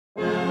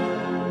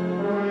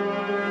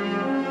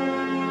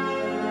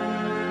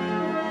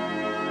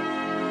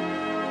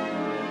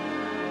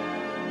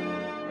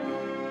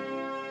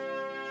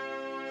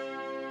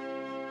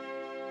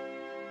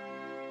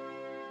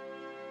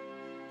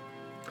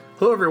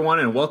Hello, everyone,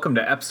 and welcome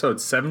to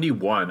episode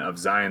 71 of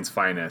Zion's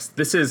Finest.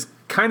 This is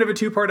kind of a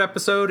two-part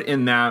episode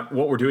in that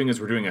what we're doing is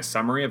we're doing a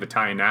summary of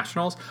Italian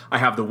nationals. I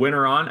have the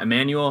winner on,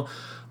 Emmanuel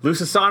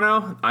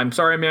Lucisano. I'm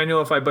sorry,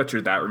 Emmanuel, if I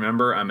butchered that.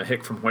 Remember, I'm a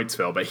hick from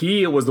Hoytsville, but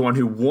he was the one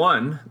who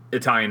won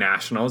Italian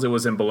nationals. It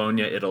was in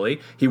Bologna, Italy.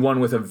 He won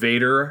with a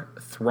Vader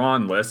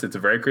Thrawn list. It's a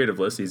very creative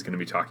list. He's going to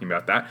be talking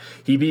about that.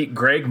 He beat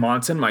Greg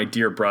Monson, my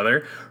dear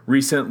brother,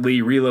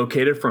 recently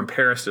relocated from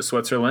Paris to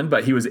Switzerland,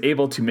 but he was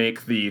able to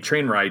make the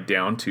train ride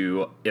down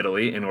to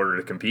Italy in order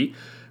to compete.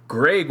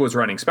 Greg was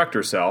running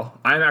Spectre Cell.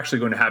 I'm actually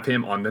going to have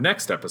him on the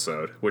next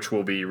episode, which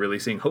we'll be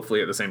releasing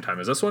hopefully at the same time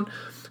as this one.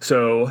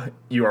 So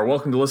you are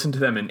welcome to listen to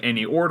them in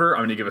any order. I'm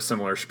going to give a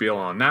similar spiel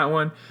on that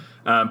one.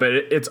 But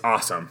it's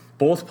awesome.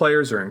 Both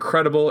players are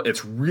incredible.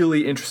 It's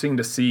really interesting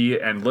to see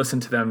and listen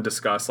to them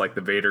discuss like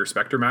the Vader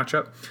Spectre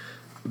matchup.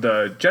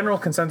 The general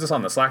consensus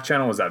on the Slack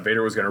channel was that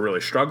Vader was going to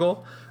really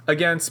struggle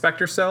against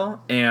Spectre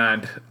Cell,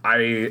 and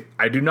I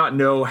do not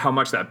know how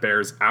much that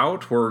bears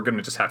out. We're going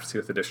to just have to see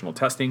with additional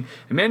testing.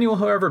 Emmanuel,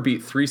 however,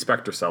 beat 3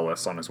 Spectre Cell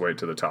lists on his way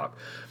to the top.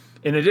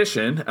 In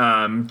addition,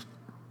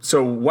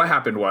 so what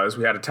happened was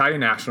we had Italian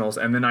Nationals,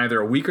 and then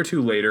either a week or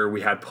two later, we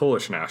had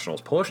Polish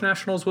Nationals. Polish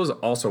Nationals was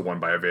also won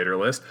by a Vader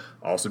list,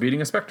 also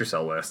beating a Spectre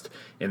Cell list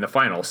in the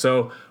final.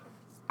 So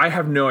I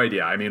have no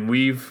idea. I mean,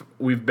 we've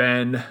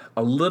been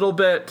a little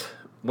bit,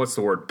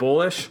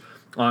 bullish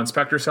on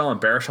Spectre Cell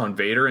and bearish on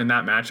Vader in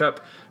that matchup,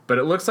 but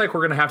it looks like we're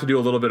going to have to do a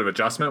little bit of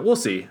adjustment. We'll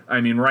see.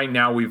 I mean, right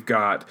now we've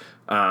got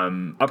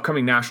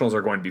upcoming nationals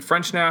are going to be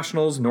French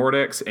nationals,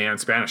 Nordics, and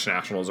Spanish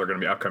nationals are going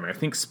to be upcoming. I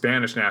think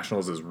Spanish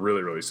nationals is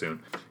really, really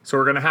soon. So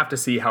we're going to have to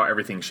see how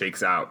everything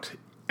shakes out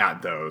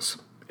at those.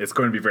 It's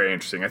going to be very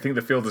interesting. I think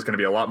the field is going to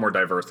be a lot more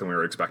diverse than we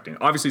were expecting.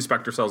 Obviously,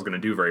 Spectre Cell is going to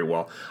do very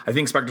well. I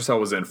think Spectre Cell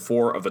was in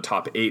 4 of the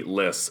top 8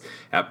 lists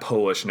at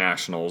Polish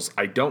Nationals.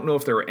 I don't know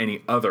if there were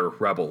any other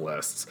Rebel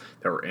lists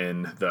that were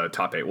in the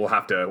top 8. We'll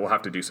have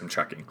to do some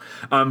checking.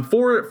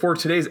 For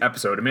today's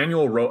episode,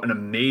 Emmanuel wrote an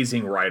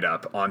amazing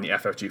write-up on the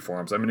FFG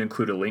forums. I'm going to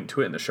include a link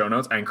to it in the show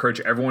notes. I encourage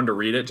everyone to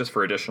read it just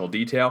for additional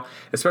detail,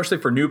 especially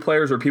for new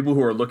players or people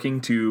who are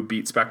looking to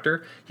beat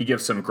Spectre. He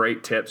gives some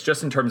great tips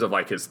just in terms of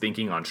like his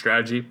thinking on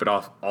strategy, but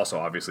also,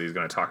 obviously, he's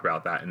going to talk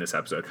about that in this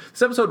episode.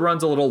 This episode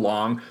runs a little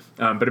long,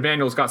 but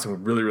Emmanuel's got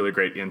some really, really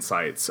great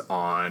insights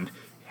on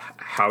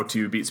how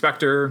to beat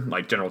Spectre,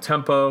 like general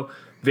tempo,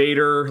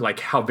 Vader, like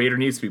how Vader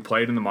needs to be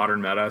played in the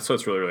modern meta. So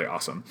it's really, really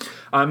awesome.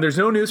 There's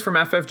no news from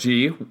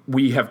FFG.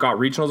 We have got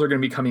regionals are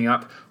going to be coming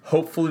up.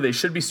 Hopefully, they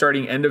should be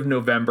starting end of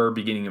November,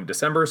 beginning of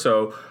December.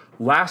 So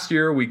last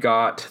year, we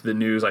got the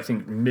news, I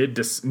think,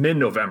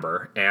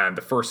 mid-November, and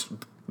the first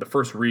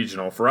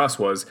regional for us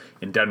was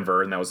in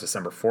Denver, and that was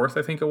December 4th,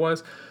 I think it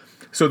was.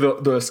 So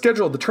the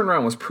schedule, the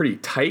turnaround was pretty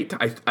tight.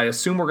 I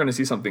assume we're going to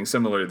see something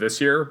similar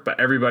this year, but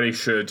everybody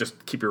should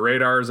just keep your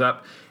radars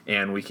up,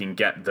 and we can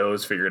get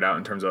those figured out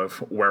in terms of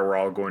where we're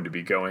all going to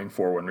be going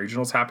for when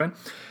regionals happen.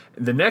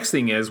 The next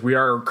thing is we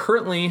are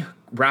currently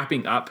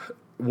wrapping up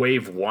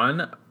Wave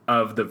 1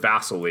 of the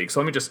Vassal League.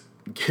 So let me just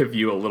give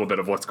you a little bit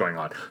of what's going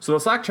on. So the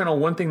Slack channel,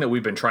 one thing that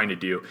we've been trying to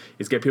do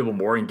is get people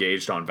more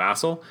engaged on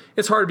Vassal.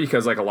 It's hard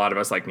because like a lot of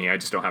us, like me, I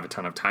just don't have a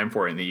ton of time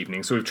for it in the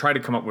evening. So we've tried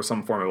to come up with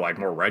some form of like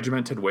more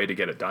regimented way to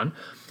get it done.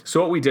 So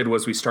what we did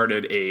was we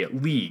started a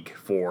league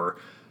for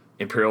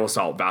Imperial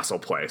Assault Vassal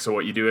play. So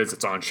what you do is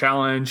it's on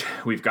challenge.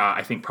 We've got,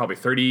 I think, probably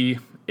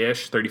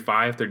 30-ish,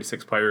 35,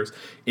 36 players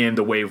in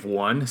the Wave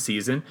 1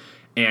 season.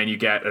 And you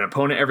get an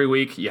opponent every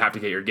week. You have to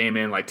get your game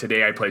in. Like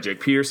today, I played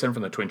Jake Peterson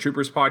from the Twin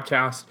Troopers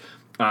podcast.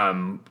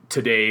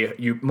 Today,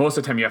 most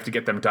of the time you have to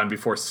get them done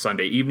before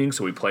Sunday evening.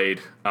 So we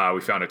found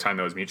a time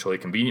that was mutually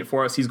convenient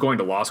for us. He's going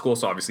to law school,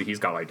 so obviously he's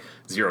got like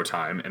 0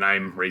 time, and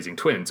I'm raising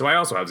twins, so I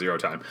also have 0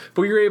 time.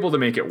 But you're able to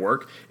make it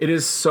work. It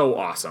is so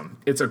awesome.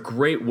 It's a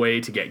great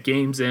way to get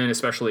games in,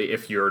 especially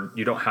if you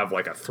don't have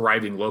like a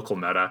thriving local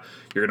meta.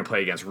 You're going to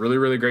play against really,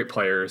 really great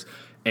players,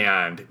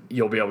 and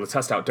you'll be able to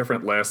test out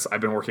different lists. I've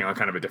been working on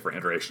kind of a different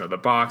iteration of the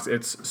box.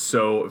 It's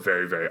so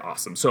very, very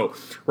awesome. So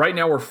right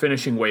now we're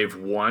finishing Wave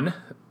 1,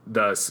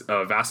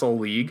 the Vassal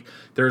League.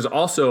 There's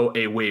also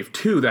a Wave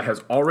 2 that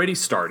has already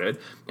started,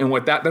 and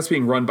that's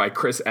being run by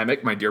Chris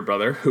Emick, my dear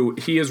brother, who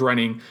he is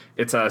running.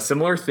 It's a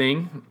similar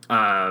thing.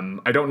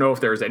 I don't know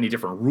if there's any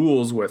different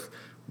rules with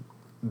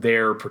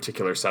their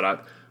particular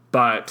setup,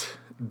 but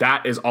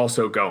that is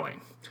also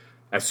going.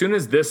 As soon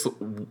as this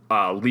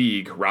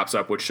league wraps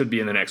up, which should be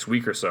in the next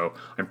week or so,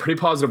 I'm pretty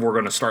positive we're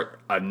going to start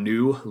a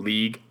new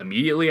league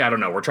immediately. I don't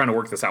know. We're trying to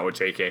work this out with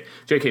JK.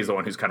 JK is the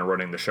one who's kind of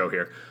running the show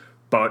here.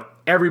 But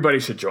everybody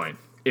should join.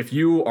 If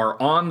you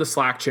are on the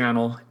Slack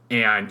channel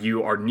and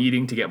you are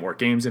needing to get more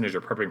games in as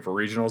you're prepping for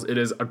regionals, it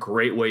is a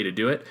great way to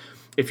do it.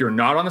 If you're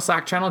not on the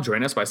Slack channel,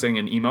 join us by sending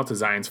an email to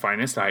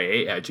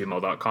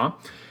zionsfinest@gmail.com,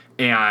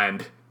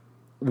 and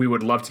we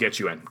would love to get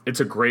you in.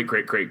 It's a great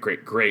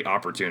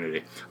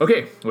opportunity.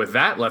 Okay, with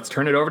that, let's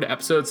turn it over to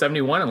episode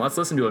 71, and let's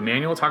listen to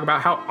Emmanuel talk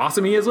about how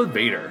awesome he is with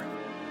Vader.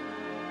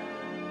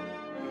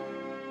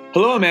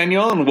 Hello,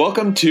 Emmanuel, and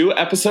welcome to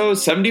episode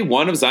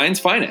 71 of Zion's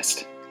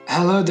Finest.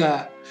 Hello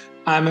there.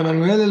 I'm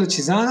Emanuele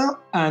Lucisano,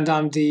 and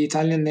I'm the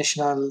Italian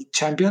national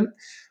champion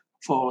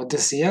for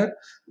this year.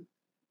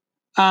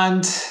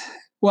 And,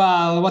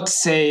 well, what to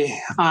say?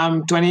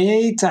 I'm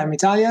 28, I'm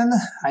Italian,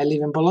 I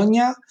live in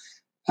Bologna,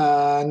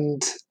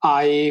 and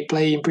I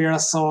play Imperial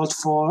Assault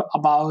for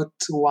about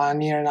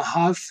 1 year and a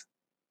half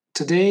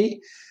today.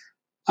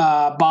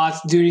 But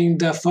during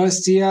the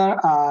first year,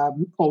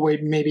 or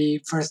wait,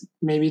 maybe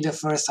the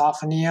first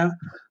half an year,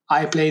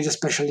 I played a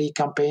special league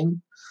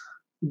campaign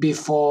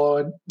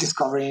before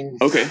discovering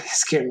Okay.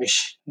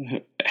 skirmish.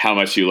 How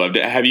much you loved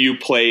it. Have you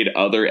played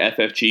other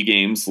FFG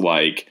games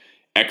like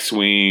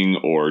X-Wing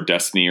or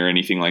Destiny or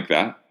anything like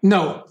that?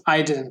 No,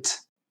 I didn't.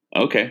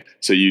 Okay.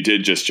 So you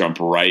did just jump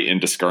right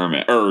into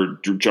skirmish or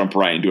jump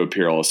right into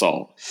Imperial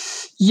Assault.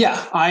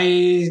 Yeah,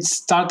 I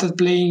started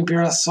playing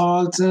Imperial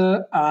Assault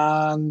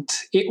and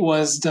it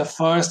was the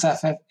first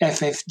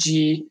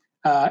FFG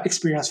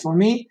experience for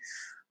me.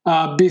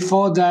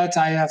 Before that,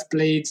 I have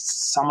played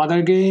some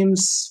other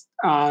games,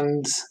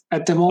 and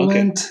at the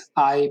moment,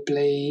 I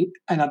play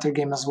another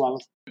game as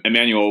well.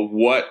 Emmanuel,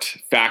 what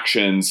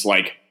factions,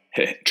 like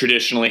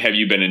traditionally, have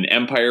you been an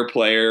Empire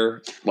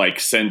player, like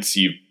since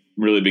you've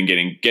really been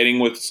getting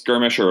with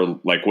skirmish, or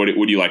like what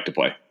do you like to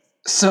play?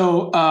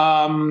 So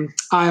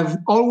I've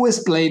always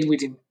played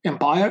with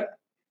Empire,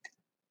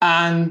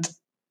 and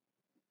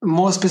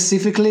more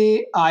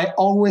specifically, I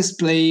always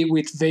play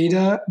with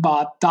Vader,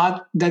 but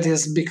that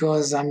is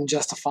because I'm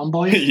just a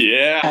fanboy.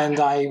 Yeah. And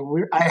I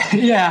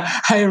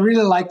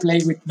really like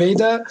playing with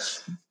Vader.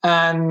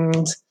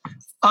 And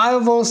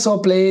I've also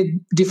played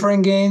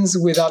different games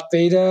without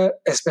Vader,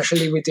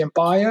 especially with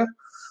Empire.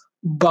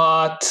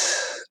 But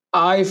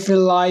I feel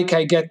like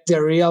I get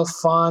the real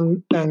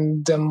fun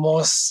and the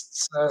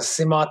most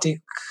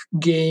thematic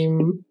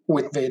game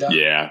with Vader.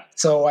 Yeah.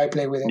 So I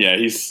play with him. Yeah,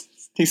 he's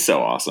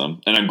so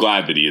awesome, and I'm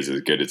glad that he is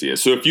as good as he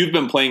is. So if you've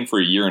been playing for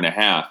 1.5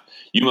 years,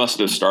 you must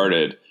have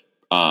started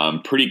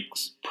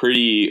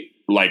pretty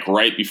like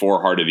right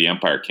before Heart of the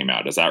Empire came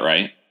out. Is that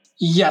right?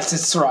 Yes,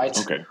 it's right.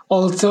 Okay.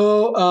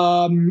 Although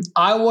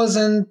I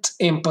wasn't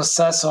in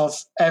possess of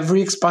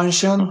every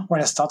expansion when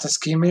I started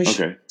Skirmish.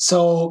 Okay.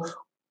 So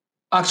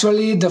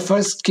actually, the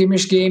first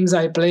Skirmish games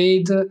I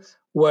played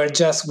were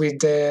just with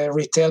the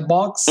retail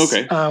box.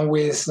 Okay. And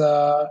with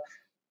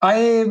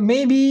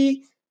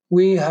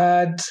we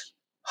had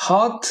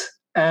Hot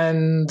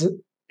and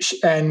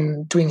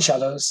Twin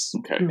Shadows.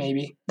 Okay.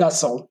 Maybe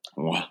that's all.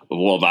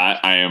 Well,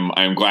 that I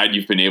am glad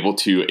you've been able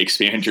to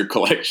expand your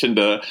collection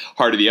to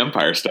Heart of the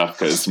Empire stuff,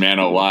 because man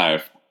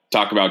alive,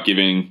 talk about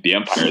giving the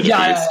Empire the face.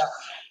 Yeah.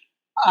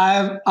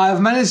 I've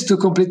managed to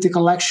complete the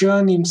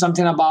collection in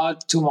something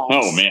about 2 months.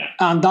 Oh man!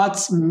 And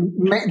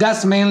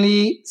that's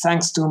mainly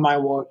thanks to my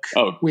work,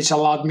 which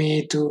allowed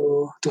me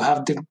to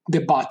have the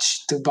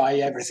batch to buy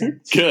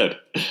everything. Good.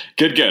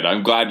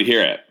 I'm glad to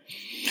hear it.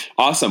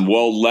 Awesome.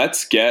 Well,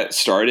 let's get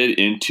started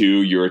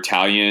into your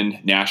Italian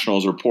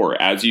Nationals report.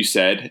 As you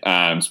said,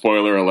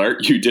 spoiler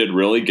alert, you did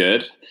really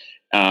good.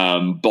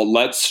 But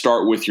let's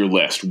start with your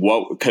list.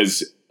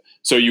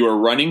 So you were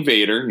running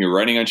Vader, you're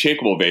running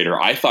Unshakable Vader.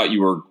 I thought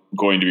you were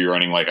going to be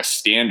running like a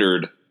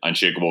standard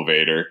Unshakable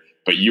Vader,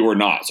 but you were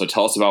not. So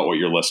tell us about what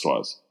your list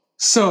was.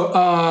 So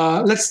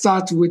let's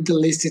start with the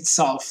list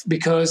itself,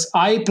 because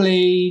I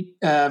play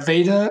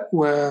Vader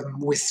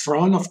with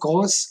Thrawn, of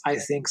course. I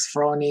think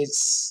Thrawn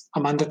is a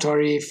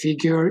mandatory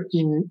figure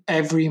in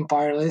every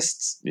Empire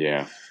list.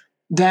 Yeah.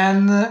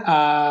 Then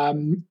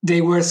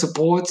they were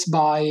supported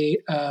by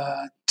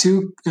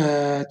two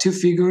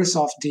figures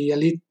of the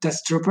Elite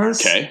Death Troopers.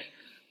 Okay.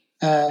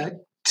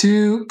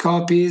 2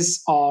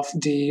 copies of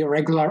the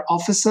regular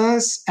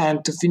officers,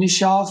 and to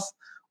finish off,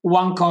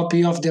 1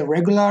 copy of the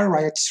regular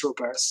Riot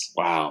Troopers.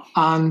 Wow.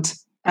 And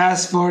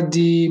as for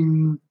the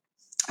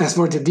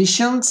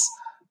additions,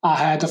 I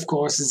had, of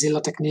course,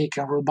 Zilla Technique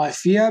and Rule by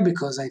Fear,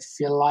 because I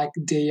feel like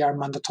they are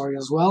mandatory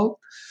as well.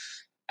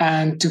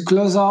 And to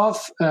close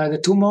off, the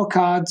 2 more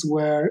cards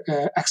were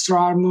Extra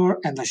Armor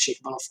and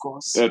Unshakable, of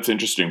course. That's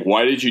interesting.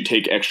 Why did you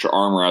take Extra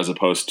Armor as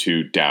opposed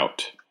to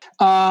Doubt?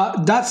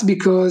 That's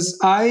because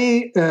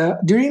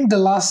during the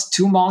last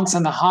 2 months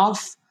and a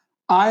half,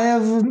 I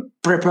have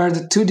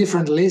prepared 2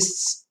 different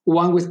lists,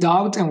 one with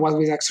Doubt and one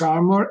with Extra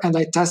Armor, and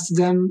I tested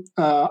them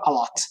a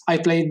lot. I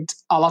played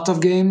a lot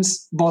of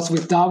games, both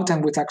with Doubt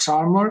and with Extra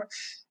Armor,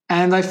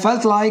 and I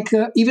felt like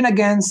even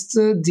against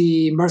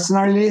the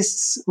mercenary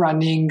lists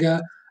running,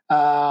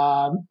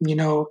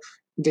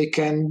 they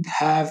can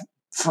have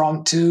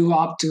from 2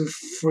 up to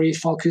 3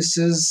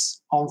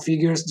 focuses on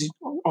figures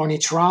on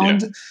each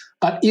round. Yeah.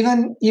 But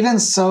even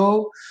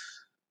so,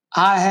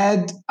 I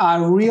had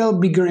a real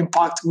bigger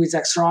impact with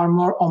Extra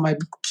Armor on my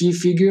key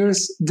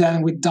figures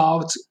than with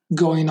Doubt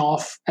going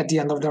off at the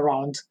end of the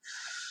round.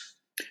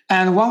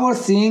 And one more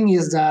thing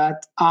is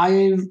that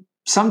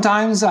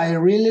sometimes I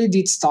really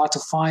did start to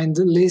find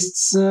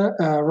lists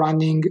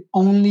running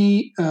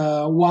only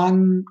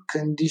 1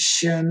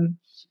 condition,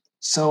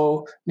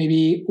 so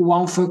maybe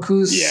 1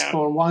 focus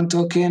or 1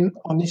 token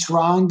on each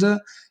round.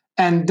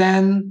 and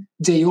then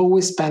they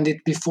always spend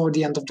it before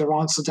the end of the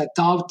round so that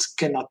Doubt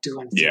cannot do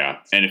anything. Yeah,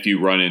 and if you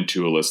run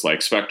into a list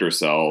like Spectre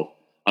Cell,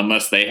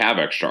 unless they have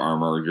extra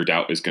armor, your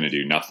Doubt is going to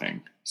do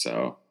nothing.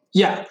 So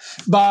yeah,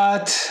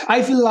 but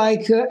I feel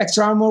like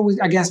extra armor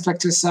against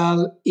Spectre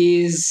Cell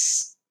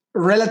is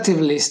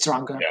relatively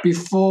stronger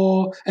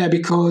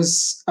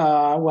because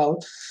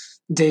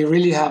they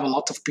really have a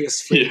lot of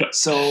PS3. Yeah.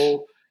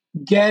 So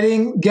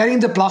getting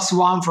the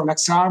 +1 from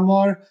extra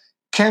armor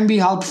can be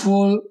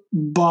helpful,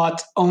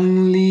 but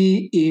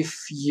only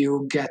if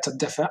you get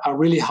a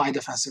really high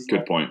defensive Good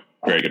rate. point.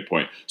 Very good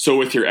point. So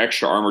with your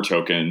extra armor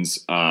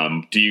tokens,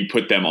 do you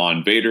put them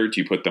on Vader?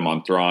 Do you put them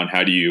on Thrawn?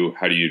 How do you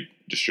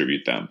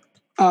distribute them?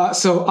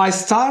 So I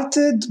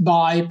started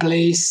by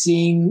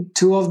placing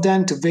 2 of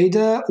them to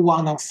Vader,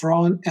 1 on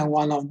Thrawn, and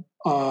 1 on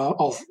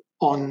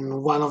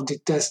one of the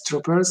test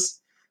troopers.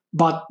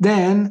 But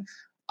then,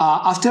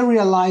 after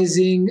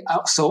realizing,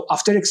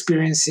 after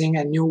experiencing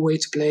a new way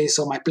to play,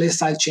 so my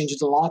playstyle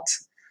changed a lot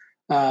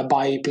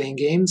by playing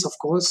games, of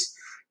course.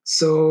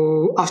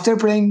 So after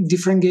playing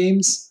different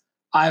games,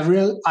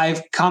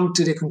 I've come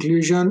to the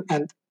conclusion,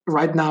 and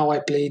right now I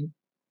play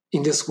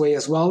in this way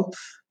as well,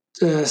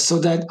 so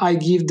that I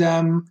give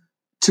them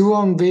 2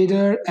 on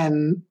Vader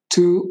and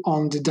 2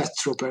 on the Death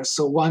Trooper.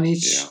 So 1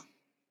 each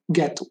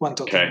get 1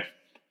 token. Okay,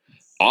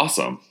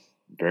 awesome,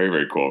 very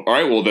very cool. All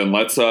right, well then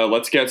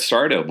let's get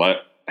started.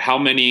 How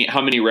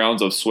many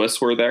rounds of Swiss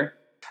were there?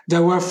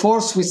 There were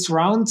 4 Swiss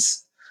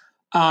rounds,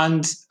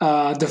 and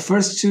the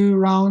first 2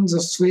 rounds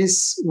of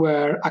Swiss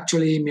were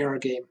actually mirror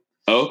game.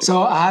 Oh, okay.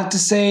 So I have to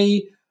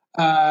say,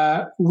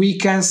 we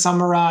can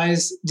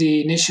summarize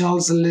the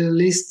nationals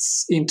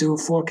lists into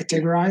 4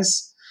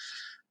 categories.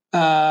 2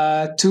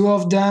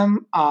 of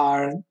them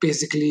are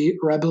basically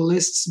rebel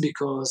lists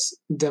because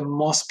the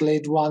most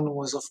played one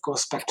was, of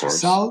course, Spectre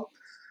Cell.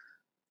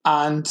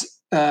 And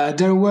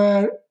there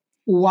were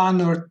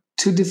 1 or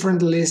 2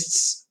 different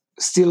lists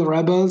still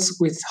rebels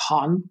with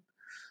Han.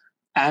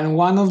 And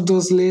one of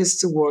those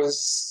lists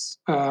was,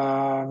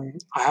 I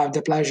have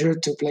the pleasure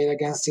to play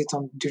against it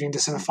during the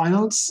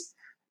semifinals.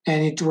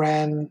 And it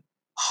ran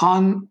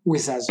Han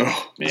with Ezra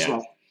as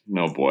well.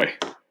 No boy.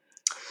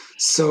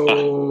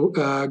 So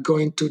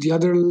going to the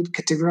other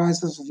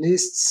categories of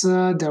lists,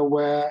 there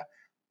were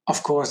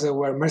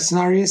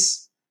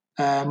mercenaries,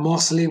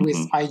 mostly with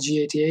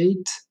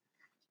IG-88,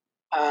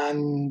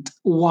 and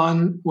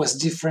 1 was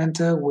different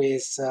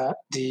with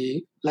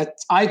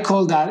I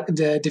call that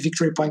the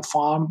Victory Point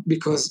farm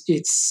because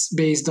it's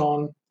based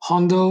on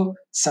Hondo,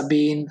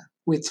 Sabine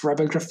with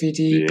Rebel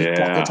Graffiti,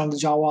 Pickpocket on the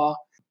Jawa.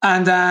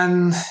 And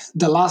then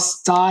the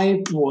last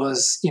type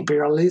was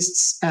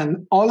Imperialists,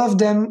 and all of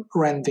them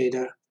ran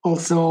Vader.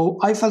 Although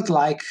I felt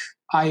like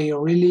I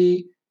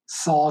really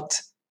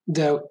thought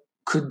there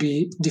could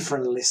be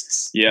different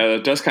lists. Yeah,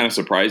 that does kind of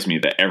surprise me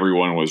that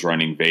everyone was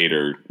running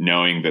Vader,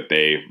 knowing that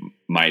they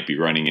might be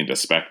running into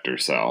Spectre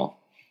Cell,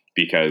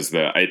 because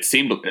it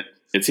seemed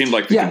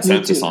like the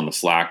consensus on the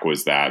Slack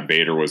was that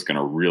Vader was going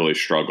to really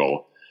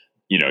struggle,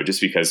 just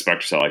because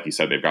Spectre Cell, like you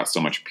said, they've got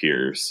so much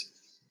Pierce.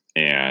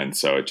 And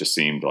so it just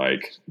seemed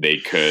like they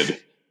could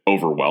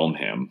overwhelm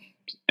him.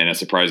 And it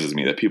surprises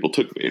me that people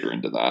took Vader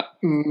into that.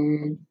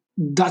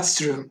 That's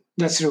true.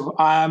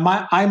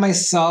 I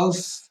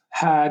myself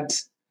had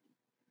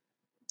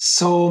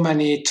so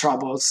many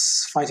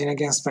troubles fighting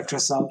against Spectre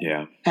Cell.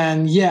 Yeah.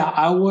 And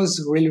I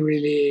was really,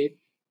 really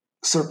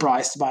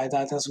surprised by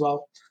that as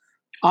well.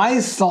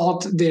 I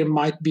thought there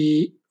might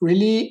be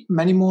really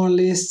many more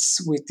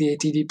lists with the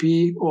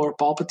ATDP or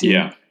Palpatine.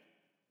 Yeah.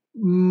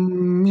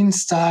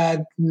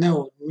 Instead,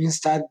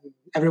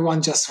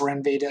 everyone just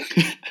ran Vader.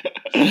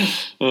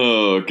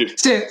 Oh, good.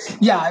 So,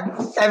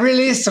 every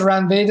list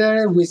ran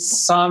Vader with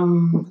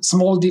some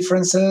small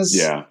differences.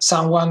 Yeah.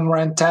 Someone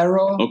ran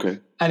Taro. Okay.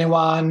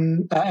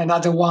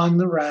 Another one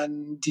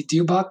ran the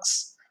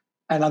Dewbacks.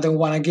 Another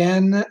one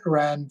again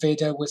ran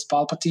Vader with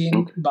Palpatine.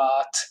 Okay.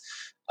 But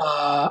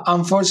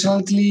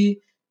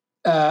unfortunately,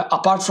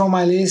 apart from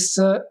my list,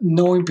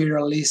 no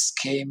Imperial list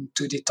came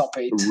to the top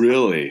 8.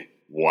 Really?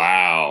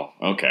 Wow.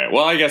 Okay.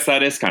 Well, I guess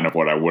that is kind of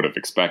what I would have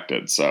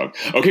expected. So,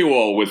 okay.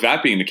 Well, with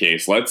that being the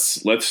case,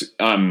 let's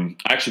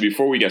actually,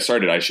 before we get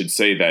started, I should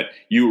say that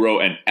you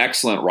wrote an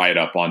excellent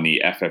write-up on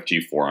the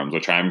FFG forums,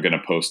 which I'm going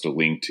to post a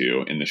link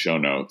to in the show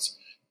notes.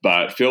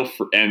 But feel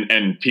free,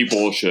 and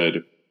people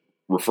should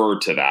refer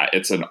to that.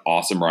 It's an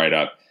awesome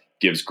write-up,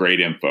 gives great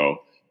info.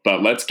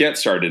 But let's get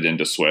started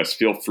into Swiss.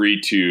 Feel free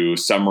to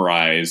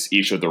summarize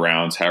each of the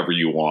rounds however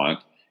you want.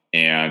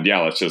 And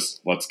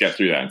let's get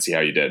through that and see how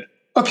you did.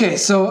 Okay,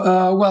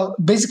 so,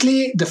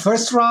 basically the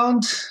first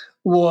round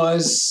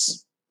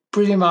was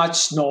pretty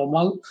much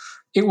normal.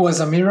 It was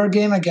a mirror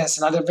game against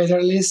another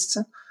Vader list.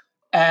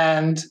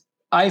 And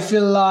I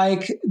feel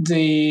like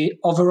the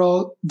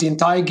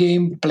entire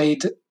game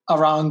played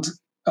around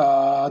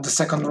the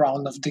second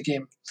round of the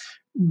game.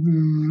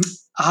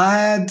 I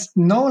had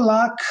no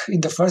luck in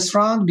the first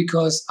round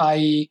because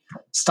I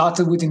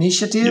started with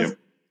initiative. Yep.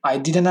 I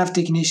didn't have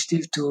the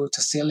initiative to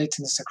seal it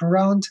in the second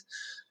round.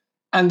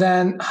 And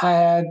then I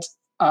had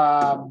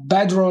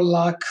bad roll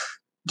luck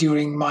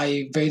during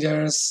my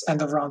Vader's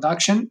end of round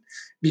action,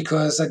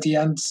 because at the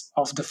end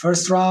of the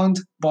first round,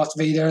 both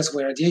Vaders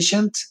were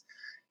adjacent.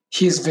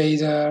 His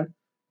Vader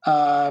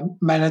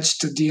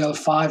managed to deal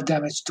 5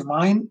 damage to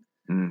mine,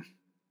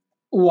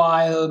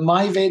 while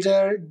my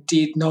Vader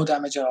did no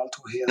damage at all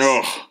to his.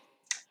 Oh.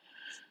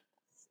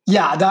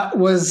 Yeah, that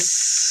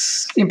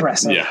was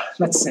impressive. Yeah.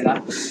 Let's say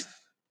that.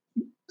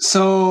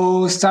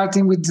 So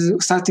starting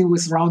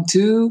with round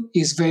 2,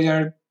 his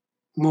Vader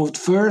moved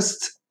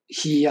first.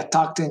 He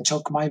attacked and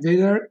choked my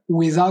Vader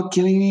without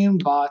killing him,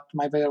 but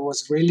my Vader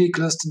was really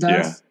close to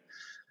death.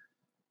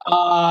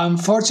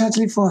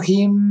 Unfortunately for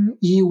him,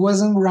 he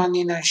wasn't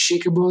running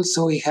Unshakable,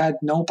 so he had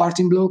no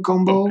Parting Blow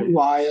combo,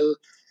 while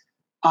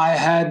I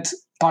had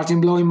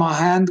Parting Blow in my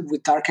hand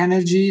with Dark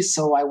Energy,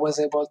 so I was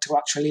able to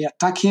actually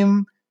attack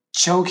him,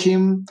 choke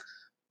him,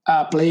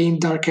 playing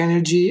Dark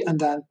Energy, and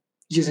then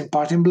using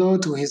Parting Blow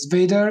to his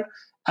Vader,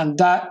 and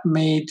that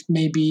made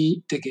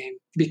maybe the game,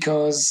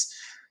 because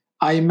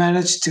I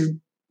managed to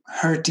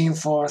hurt him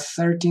for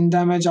 13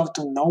 damage out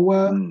of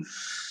nowhere.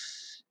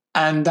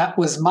 And that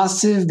was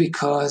massive,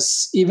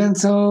 because even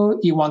though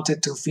he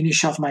wanted to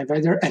finish off my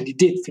Vader, and he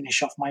did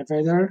finish off my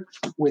Vader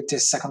with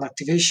this second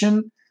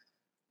activation,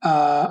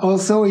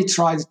 also he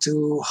tried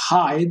to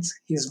hide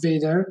his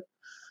Vader,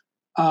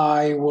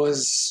 I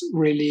was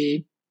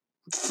really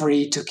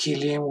free to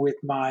kill him with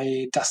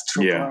my Death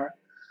Trooper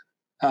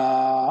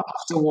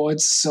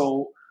afterwards.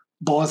 So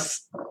both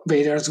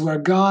Vaders were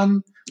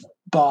gone,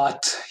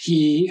 but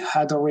he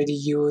had already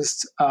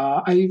used...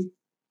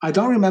 I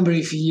don't remember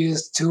if he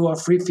used 2 or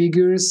 3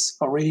 figures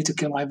already to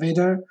kill my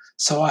Vader,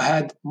 so I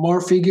had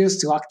more figures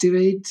to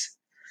activate.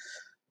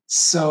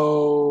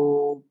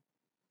 So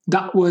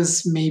that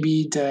was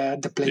maybe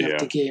the play of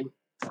the game.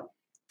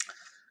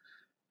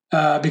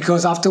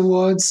 Because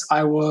afterwards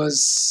I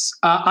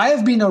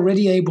have been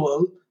already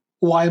able,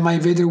 while my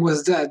Vader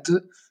was dead,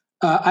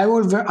 I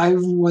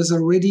was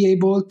already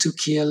able to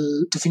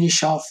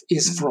finish off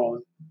his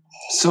throne.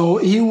 So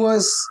he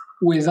was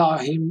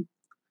without him,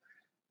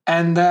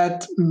 and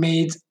that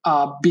made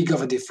a big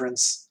of a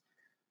difference,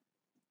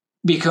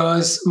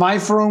 because my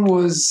throne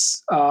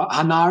was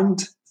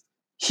unarmed.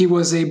 He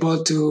was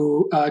able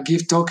to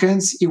give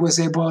tokens. He was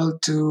able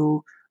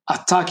to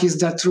attack his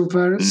Death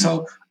Trooper.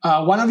 So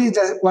one of his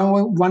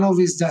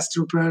Death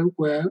Trooper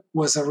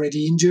was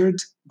already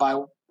injured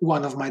by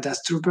one of my Death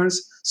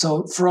Troopers.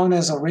 So Throne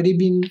has already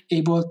been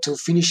able to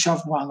finish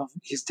off one of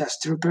his Death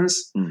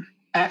Troopers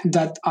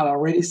that are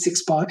already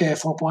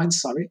 4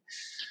 points. Sorry,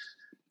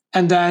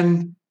 and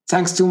then,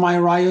 thanks to my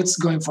riots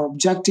going for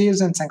objectives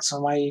and thanks to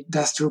my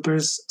Death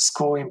Troopers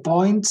scoring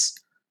points,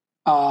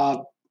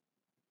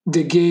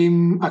 the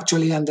game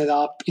actually ended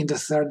up in the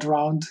 3rd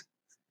round.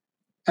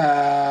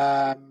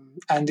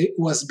 And it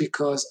was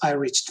because I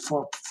reached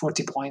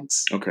 40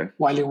 points.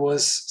 While he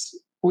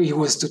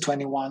was to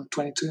 21,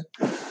 22.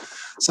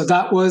 So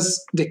that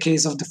was the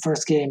case of the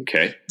first game.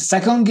 The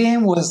second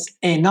game was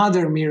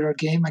another mirror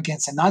game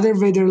against another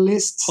Vader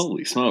list.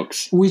 Holy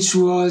smokes. Which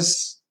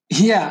was...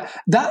 Yeah,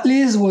 that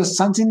list was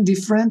something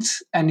different,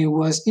 and it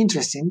was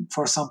interesting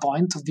for some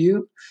point of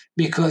view,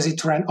 because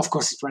it ran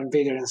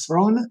Vader and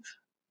Throne.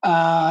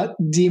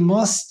 The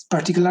most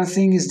particular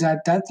thing is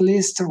that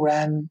list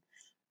ran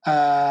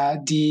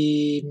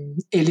the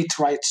Elite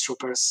Riot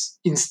Troopers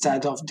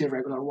instead of the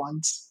regular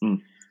ones.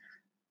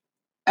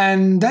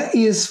 And that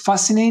is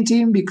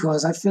fascinating,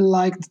 because I feel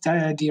like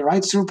the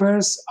Riot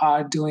Troopers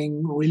are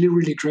doing really,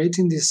 really great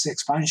in this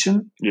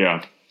expansion.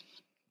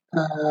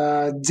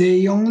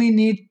 They only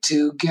need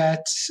to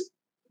get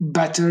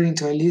better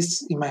into a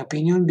list, in my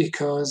opinion,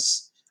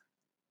 because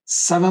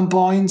 7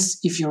 points,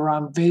 if you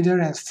run Vader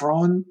and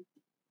Throne,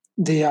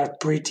 they are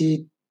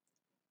pretty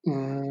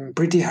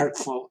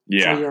hurtful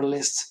for your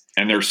list.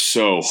 And they're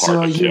so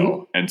hard to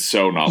kill, and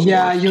so not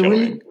worth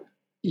killing.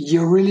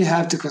 You really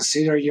have to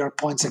consider your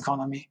points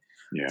economy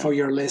for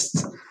your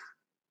list.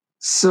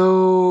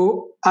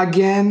 So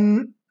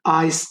again,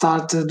 I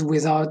started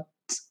with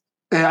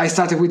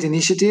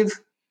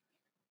initiative.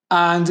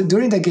 And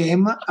during the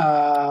game,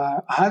 I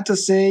have to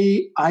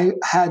say I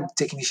had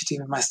taken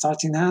initiative in my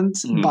starting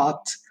hand,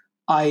 but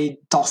I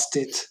tossed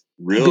it.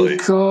 Really?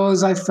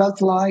 Because I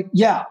felt like,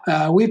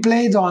 we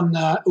played on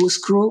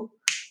Uskru,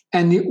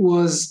 and it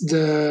was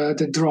the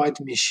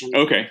droid mission.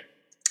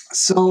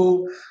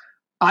 So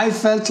I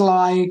felt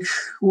like,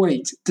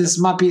 wait, this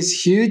map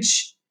is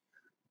huge.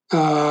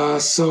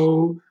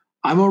 So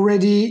I'm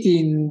already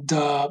in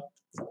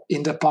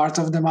the part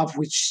of the map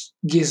which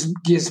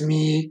gives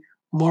me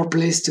more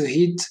place to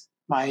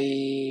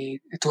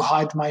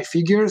hide my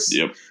figures.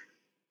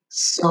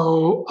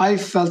 So I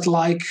felt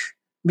like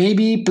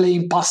maybe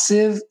playing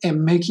passive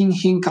and making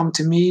him come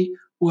to me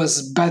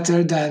was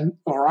better than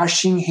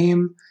rushing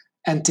him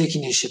and take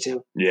initiative.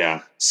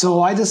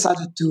 So I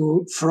decided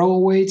to throw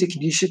away take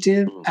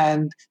initiative,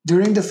 and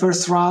during the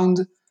first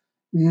round,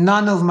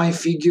 none of my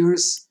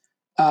figures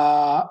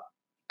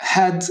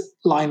had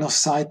line of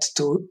sight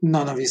to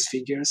none of his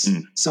figures.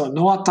 So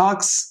no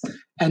attacks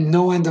and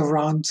no end of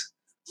round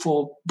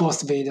for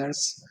both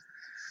Vaders.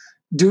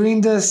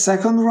 During the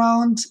second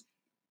round,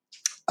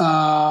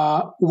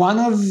 one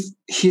of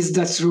his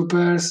Death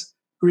Troopers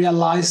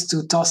realized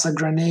to toss a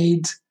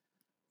grenade,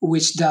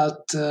 which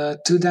dealt 2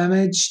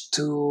 damage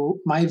to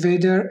my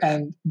Vader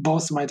and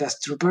both my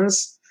Death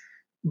Troopers.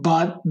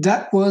 But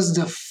that was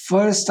the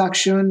first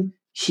action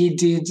he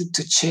did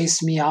to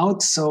chase me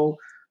out. So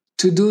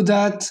to do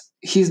that,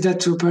 his Death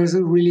Troopers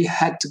really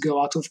had to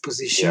go out of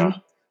position. Yeah.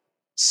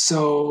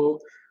 So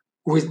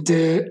with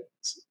the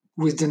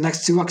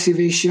next 2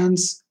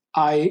 activations,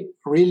 I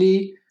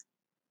really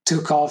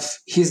took off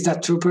his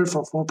Death Trooper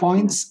for 4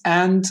 points,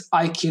 and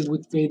I killed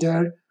with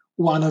Vader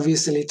one of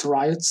his Elite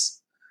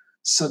Riots.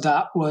 So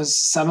that was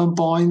 7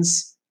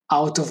 points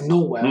out of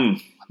nowhere,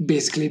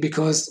 basically,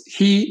 because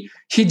he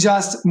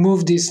just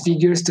moved these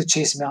figures to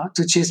chase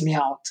me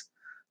out.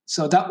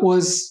 So that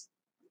was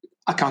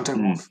a counter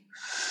move.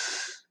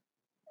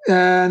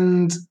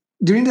 And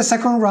during the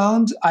second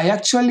round, I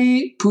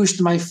actually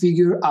pushed my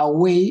figure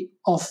away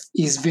of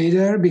his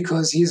Vader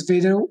because his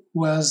Vader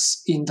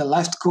was in the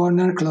left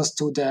corner, close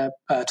to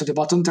the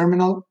bottom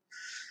terminal,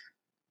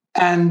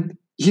 and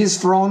his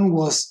throne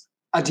was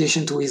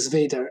adjacent to his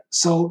Vader.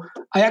 So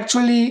I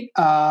actually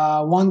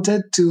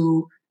wanted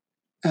to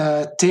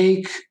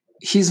take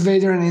his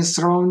Vader and his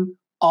throne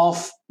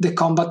off the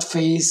combat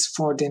phase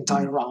for the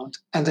entire round,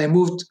 and I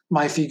moved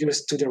my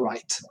figures to the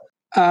right.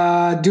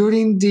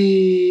 During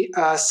the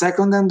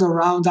second end of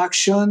round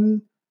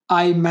action,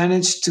 I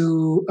managed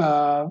to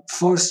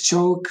force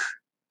choke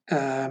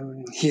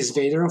his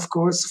Vader, of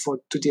course,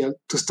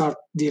 to start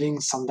dealing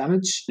some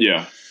damage.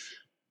 Yeah.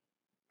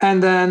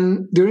 And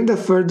then during the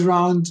third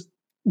round,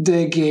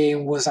 the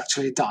game was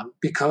actually done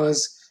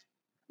because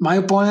my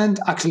opponent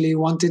actually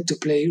wanted to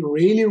play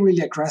really,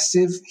 really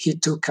aggressive. He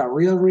took a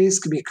real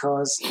risk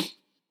because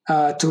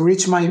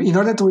in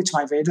order to reach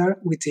my Vader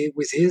with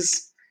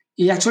his,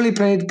 he actually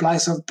played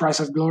Price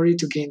of Glory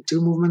to gain 2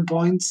 movement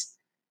points.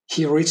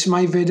 He reached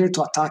my Vader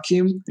to attack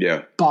him,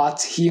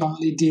 but he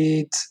only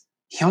did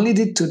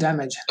 2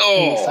 damage,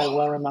 if I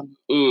well remember.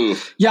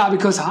 Yeah,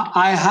 because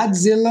I had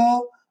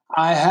Zillow,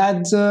 I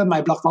had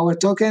my block power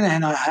token,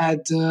 and I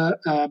had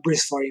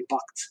Brace for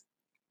Impact.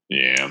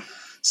 Yeah.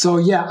 So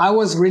yeah, I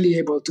was really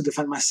able to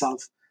defend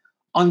myself.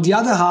 On the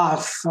other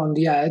half, on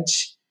the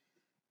edge,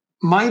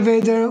 my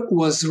Vader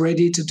was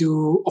ready to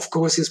do, of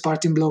course, his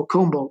Parting Blow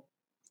combo.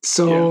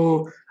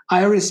 So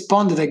I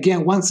responded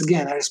once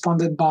again. I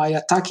responded by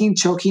attacking,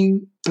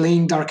 choking,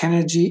 playing Dark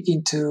Energy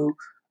into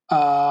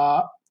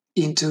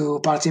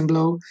Parting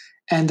Blow,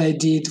 and I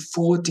did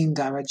 14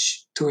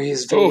 damage to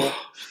his Vader.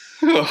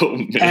 Oh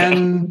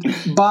man!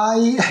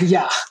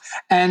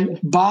 And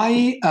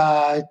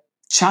by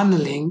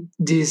channeling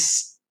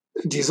this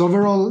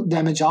overall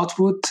damage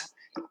output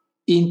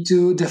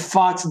into the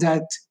fact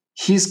that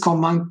his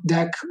command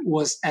deck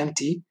was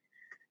empty,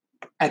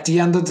 at the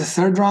end of the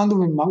third round,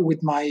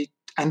 with my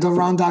end of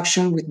round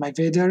action with my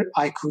Vader,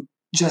 I could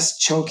just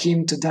choke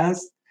him to death,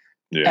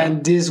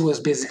 and this was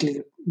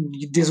basically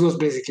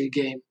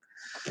game.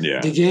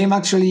 Yeah. The game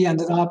actually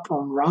ended up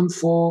on round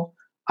 4.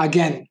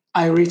 Again,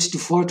 I reached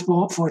 40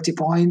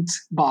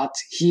 points, but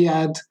he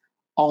had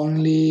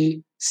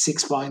only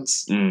 6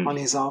 points on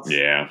his off.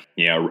 Yeah,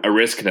 a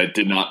risk that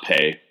did not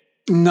pay.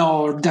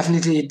 No,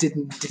 definitely it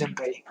didn't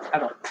pay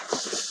at all.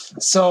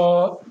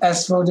 So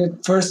as for the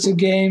first 2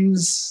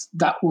 games,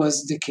 that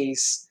was the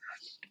case.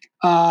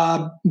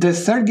 The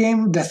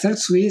third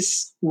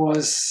Swiss,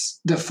 was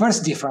the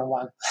first different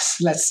one.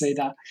 Let's say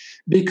that,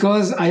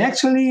 because I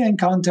actually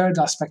encountered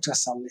a Spectre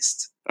Cell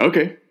list.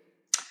 Okay.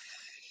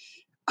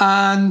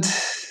 And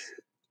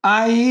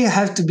I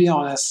have to be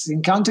honest,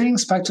 encountering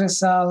Spectre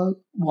Cell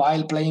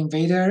while playing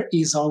Vader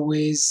is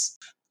always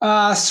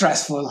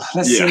stressful.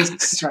 Let's say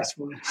it's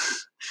stressful.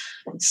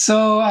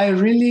 So I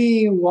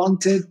really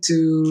wanted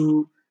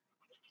to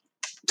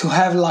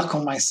have luck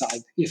on my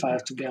side, if I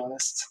have to be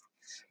honest.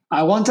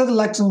 I wanted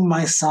luck on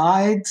my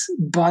side,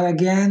 but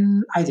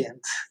again, I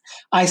didn't.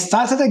 I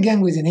started again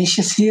with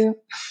initiative,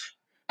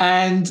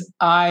 and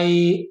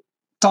I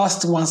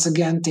tossed once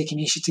again, take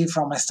initiative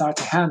from my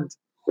starting hand.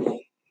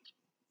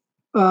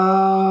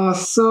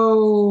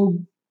 So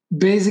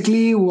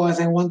basically what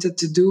I wanted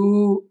to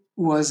do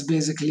was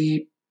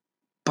basically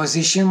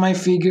position my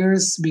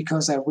figures,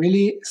 because I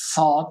really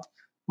thought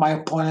my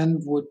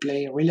opponent would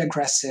play really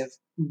aggressive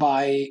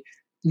by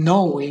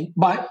knowing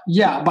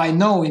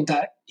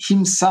that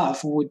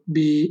himself would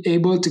be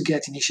able to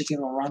get initiative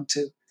on round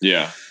 2.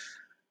 Yeah.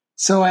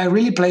 So I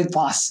really played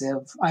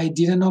passive. I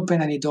didn't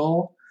open any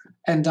door,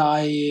 and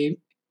I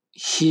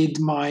hid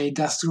my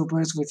Death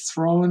Troopers with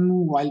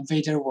Throne while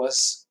Vader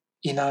was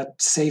in a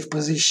safe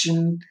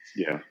position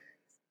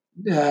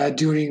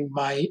during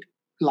my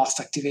last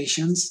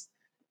activations.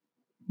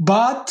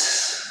 But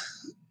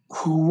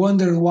who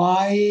wondered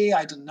why?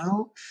 I don't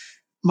know.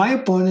 My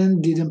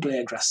opponent didn't play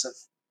aggressive.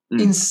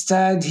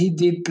 Instead, he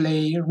did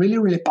play really,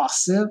 really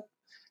passive.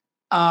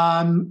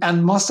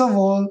 And most of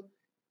all,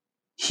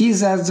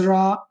 his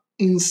Ezra,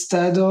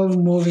 instead of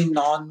moving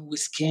on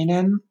with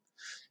Kanan,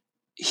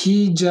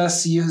 he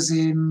just used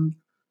him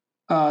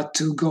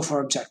to go for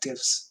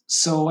objectives.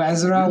 So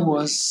Ezra Really?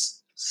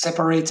 was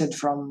separated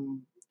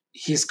from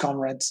his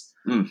comrades.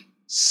 Mm.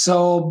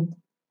 So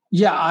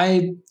yeah,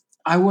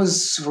 I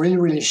was really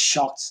really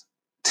shocked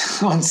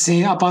upon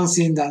seeing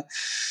that.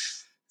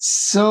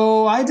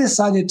 So I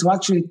decided to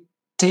actually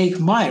take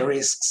my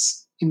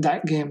risks in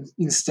that game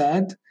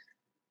instead.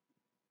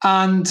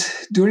 And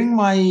during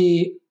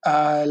my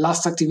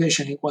last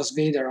activation, it was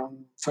Vader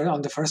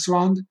on the first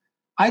round.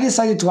 I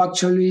decided to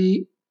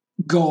actually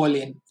go all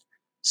in.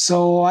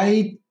 So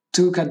I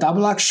took a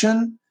double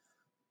action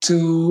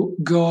to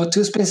go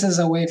 2 spaces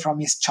away from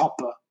his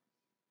chopper.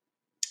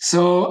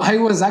 So I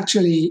was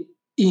actually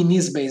in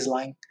his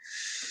baseline.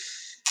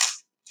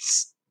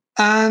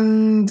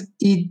 And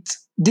it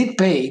did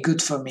pay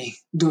good for me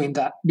doing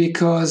that,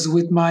 because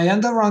with my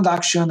end of round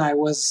action, I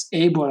was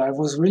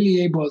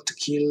really able to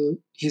kill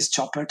his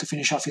chopper, to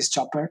finish off his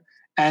chopper.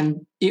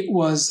 And it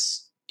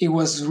was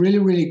really,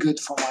 really good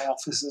for my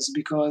officers,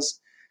 because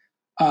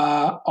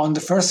on the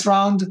first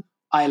round,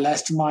 I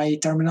left my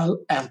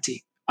terminal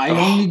empty. I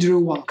only drew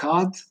 1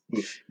 card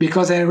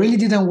because I really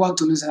didn't want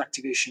to lose an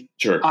activation.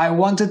 Sure. I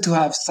wanted to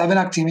have 7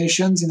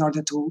 activations in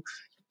order to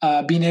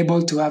being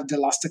able to have the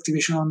last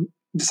activation on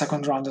the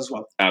second round as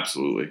well.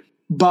 Absolutely.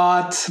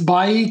 But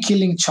by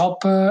killing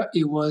Chopper,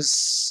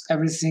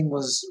 everything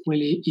was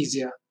really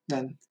easier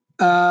then.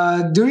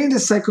 During the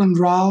second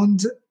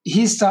round,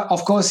 he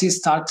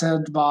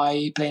started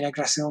by playing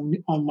aggressive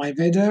on my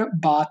Vader,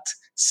 but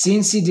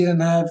since he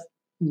didn't have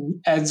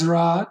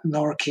Ezra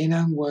nor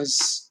Kanan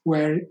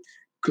were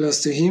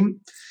close to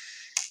him,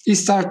 he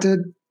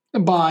started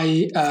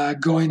by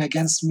going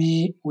against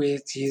me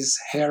with his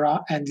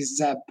Hera and his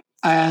Zeb.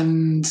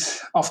 And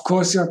of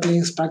course, you're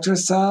playing Spectre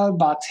Cell,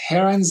 but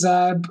Hera and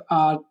Zeb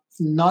are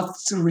not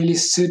really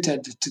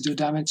suited to do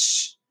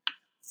damage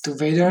to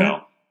Vader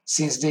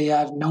since they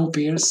have no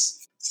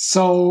pierce.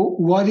 So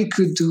what he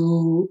could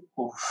do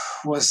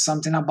was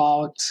something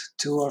about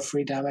 2 or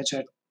 3 damage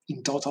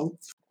in total.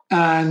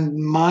 And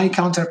my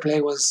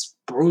counterplay was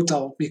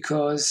brutal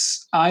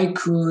because I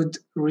could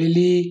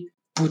really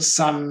put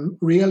some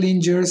real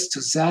injures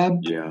to Zeb.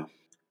 Yeah.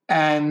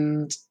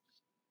 And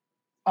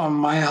on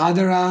my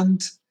other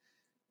hand,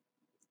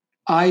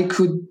 I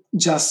could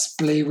just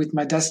play with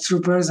my Death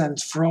Troopers and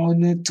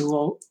Throne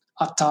to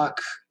attack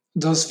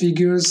those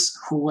figures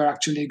who were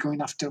actually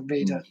going after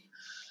Vader.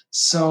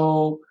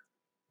 So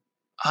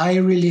I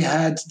really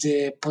had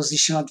the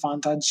position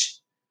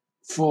advantage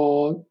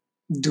for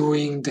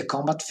doing the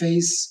combat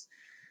phase.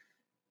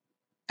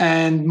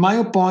 And my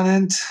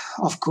opponent,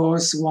 of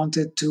course,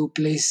 wanted to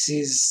place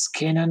his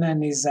Kanan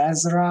and his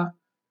Ezra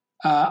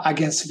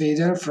against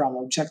Vader from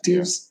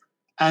objectives. Yeah.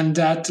 And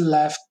that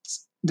left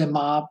the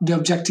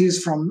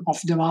objectives of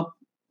the map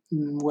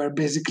were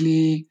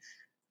basically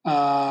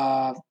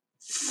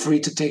free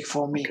to take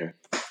for me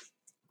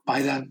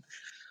by then.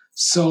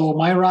 So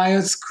my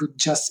riots could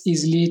just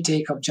easily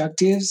take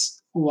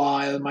objectives,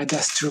 while my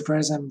Death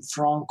Troopers and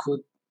Thrawn could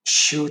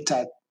shoot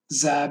at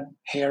Zeb,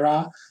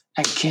 Hera,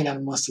 and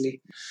Kanan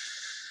mostly.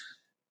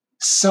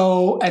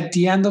 So at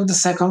the end of the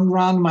second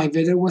round, my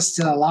Vader was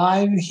still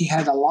alive. He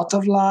had a lot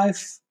of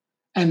life,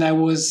 and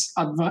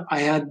I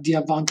had the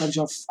advantage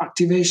of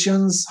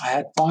activations. I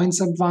had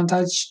points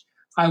advantage.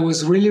 I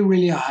was really,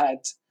 really ahead.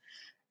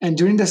 And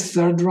during the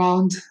third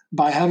round,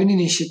 by having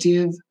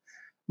initiative,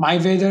 my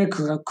Vader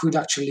could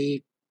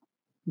actually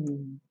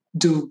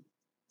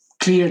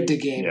clear the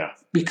game. Yeah.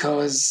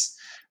 Because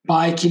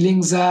by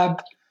killing Zeb,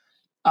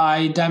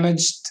 I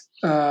damaged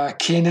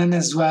Kanan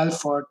as well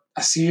for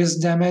a serious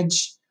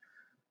damage.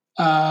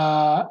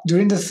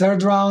 During the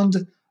third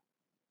round,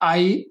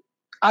 I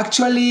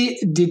actually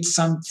did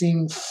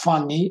something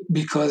funny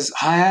because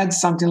I had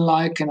something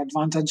like an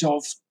advantage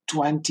of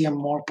 20 and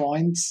more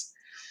points.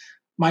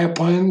 My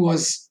opponent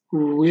was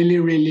really,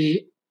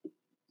 really.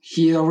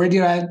 He already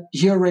had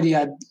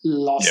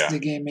lost the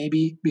game,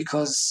 maybe,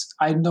 because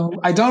I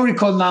don't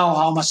recall now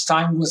how much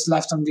time was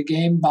left on the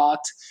game, but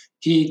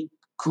he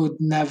could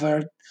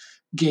never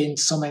gain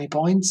so many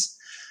points.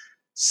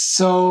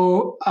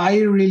 So I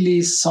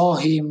really saw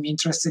him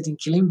interested in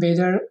killing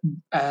Vader,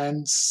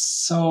 and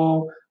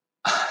so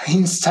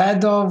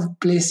instead of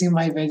placing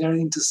my Vader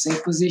into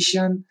safe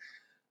position,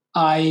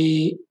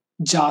 I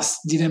just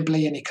didn't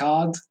play any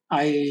card.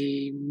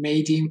 I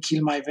made him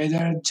kill my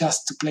Vader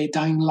just to play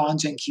Dying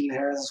Lunge and kill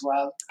her as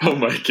well. Oh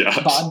my gosh!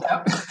 But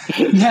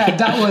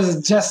that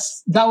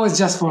was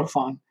just for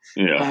fun.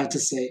 Yeah. I have to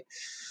say,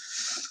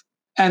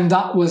 and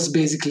that was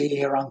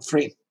basically round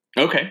 3.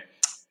 Okay.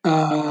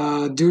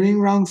 During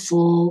round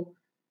 4,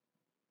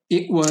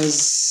 it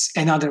was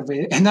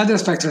another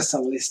Spectre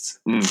Cell list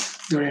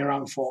during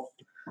round 4.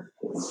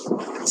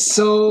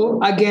 So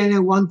again, I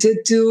wanted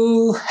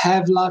to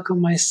have luck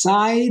on my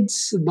side,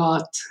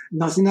 but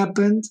nothing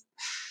happened.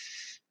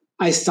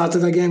 I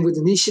started again with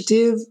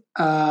initiative.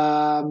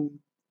 The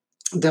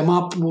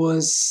map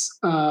was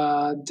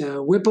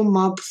the weapon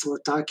map for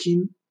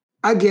Tarkin.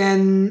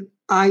 Again,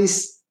 I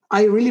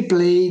really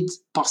played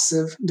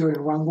passive during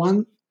round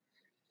 1,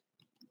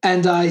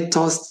 and I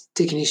tossed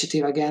take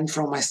initiative again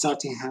from my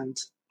starting hand.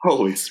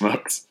 Holy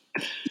smokes.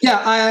 Yeah,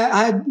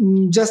 I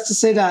just to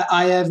say that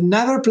I have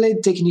never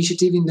played Take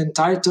Initiative in the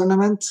entire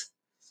tournament.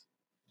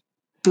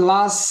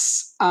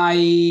 Plus,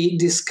 I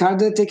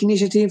discarded Take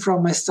Initiative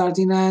from my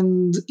starting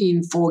hand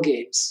in 4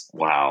 games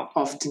Wow.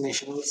 of the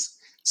nationals.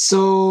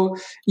 So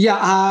yeah,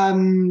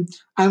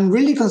 I'm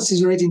really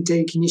considering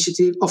Take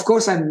Initiative. Of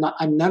course, I'm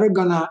never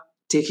gonna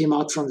take him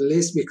out from the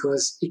list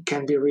because it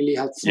can be really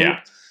helpful. Yeah.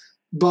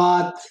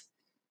 But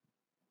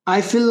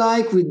I feel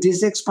like with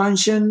this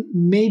expansion,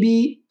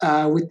 maybe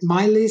with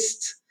my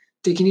list,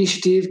 Take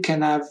Initiative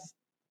can have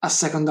a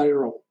secondary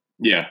role.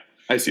 Yeah,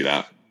 I see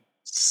that.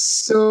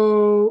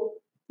 So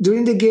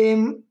during the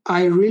game,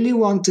 I really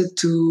wanted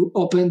to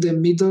open the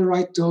middle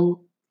right door.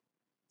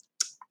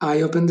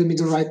 I opened the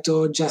middle right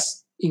door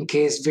just in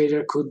case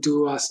Vader could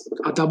do a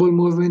double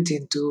movement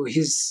into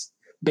his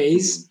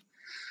base.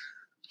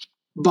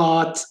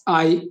 But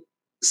I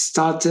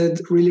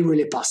started really,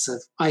 really passive.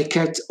 I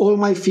kept all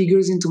my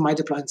figures into my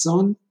deployment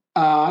zone.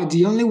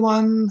 The only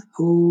one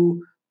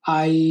who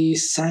I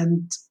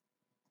sent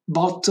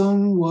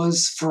bottom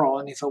was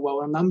Thrawn, if I well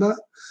remember.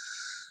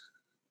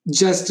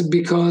 Just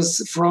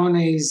because Thrawn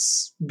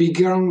is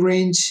bigger on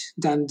range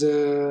than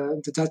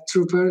the Death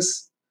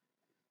Troopers.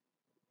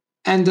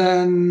 And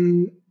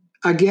then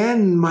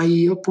again, my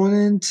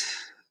opponent,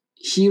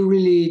 he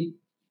really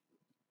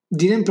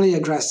didn't play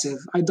aggressive.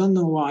 I don't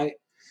know why.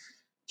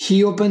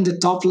 He opened the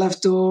top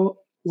left door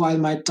while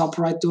my top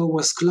right door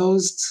was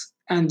closed,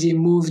 and he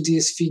moved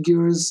his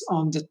figures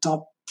on the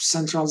top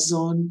central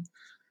zone.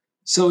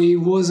 So he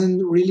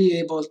wasn't really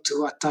able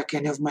to attack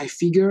any of my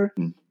figure,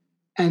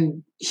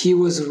 and he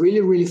was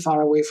really, really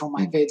far away from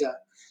my Vader.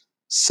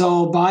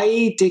 So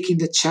by taking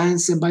the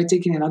chance and by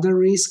taking another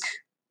risk,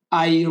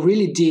 I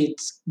really did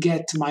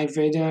get my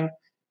Vader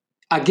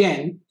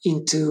again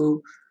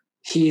into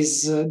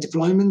his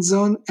deployment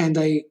zone, and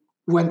I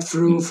went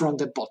through from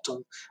the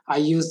bottom. I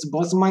used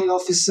both my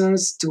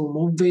officers to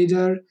move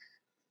Vader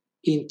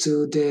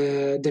into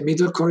the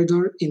middle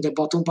corridor, in the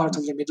bottom part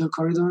of the middle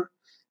corridor.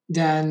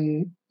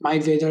 Then my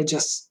Vader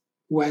just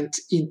went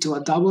into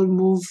a double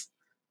move,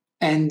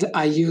 and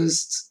I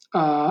used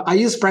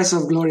Price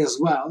of Glory as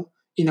well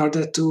in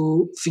order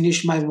to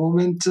finish my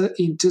movement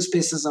in 2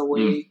 spaces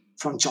away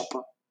from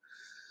Chopper.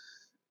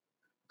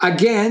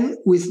 Again,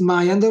 with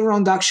my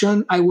underground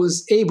action, I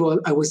was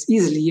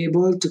easily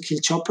able to kill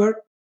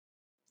Chopper,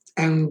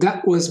 and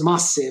that was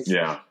massive.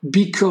 Yeah.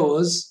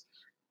 Because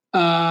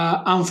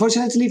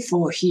unfortunately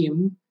for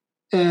him,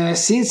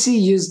 since he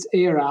used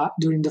Hera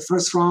during the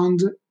first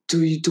round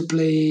to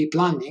play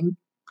planning,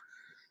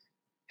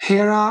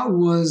 Hera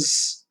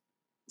was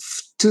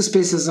 2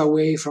 spaces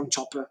away from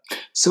Chopper,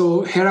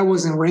 so Hera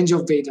was in range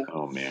of Vader.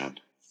 Oh man.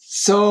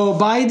 So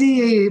by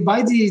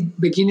the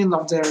beginning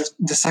of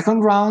the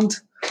second round,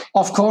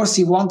 of course,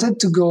 he wanted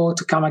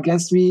to come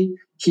against me.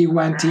 He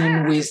went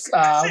in with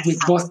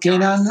both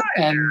Kanan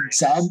and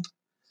Zeb,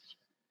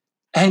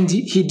 and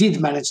he did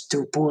manage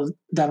to pull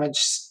damage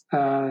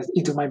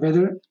into my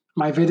Vader.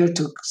 My Vader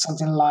took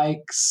something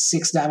like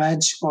 6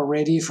 damage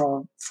already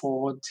for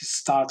the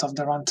start of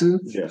the round 2.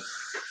 Yeah.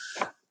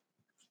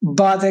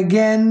 But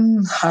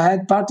again, I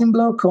had Parting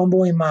Blow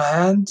combo in my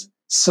hand,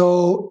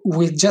 so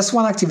with just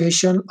one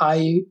activation,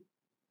 I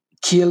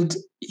killed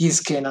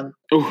his Kanan.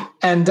 Ooh.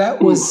 And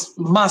that was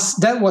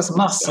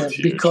massive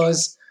huge.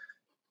 because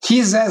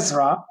his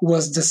Ezra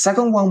was the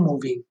second one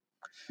moving.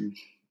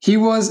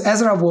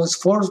 Ezra was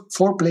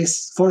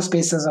four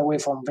spaces away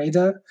from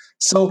Vader.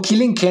 So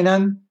killing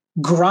Kanan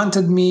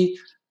granted me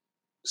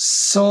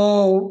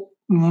so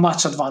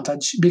much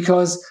advantage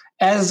because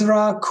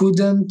Ezra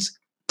couldn't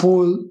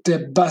pull the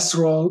best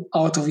roll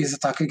out of his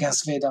attack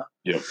against Vader.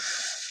 Yep.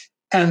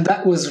 And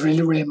that was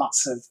really, really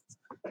massive.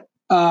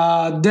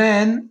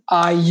 Then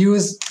I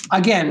used,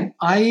 again,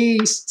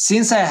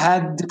 since I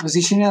had the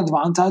positioning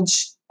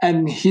advantage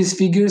and his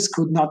figures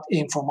could not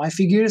aim for my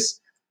figures,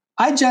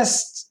 I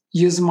just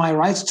used my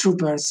right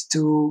troopers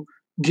to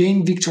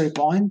gain victory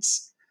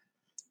points,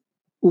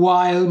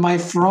 while my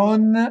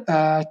Thrawn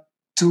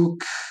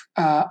took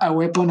a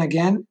weapon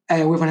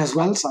as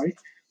well, sorry.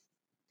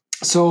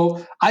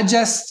 So I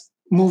just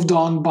moved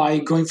on by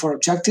going for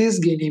objectives,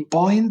 gaining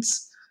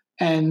points,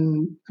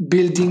 and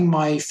building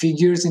my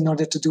figures in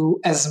order to do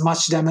as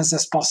much damage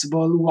as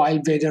possible while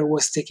Vader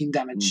was taking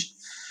damage.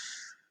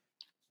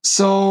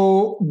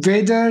 So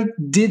Vader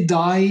did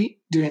die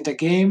during the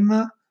game.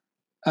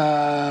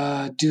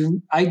 I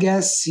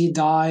guess he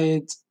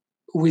died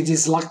with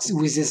his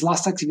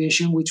last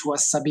activation, which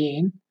was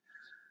Sabine.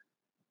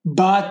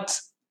 But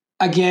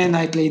again,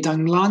 I played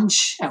Dying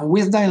Lunch, and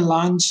with Dying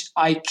Lunch,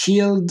 I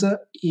killed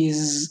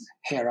his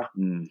Hera.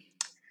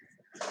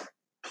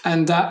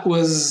 And that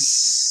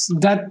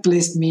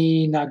placed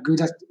me in a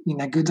good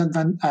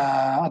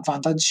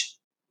advantage.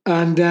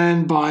 And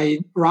then by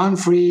round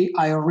 3,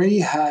 I already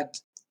had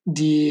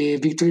the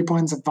victory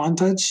points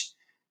advantage,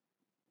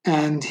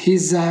 and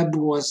his Zeb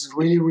was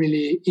really,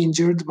 really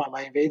injured by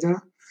my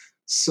Vader.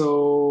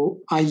 So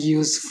I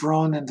used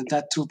Thrawn and the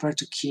Death Trooper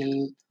to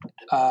kill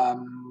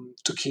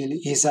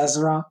his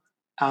Ezra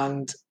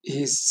and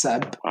his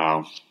Zeb. Wow.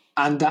 Wow.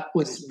 And that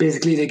was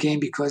basically the game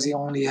because he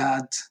only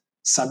had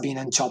Sabine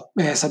and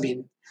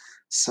Sabine.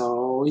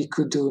 So he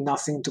could do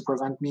nothing to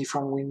prevent me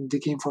from winning the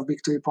game for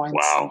victory points.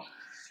 Wow.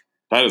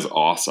 That is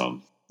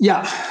awesome.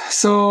 Yeah.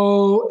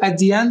 So at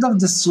the end of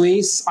the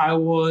Swiss, I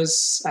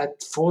was at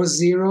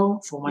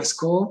 4-0 for my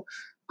score.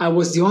 I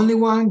was the only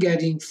one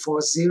getting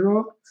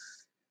 4-0.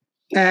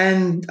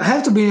 And I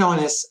have to be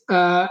honest,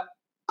 I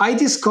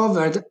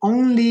discovered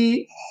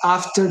only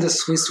after the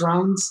Swiss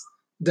rounds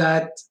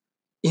that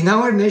in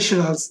our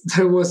nationals,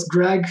 there was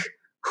Greg,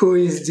 who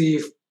is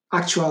the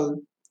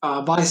actual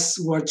vice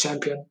world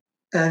champion.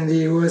 And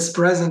he was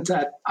present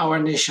at our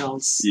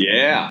nationals.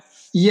 Yeah.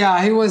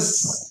 Yeah, he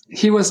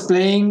was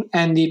playing,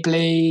 and he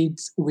played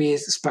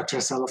with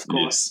Spectracell, of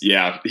course.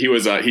 Yeah, he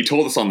was. He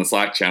told us on the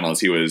Slack channel as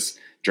he was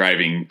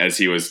driving, as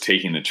he was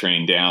taking the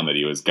train down, that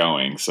he was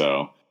going.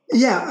 So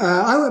yeah,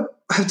 I would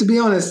have to be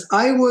honest.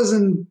 I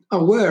wasn't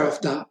aware of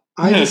that.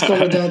 I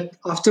discovered that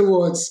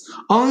afterwards.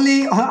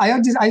 I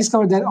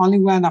discovered that only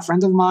when a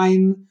friend of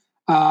mine,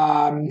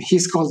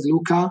 he's called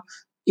Luca,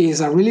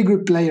 is a really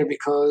good player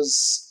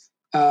because.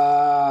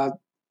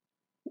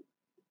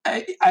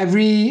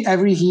 Every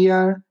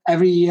year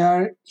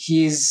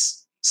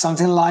he's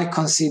something like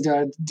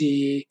considered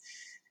the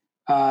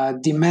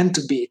man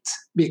to beat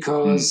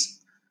because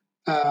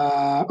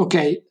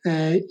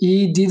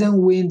he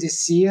didn't win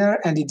this year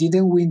and he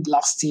didn't win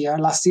last year.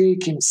 Last year he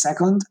came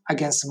second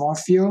against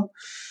Morpheo,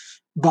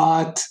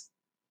 but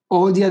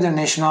all the other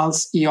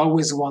nationals he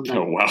always won them.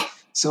 Oh wow!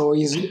 So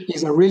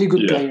he's a really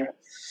good player.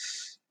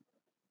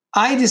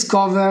 I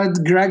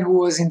discovered Greg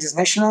was in these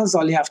nationals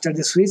only after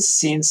the Swiss,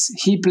 since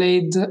he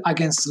played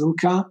against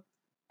Luca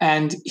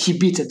and he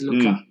beat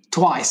Luca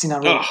twice in a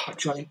row,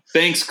 actually.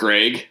 Thanks,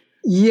 Greg.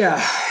 Yeah,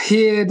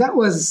 that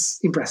was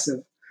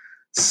impressive.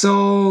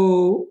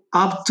 So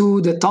up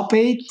to the top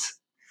 8,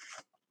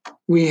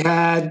 we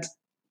had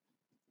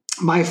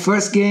my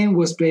first game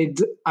was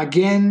played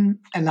again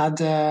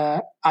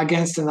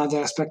against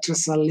another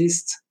Spectracell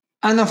list.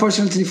 And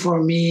unfortunately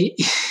for me,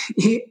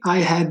 I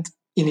had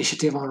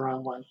initiative on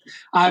round 1.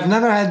 I've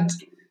never had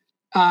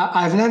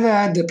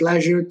the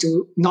pleasure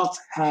to not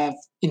have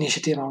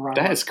initiative on round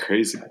 1. That is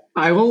crazy.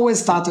 I've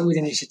always started with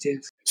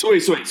initiative. So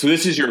wait. So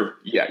this is your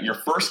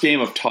first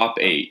game of top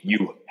 8.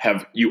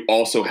 You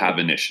also have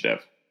initiative.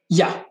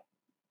 Yeah.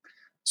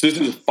 So this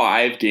is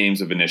 5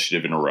 games of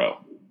initiative in a row.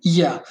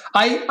 Yeah.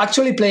 I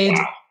actually played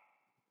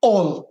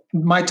all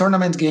my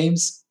tournament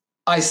games.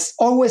 I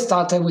always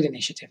started with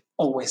initiative.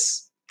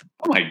 Always.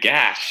 Oh my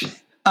gosh.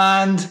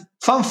 And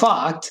fun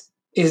fact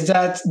is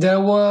that there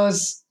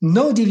was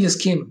no Devious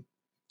Kim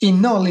in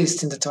no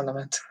list in the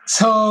tournament.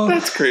 So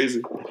that's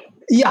crazy.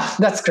 Yeah,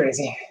 that's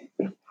crazy.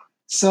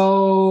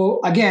 So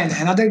again,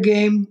 another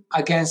game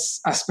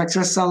against a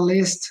Spectracell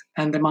list,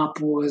 and the map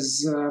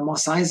was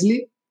Mos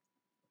Eisley.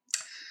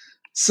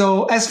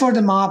 So as for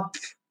the map,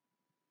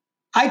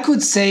 I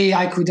could say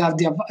I could have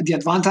the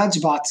advantage,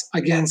 but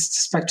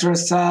against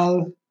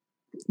Spectracell,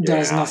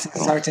 there's nothing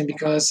certain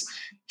because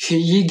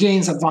he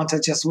gains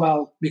advantage as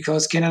well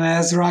because Kenan and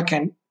Ezra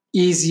can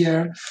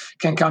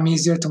come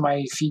easier to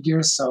my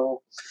figures,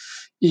 so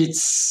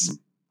it's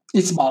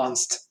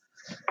balanced.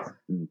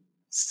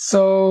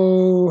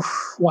 So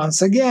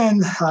once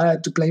again, I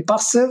had to play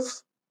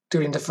passive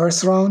during the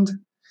first round,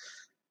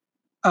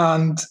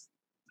 and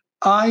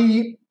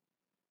I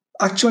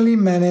actually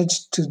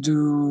managed to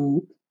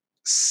do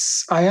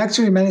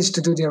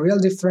the real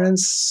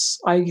difference,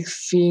 I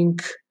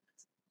think,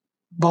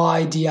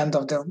 by the end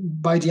of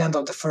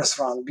the first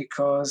round,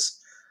 because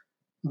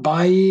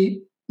by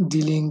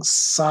dealing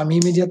some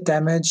immediate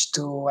damage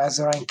to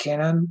Ezra and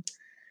Kenan,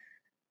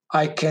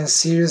 I can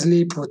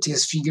seriously put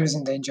his figures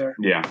in danger.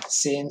 Yeah.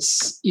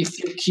 Since if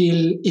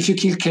you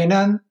kill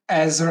Kenan,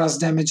 Ezra's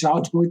damage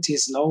output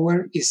is a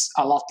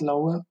lot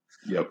lower.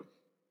 Yep.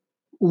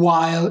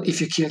 While if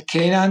you kill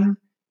Kenan,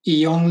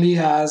 he only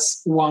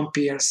has 1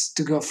 pierce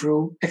to go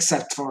through,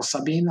 except for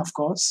Sabine, of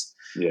course.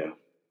 Yeah.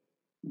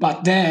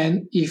 But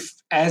then, if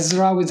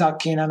Ezra without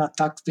Kenan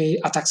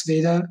attacks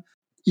Vader,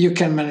 you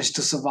can manage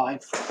to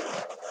survive.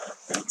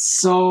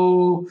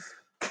 So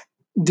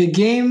the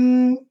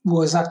game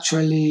was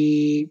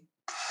actually,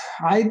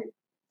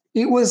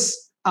 it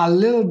was a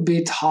little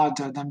bit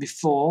harder than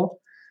before,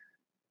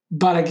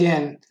 but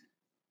again,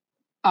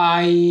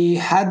 I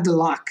had the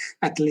luck,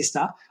 at least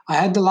I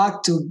had the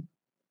luck to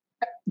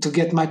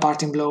get my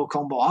Parting Blow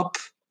combo up.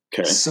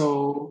 Okay.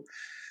 So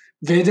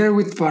Vader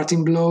with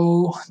Parting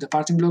Blow, the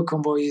Parting Blow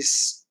combo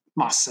is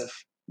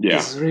massive. Yeah.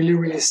 It's really,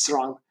 really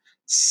strong.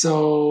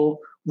 So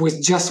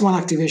with just one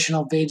activation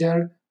of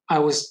Vader, I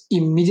was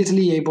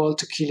immediately able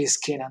to kill his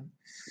Kenan.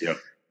 Yep.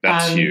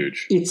 That's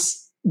huge.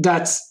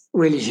 That's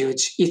really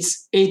huge.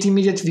 It's 8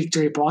 immediate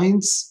victory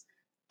points.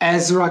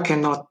 Ezra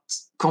cannot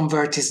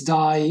convert his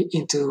die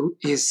into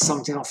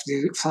something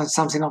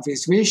of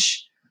his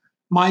wish.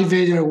 My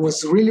Vader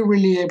was really,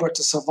 really able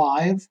to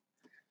survive.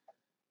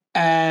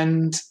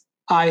 And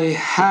I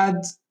had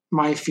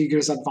my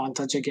figures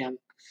advantage again.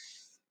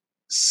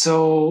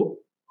 So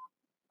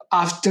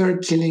after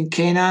killing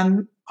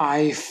Kenan,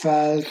 I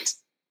felt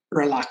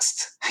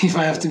relaxed, if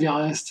I have to be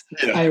honest.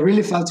 Yeah. I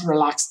really felt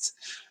relaxed.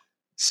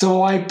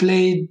 So I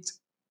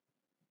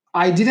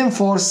didn't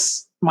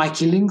force my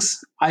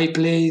killings. I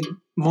played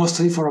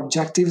mostly for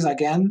objectives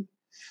again.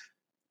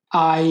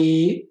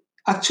 I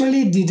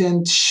actually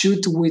didn't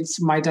shoot with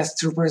my Death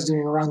Troopers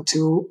during round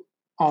 2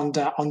 on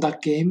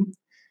that game.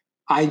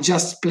 I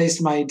just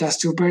placed my Death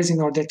Troopers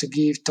in order to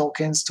give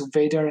tokens to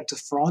Vader and to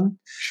Thrawn.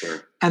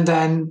 Sure. And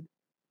then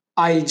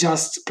I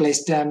just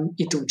placed them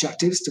into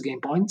objectives to gain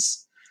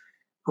points.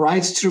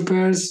 Right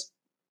Troopers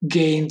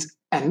gained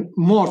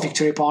more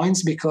victory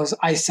points because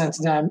I sent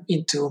them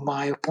into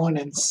my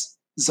opponent's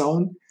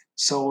zone.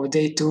 So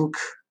they took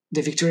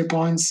the victory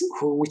points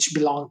which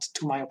belonged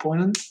to my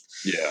opponent.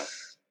 Yeah.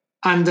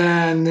 And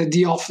then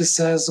the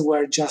officers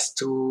were just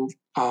to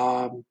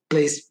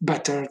place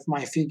better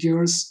my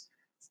figures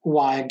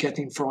while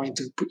getting thrown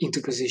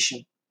into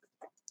position.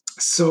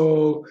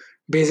 So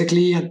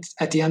basically,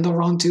 at the end of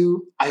round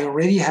 2, I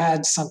already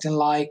had something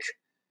like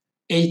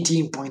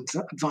 18-point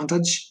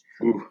advantage.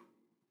 Ooh.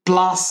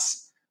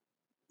 Plus,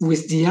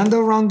 with the end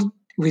of round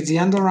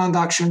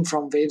action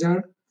from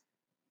Vader,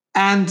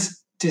 and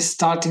the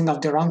starting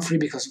of the round 3,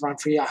 because round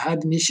 3 I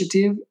had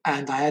initiative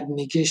and I had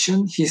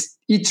negation. He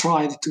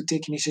tried to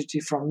take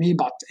initiative from me,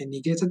 but I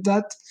negated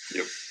that.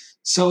 Yep.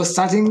 So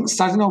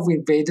starting off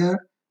with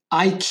Vader,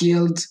 I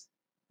killed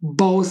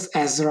both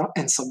Ezra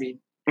and Sabine.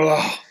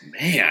 Oh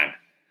man,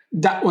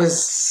 that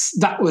was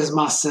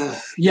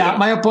massive. Yeah,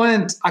 my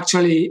opponent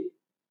actually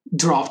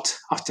dropped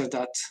after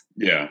that.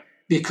 Yeah,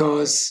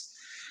 because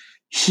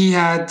he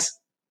had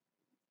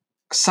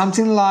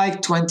something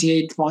like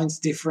 28 points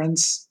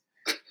difference,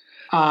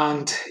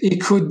 and he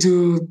could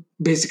do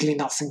basically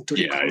nothing to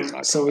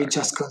recover. So he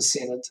just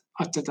conceded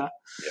after that.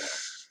 Yeah.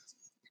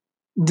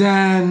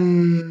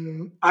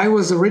 Then I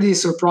was already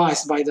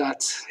surprised by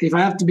that. If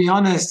I have to be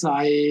honest,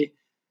 I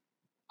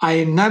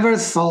never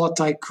thought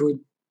I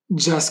could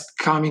just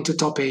come into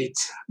top 8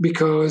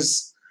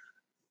 because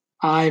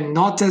I'm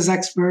not as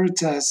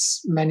expert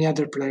as many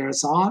other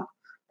players are.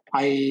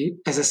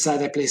 As I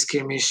said, I play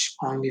skirmish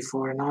only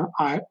for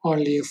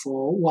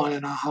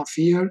 1.5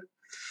 years.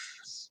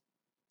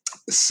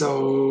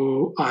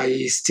 So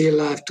I still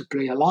have to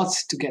play a lot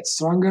to get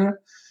stronger.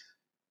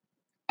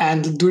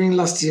 And during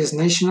last year's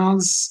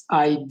nationals,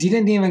 I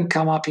didn't even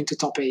come up into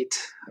top 8.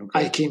 Okay.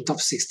 I came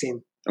top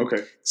 16.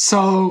 Okay.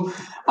 So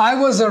I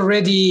was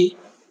already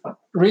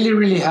really,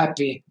 really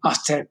happy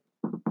after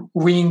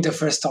winning the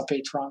first top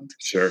 8 round.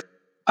 Sure.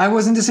 I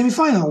was in the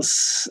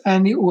semifinals,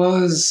 and it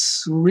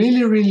was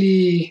really,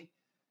 really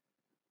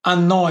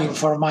annoying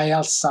for my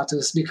health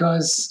status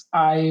because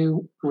I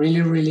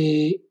really,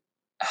 really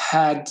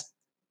had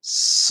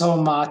so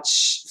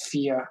much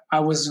fear. I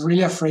was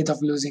really afraid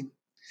of losing.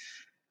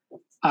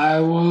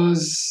 I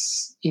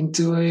was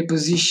into a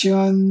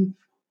position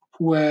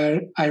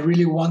where I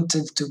really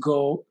wanted to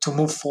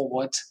move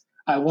forward.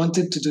 I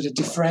wanted to do the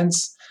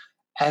difference,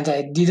 and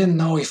I didn't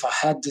know if I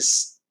had the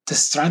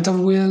strength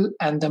of will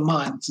and the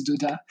mind to do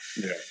that.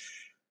 Yeah.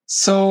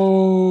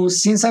 So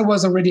since I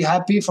was already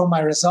happy for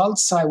my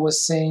results, I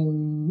was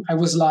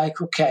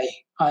like, okay,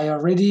 I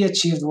already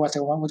achieved what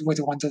I wanted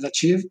to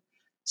achieve.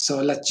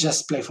 So let's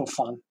just play for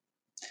fun.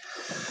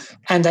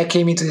 And I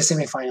came into the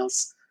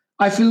semifinals.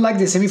 I feel like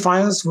the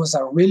semifinals was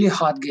a really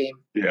hard game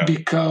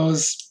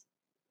because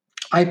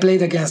I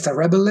played against a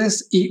rebel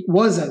list. It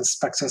wasn't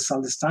Spectre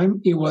Cell this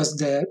time. It was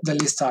the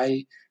list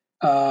I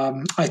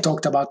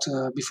talked about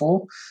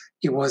before.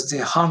 It was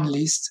the Han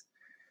list.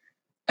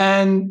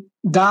 And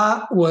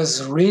that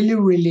was really,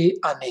 really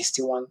a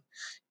nasty one.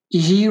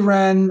 He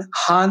ran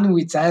Han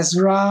with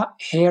Ezra,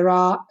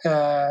 Hera,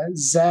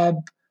 Zeb,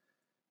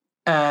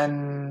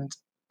 and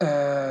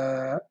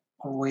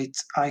wait,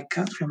 I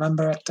can't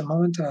remember at the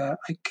moment. I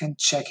can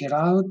check it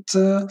out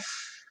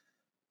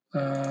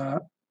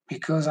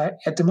because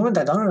at the moment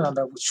I don't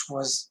remember which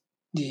was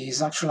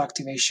his actual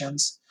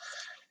activations.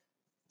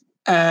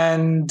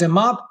 And the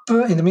map,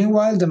 in the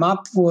meanwhile, the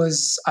map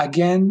was,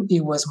 again,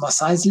 it was Mos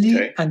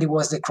Eisley, and it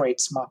was the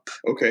Crates map.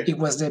 Okay. It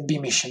was the B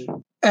mission.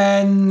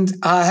 And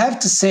I have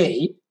to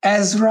say,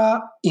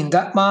 Ezra in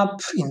that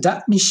map, in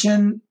that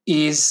mission,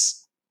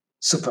 is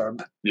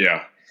superb.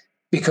 Yeah.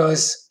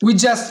 Because we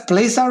just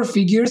place our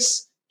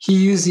figures. He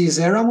used his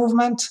Hera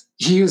movement.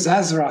 He used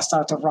Ezra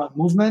start of round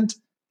movement.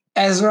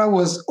 Ezra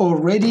was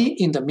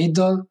already in the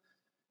middle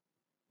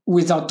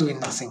without doing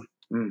nothing.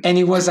 And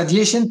it was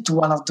adjacent to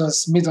one of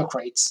those middle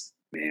crates.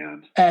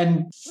 Man.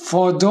 And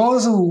for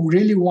those who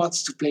really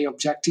wants to play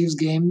objectives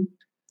game,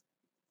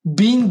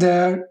 being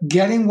there,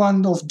 getting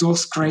one of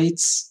those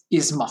crates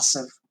is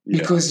massive.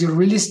 Because you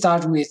really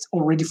start with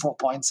already 4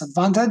 points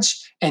advantage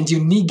and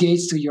you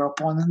negate to your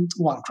opponent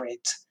 1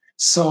 crate.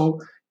 So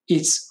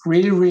it's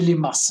really, really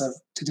massive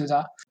to do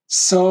that.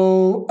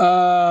 So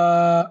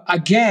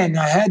again,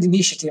 I had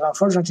initiative,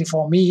 unfortunately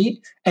for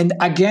me. And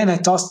again, I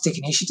tossed take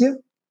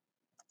initiative.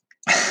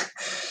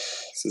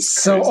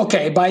 So,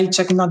 okay, by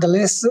checking out the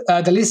list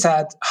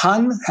had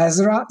Han,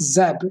 Ezra,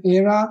 Zeb,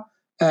 Hera,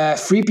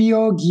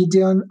 3PO,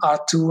 Gideon,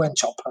 R2, and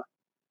Chopper.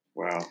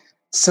 Wow.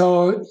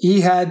 So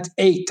he had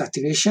 8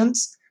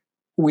 activations,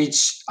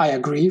 which I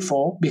agree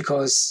for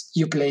because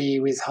you play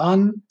with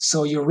Han,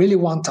 so you really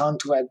want Han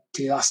to add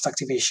the last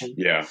activation.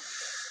 Yeah.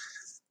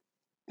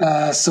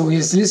 So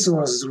his list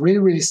was really,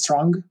 really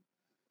strong.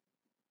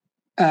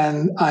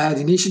 And I had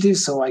initiative,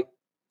 so I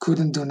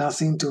couldn't do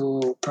nothing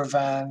to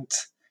prevent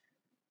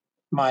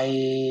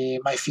my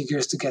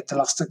figures to get the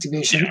last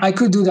activation. Yeah. I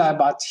could do that,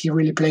 but he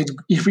really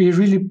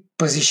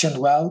positioned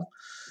well.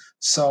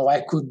 So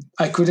I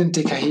couldn't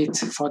take a hit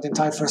for the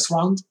entire first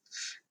round.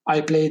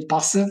 I played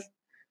passive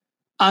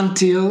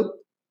until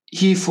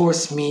he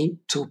forced me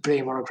to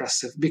play more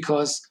aggressive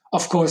because,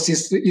 of course,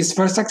 his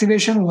first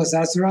activation was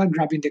Ezra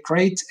grabbing the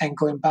crate and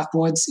going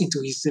backwards into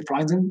this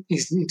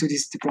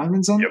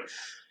deployment zone. Yep.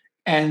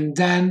 And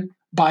then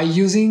by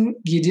using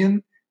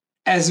Gideon,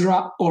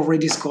 Ezra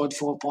already scored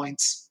 4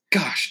 points.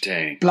 Gosh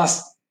dang.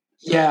 Plus,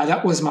 yeah,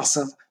 that was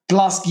massive.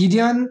 Plus,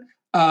 Gideon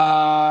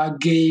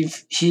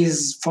gave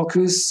his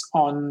focus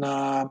on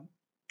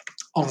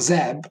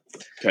Zeb.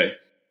 Okay.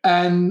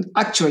 And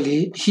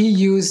actually, he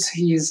used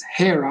his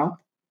Hera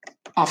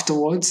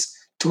afterwards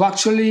to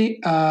actually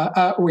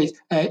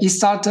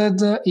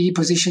he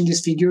positioned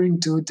this figure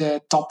into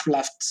the top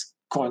left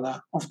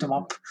corner of the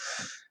map,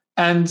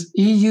 and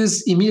he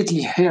used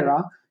immediately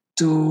Hera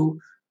to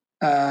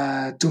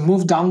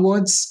move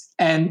downwards,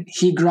 and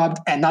he grabbed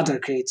another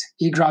crate.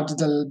 He grabbed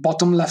the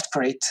bottom left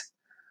crate,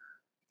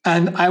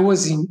 and I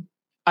was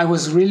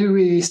really,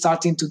 really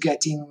starting to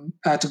get in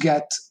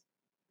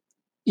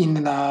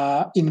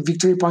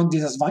victory point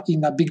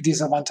in a big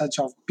disadvantage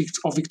of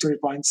victory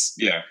points.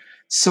 Yeah.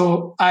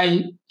 So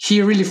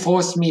he really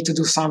forced me to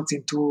do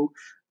something to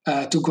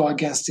go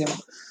against him.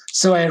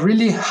 So I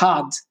really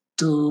had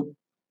to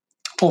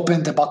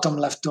open the bottom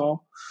left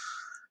door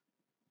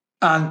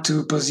and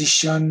to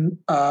position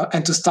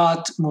and to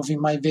start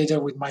moving my Vader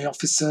with my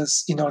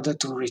officers in order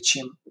to reach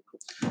him.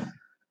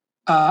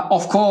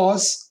 Of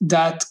course,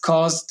 that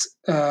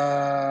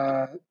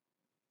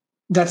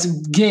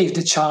gave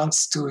the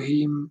chance to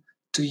him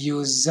to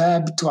use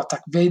Zeb to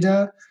attack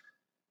Vader,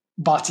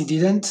 but he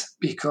didn't,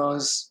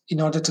 because in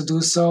order to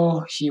do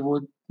so, he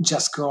would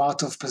just go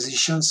out of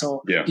position.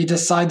 So he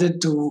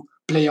decided to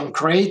play on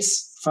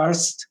crates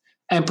first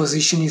and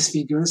position his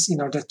figures in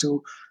order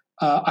to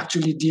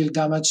actually deal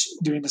damage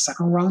during the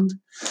second round.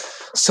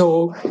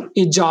 So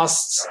he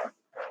just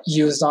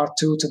used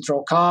R2 to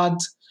draw card.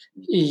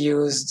 He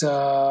used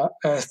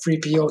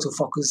 3PO to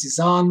focus his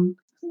on.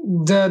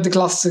 The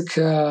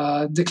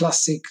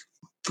classic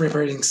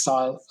preparing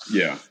style.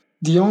 Yeah.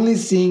 The only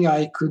thing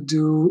I could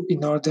do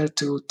in order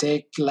to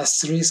take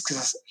less risk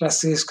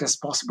as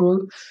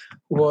possible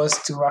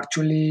was to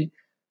actually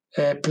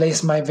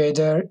place my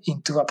Vader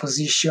into a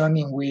position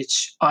in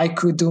which I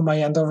could do my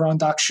end of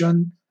round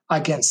action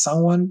against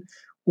someone,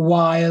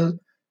 while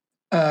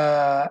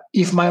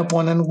if my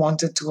opponent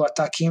wanted to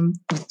attack him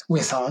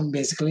with Han,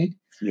 basically,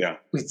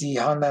 with the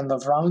Han end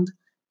of round,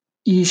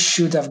 he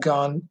should have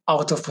gone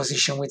out of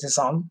position with his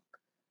arm.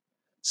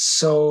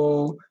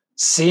 So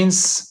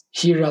since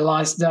he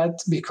realized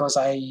that, because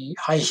I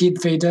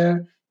hit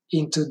Vader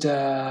into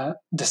the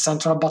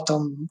central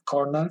bottom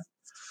corner,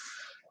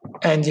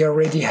 and he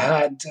already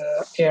had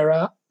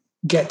Hera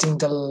getting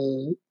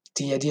the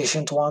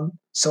adjacent one,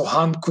 so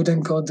Han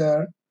couldn't go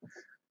there.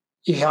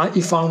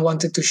 If Han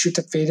wanted to shoot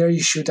at Vader, he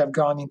should have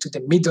gone into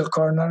the middle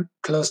corner,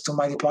 close to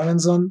my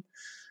deployment zone.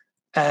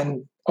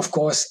 And of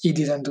course, he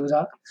didn't do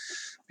that,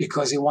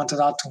 because he wanted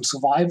that to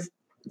survive.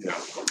 Yeah.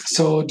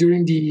 So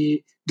during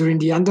the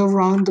end of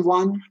round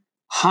one,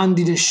 Han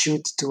didn't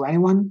shoot to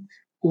anyone,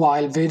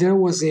 while Vader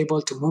was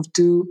able to move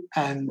to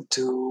and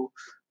to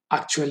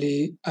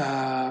actually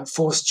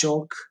force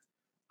choke.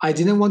 I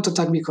didn't want to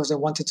attack because I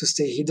wanted to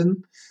stay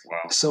hidden.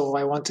 Wow. So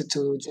I wanted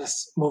to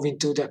just move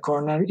into the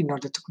corner in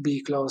order to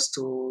be close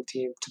to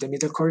the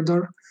middle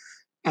corridor,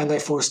 and I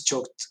force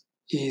choked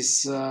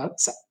his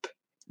Zep.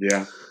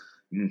 Yeah.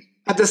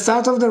 At the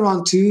start of the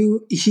round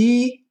 2,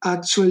 he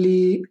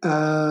actually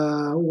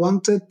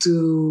wanted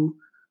to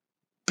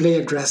play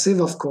aggressive,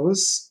 of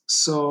course.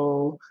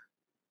 So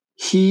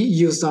he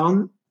used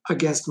on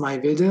against my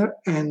Vader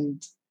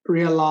and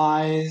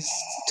realized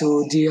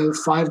to deal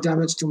 5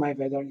 damage to my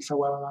Vader, if I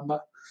well remember,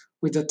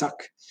 with the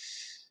attack.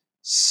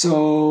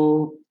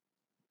 So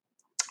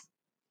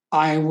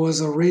I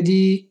was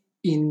already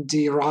in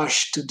the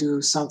rush to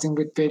do something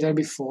with Vader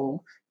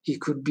before he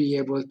could be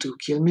able to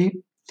kill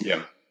me.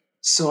 Yeah.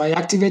 So I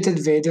activated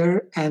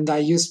Vader and I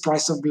used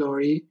Price of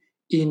Glory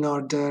in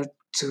order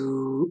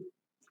to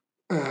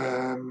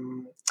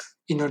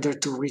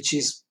reach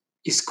his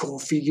core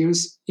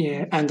figures.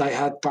 Yeah, and I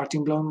had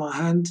Parting Blow in my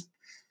hand.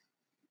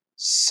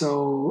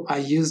 So I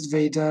used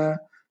Vader,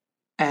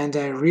 and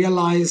I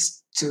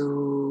realized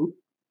to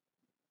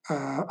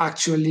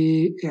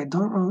actually I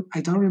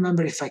don't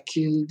remember if I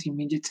killed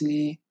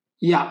immediately.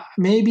 Yeah,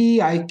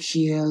 maybe I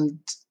killed.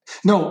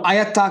 No, I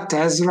attacked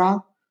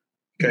Ezra,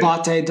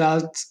 but I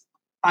dealt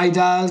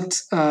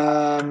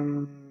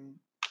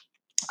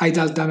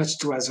damage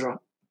to Ezra.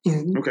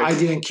 I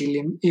didn't kill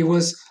him.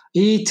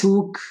 He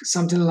took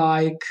something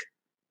like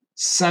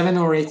 7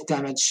 or 8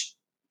 damage.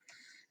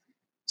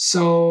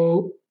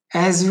 So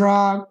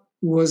Ezra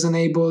was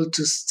unable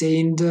to stay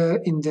in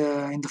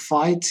the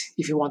fight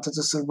if he wanted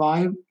to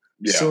survive.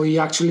 Yeah. So he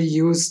actually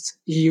used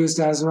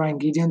Ezra and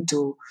Gideon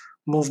to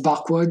move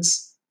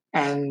backwards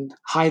and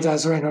hide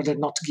Ezra in order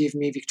not to give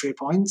me victory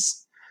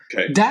points.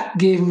 Okay. That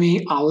gave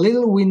me a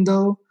little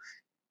window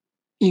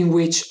in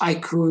which I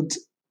could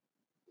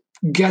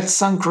get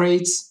some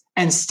crates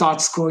and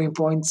start scoring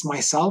points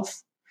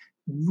myself,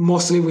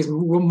 mostly with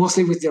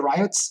the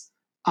riots.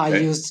 I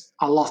used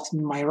a lot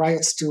my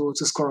riots to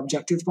score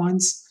objective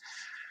points.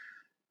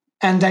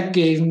 And that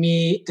gave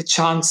me the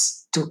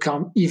chance to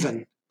come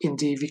even in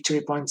the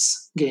victory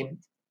points game.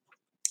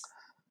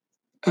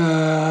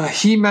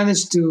 He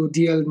managed to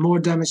deal more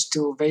damage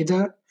to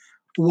Vader,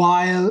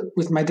 while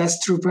with my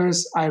Death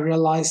Troopers, I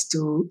realized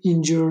to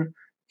injure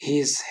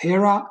his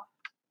Hera.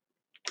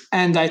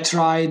 And I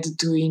tried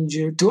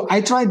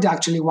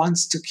actually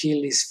once to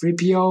kill his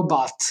 3PO,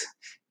 but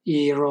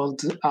he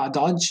rolled a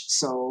dodge,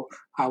 so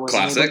I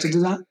wasn't able to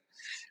do that.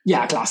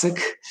 Yeah, classic.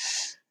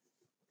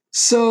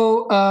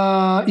 So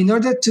in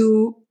order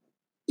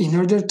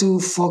to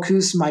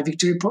focus my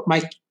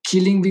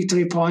killing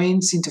victory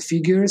points into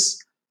figures,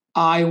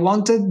 I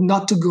wanted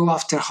not to go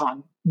after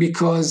Han,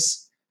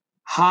 because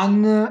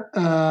Han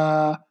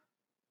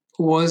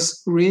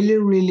was really,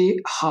 really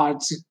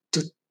hard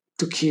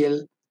to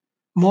kill.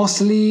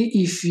 Mostly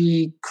if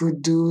he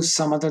could do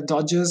some other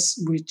dodges,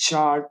 which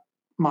are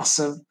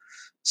massive.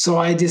 So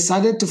I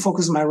decided to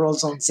focus my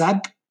rolls on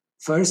Zeb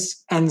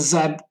first, and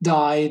Zeb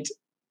died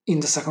in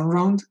the second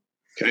round.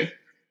 Okay.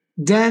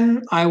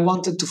 Then I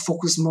wanted to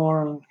focus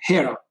more on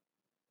Hera.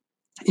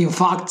 In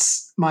fact,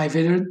 my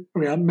Vader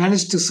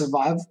managed to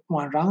survive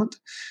one round.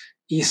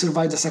 He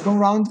survived the second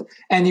round,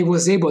 and he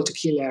was able to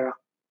kill Hera.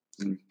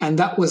 And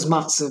that was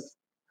massive.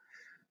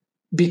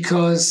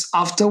 Because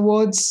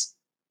afterwards,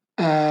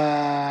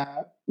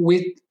 I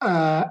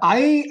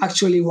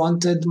actually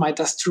wanted my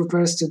Death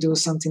Troopers to do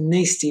something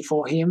nasty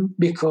for him,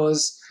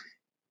 because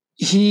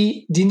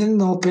he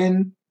didn't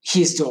open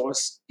his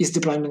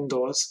deployment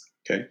doors.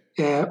 Okay.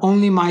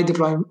 Only my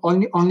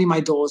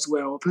doors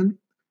were open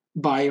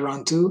by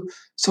round 2.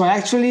 So I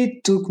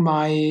actually took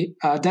my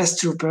Death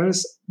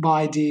Troopers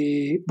by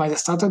the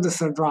start of the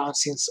third round,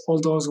 since all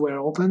doors were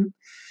open.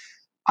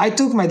 I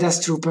took my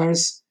Death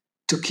Troopers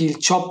to kill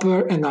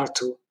Chopper and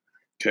R2.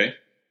 Okay.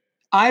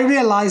 I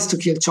realized to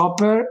kill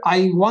Chopper,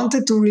 I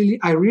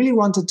really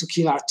wanted to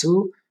kill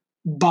R2,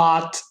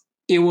 but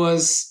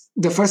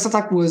the first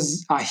attack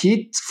was a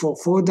hit for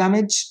 4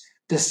 damage.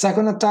 The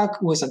second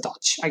attack was a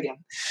dodge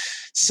again.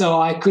 So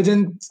I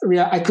couldn't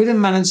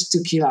manage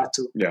to kill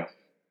R2. Yeah.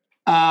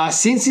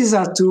 Since his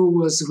R2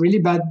 was really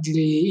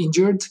badly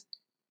injured,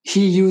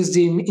 he used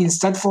him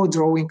instead for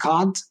drawing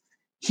card.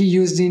 He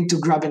used him to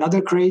grab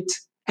another crate,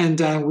 and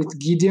then with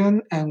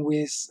Gideon and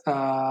with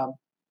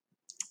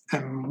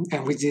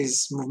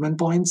his movement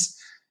points,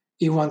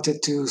 he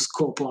wanted to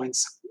score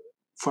points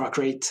for a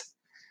crate.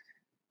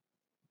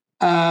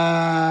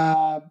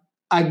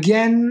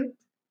 Again,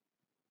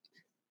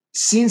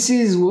 since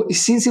he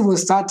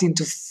was starting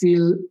to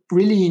feel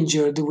really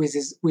injured with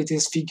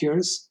his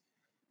figures,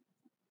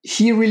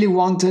 he really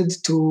wanted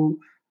to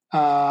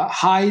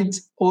hide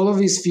all of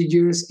his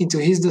figures into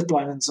his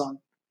deployment zone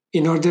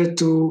in order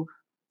to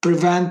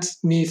prevent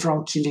me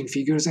from killing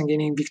figures and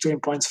gaining victory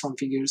points from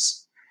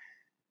figures.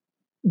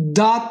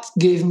 That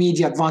gave me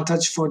the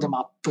advantage for the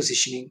map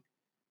positioning,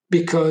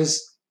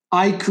 because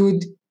I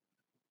could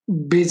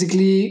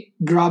basically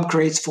grab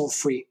crates for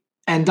free.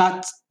 And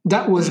that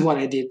was what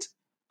I did.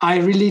 I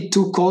really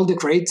took all the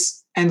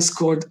crates and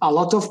scored a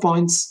lot of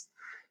points,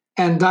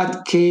 and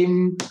that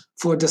came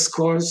for the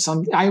score.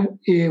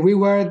 We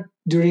were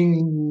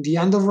during the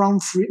end of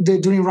round 3,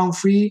 during round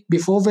 3,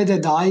 before Vader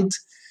died,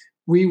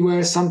 we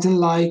were something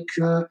like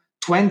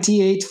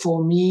 28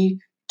 for me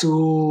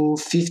to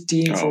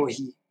 15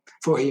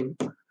 for him.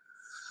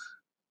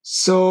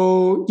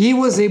 So he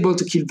was able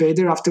to kill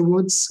Vader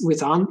afterwards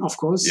with Han, of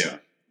course. Yeah.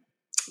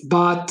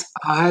 But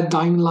I had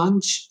Dying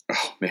Lunge.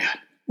 Oh man.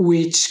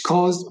 Which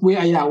caused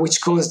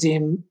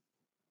him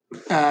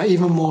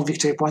even more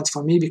victory points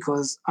for me,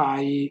 because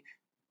I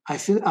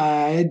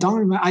don't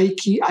remember. I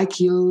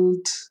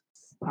killed.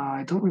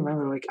 I don't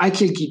remember. Like, I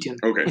killed Gideon.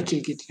 Okay. I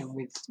killed Gideon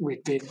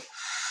with Vader.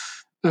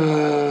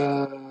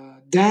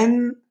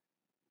 Then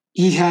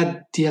he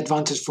had the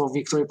advantage for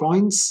victory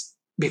points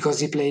because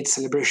he played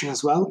Celebration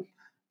as well.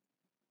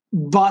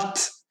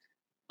 But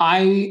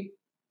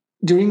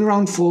during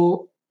round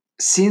 4,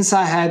 since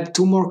I had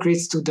 2 more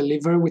crits to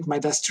deliver with my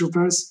Death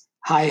Troopers,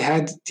 I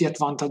had the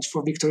advantage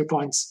for victory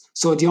points.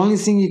 So the only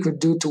thing he could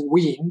do to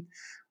win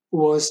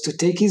was to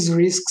take his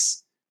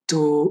risks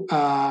to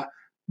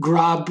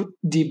grab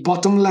the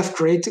bottom left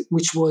crate,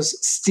 which was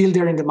still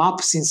there in the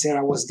map since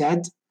Hera was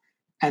dead,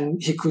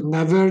 and he could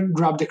never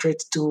grab the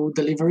crate to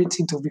deliver it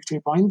into victory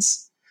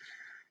points.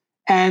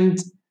 And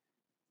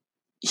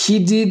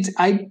he did.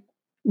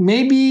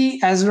 Maybe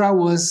Ezra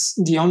was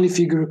the only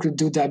figure who could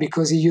do that,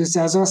 because he used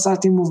Ezra's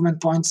starting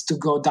movement points to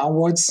go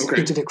downwards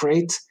into the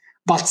crate.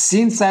 But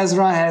since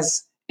Ezra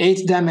has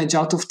 8 damage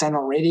out of 10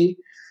 already,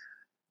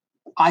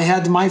 I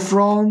had my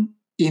Throne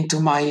into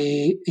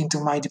my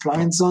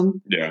deployment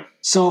zone. Yeah.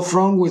 So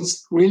Throne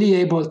was really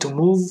able to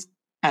move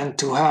and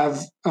to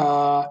have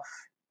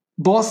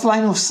both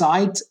line of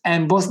sight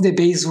and both the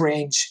base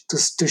range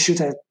to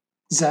shoot at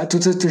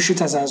to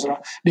shoot at Ezra,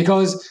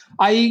 because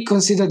I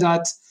consider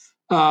that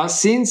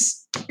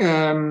since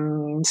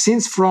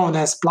Throne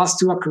has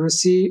 +2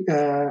 accuracy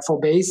for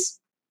base,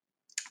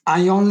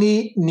 I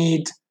only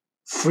need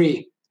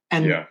 3,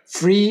 and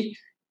 3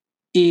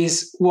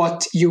 is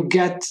what you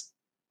get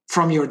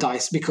from your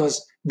dice,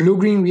 because blue,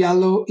 green,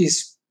 yellow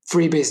is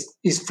free base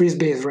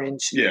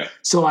range. Yeah.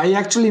 So I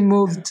actually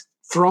moved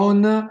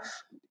Throne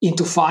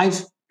into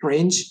 5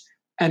 range,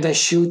 and I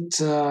shoot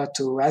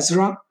to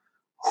Ezra,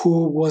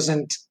 who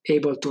wasn't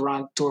able to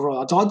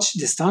roll a dodge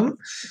this time.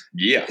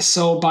 Yeah.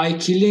 So by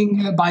killing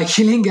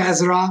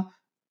Ezra,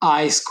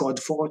 I scored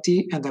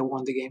 40 and I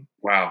won the game.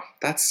 Wow,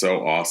 that's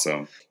so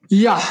awesome.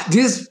 Yeah,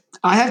 this,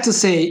 I have to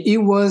say, it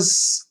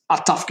was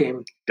a tough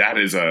game.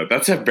 That's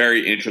a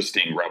very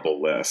interesting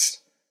rebel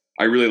list.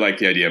 I really like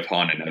the idea of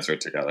Han and Ezra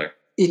together.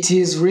 It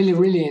is really,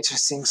 really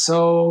interesting.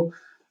 So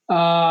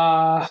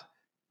the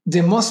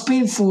most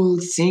painful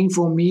thing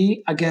for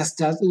me against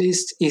that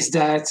list is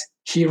that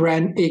he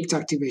ran 8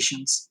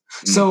 activations.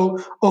 So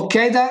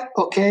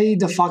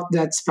the fact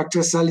that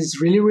Spectre Cell is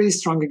really, really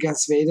strong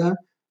against Vader,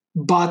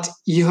 but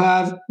you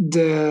have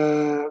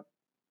the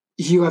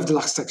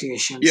last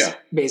activations. Yeah.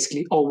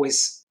 Basically,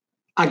 always.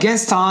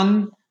 Against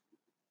Han,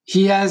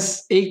 he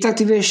has 8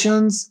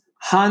 activations.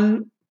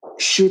 Han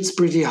shoots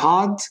pretty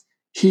hard.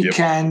 He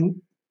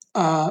can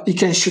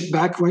shoot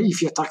back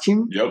if you attack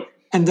him. Yep.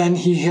 And then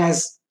he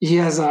has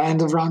an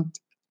end of round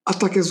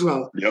attack as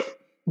well. Yep.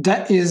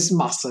 That is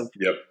massive.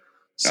 Yep.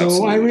 So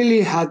Absolutely. I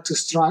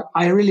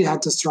really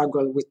had to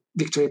struggle with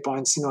victory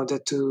points in order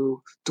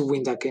to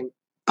win that game.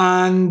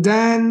 And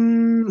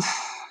then,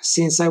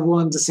 since I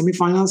won the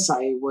semifinals,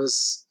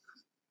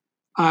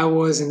 I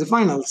was in the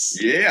finals.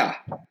 Yeah.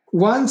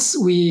 Once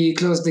we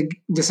closed the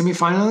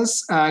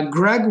semifinals,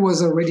 Greg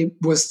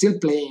was still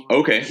playing.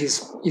 Okay.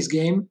 His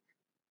game.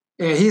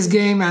 His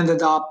game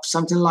ended up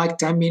something like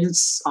 10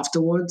 minutes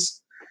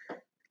afterwards,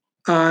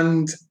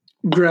 and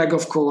Greg,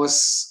 of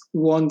course,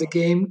 won the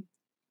game.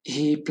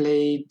 He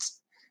played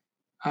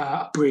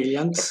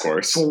brilliant, Of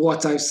course, for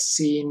what I've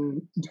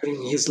seen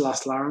during his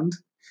last round,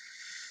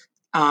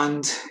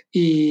 and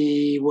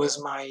he was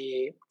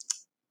my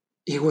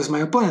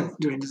opponent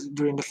during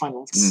the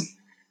finals.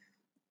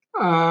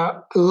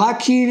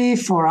 Luckily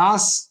for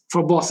us,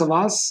 for both of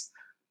us,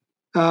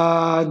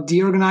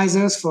 the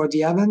organizers for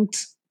the event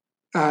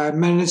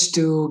managed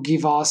to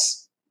give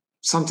us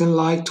something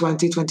like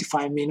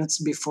 20-25 minutes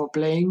before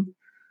playing,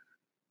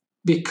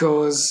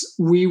 because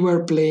we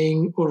were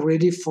playing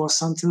already for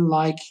something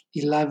like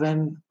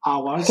 11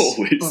 hours.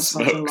 Holy or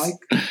something smokes.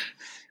 like.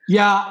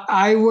 Yeah,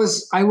 I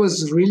was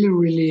really,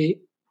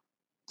 really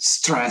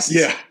stressed.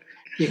 Yeah.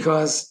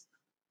 Because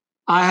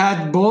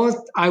I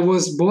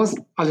was both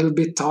a little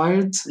bit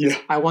tired. Yeah.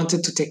 I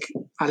wanted to take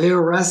a little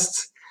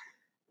rest,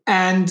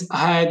 and I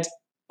had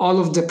all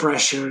of the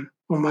pressure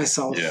on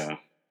myself. Yeah.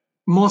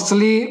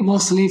 Mostly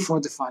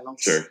for the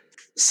finals. Sure.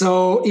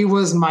 So it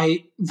was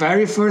my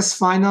very first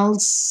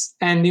finals,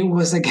 and it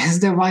was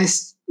against the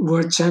vice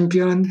world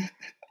champion.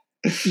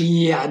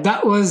 Yeah,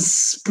 that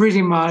was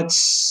pretty much.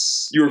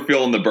 You were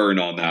feeling the burn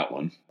on that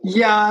one.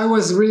 Yeah, I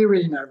was really,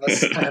 really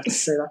nervous. I have to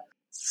say that.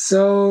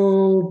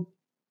 So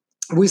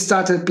we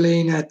started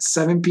playing at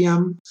 7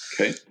 p.m.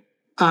 Okay.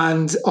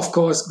 And of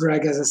course,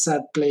 Greg, as I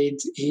said, played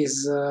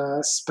his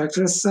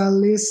Spectre Cell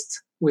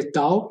list with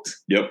Doubt.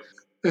 Yep.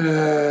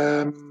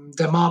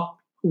 The map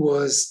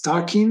was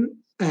Tarkin,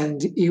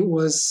 and it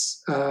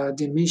was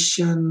the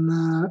mission.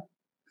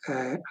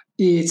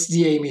 It's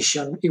the A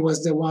mission. It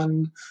was the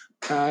one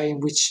in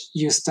which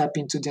you step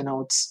into the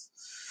nodes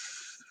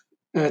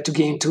to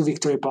gain 2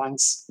 victory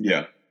points.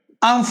 Yeah.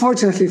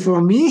 Unfortunately for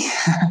me,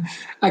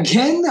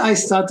 again, I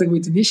started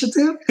with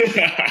initiative.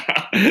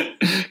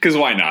 Because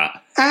why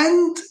not?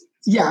 And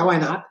yeah, why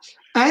not?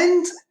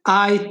 And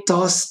I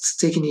tossed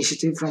take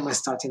initiative from my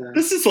starting hand.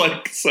 This is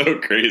like so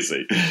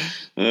crazy.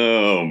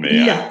 Oh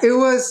man. Yeah, it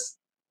was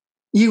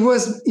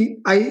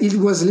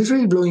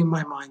literally blowing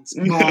my mind.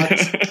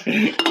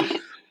 But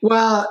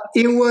well,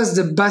 it was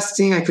the best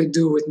thing I could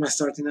do with my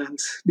starting hand,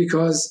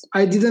 because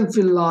I didn't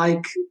feel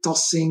like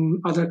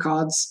tossing other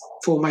cards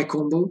for my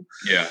combo.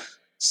 Yeah.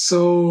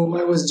 So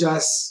I was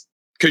just,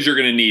 because you're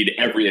going to need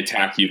every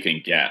attack you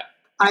can get.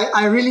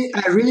 I really,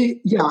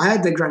 I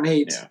had the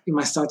grenade in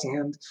my starting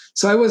hand.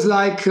 So I was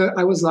like,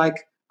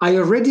 I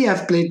already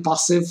have played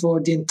passive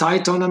for the entire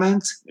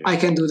tournament. Yeah. I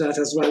can do that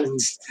as well in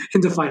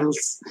the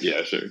finals.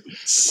 Yeah, sure.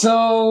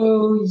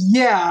 So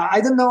yeah,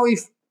 I don't know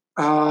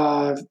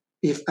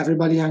if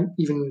everybody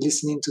even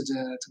listening to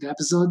the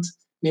episode,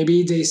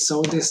 maybe they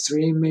saw the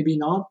stream, maybe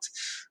not.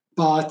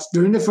 But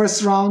during the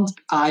first round,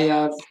 I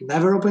have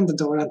never opened the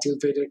door until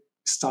Vader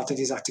started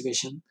his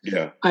activation.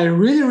 Yeah. I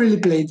really, really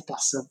played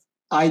passive.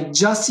 I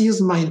just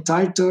used my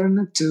entire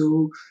turn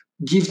to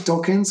give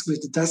tokens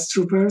with the Death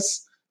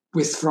Troopers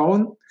with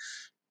Throne,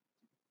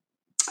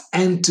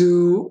 and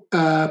to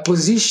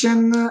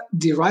position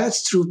the Riot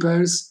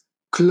Troopers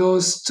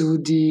close to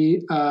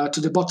the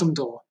bottom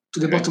door, to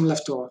the bottom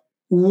left door.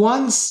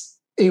 Once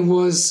it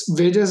was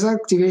Vader's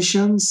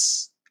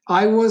activations,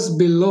 I was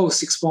below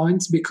 6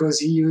 points because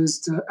he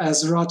used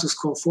Ezra to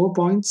score 4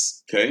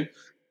 points. Okay.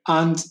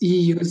 And he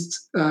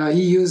used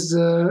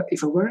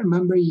if I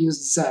remember, he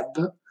used Zeb.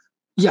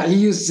 Yeah, he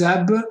used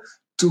Zeb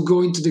to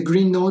go into the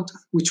green node,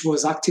 which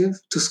was active,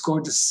 to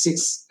score to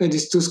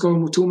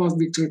score 2 more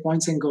victory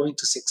points and go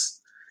into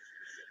 6.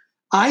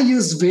 I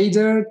used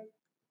Vader,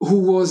 who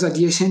was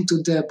adjacent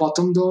to the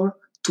bottom door,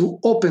 to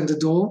open the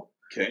door.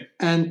 Okay.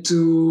 And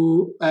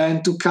to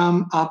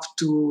come up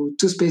to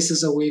 2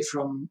 spaces away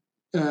from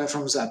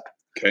Zeb.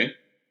 Okay.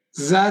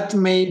 That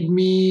made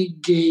me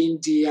gain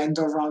the end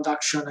of round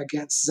action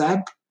against Zeb.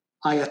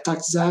 I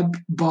attacked Zeb,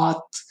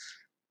 but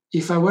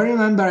if I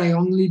remember, I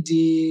only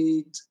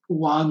did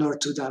 1 or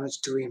 2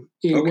 damage to him.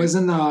 It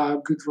wasn't a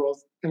good roll.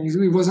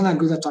 It wasn't a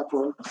good attack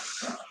roll.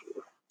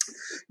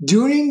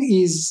 During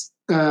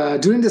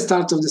the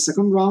start of the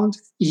second round,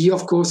 he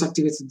of course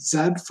activated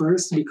Zeb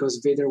first because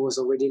Vader was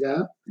already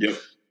there. Yep.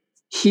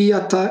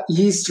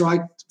 He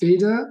struck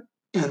Vader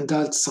and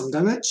dealt some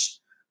damage.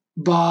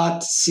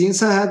 But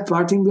since I had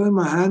Parting Blow in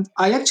my hand,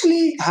 I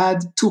actually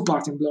had 2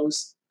 Parting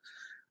Blows.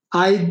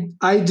 I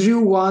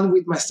drew 1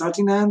 with my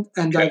starting hand,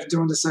 and I've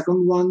drawn the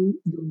second one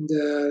in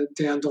the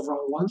end of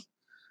round 1.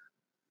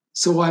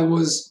 So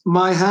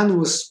my hand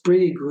was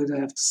pretty good, I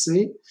have to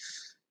say.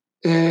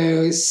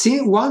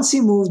 Once he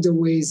moved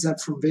away Zeb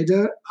from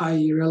Vader, I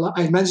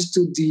managed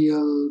to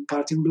deal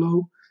Parting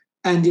Blow,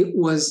 and it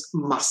was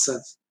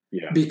massive.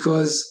 Yeah.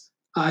 Because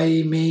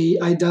I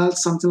dealt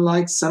something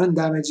like 7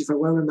 damage, if I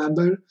well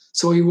remember.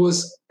 So he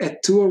was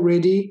at 2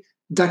 already.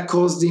 That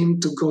caused him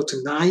to go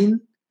to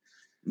 9.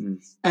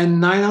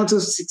 And 9 out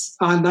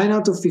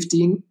of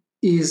 15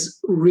 is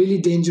really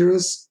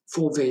dangerous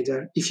for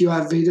Vader. If you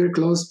have Vader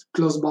close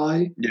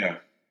by,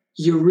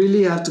 you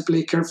really have to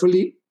play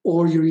carefully,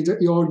 or you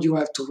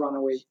have to run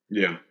away.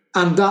 Yeah.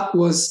 And that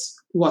was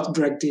what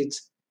Greg did.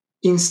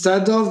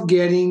 Instead of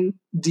getting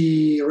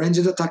the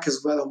ranged attack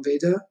as well on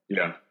Vader,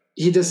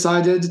 he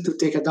decided to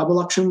take a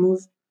double action move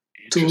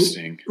to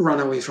run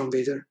away from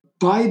Vader.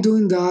 By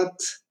doing that,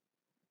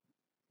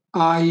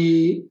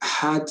 I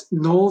had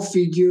no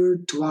figure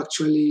to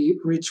actually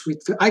reach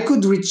with. I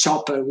could reach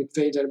Chopper with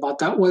Vader, but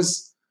that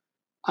was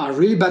a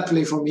really bad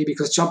play for me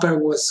because Chopper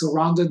was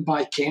surrounded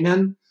by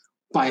Kanan,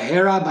 by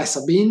Hera, by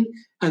Sabine,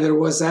 and there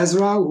was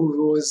Ezra,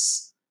 who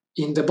was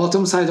in the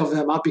bottom side of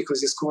the map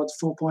because he scored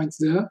 4 points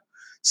there.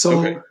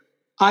 So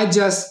I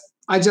just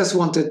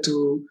wanted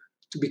to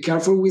be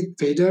careful with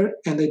Vader,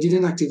 and I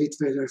didn't activate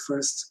Vader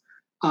first.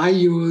 I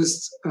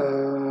used,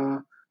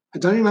 I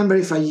don't remember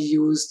if I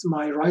used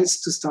my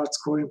rights to start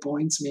scoring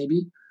points,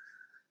 maybe.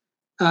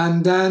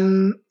 And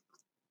then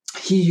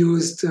he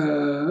used,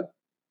 oh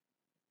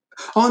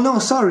no,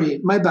 sorry,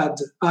 my bad.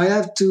 I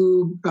have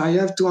to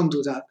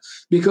undo that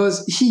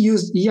because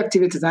he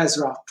activated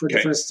Ezra for the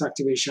first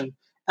activation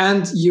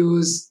and he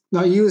used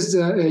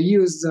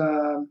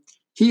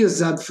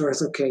Zeb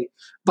first, okay.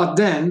 But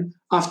then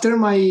after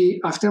my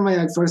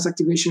first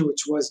activation,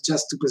 which was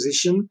just to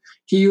position,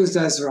 he used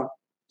Ezra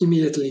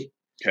immediately.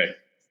 Okay.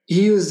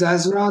 He used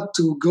Ezra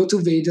to go to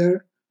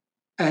Vader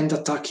and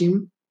attack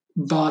him,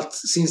 but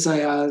since I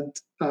had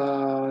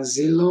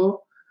Zillo,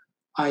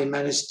 I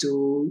managed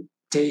to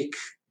take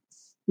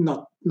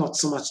not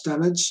so much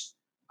damage.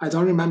 I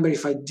don't remember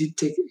if I did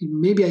take.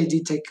 Maybe I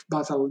did take,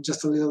 but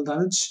just a little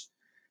damage.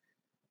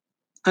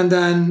 And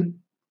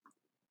then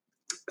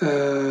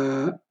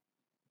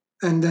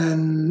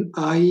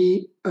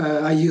I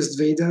used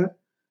Vader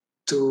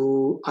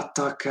to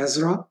attack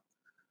Ezra.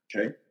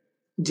 Okay.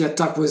 The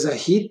attack was a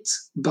hit,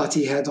 but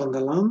he had on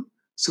the lamb,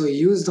 so he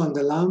used on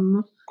the lamb.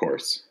 Of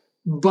course.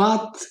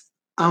 But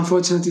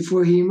unfortunately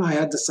for him, I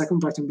had the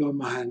second parting blow in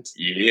my hand.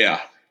 Yeah.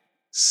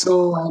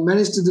 So I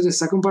managed to do the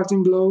second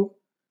parting blow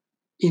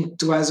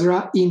into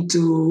Ezra,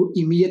 into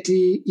immediate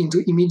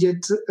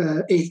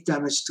 8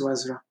 damage to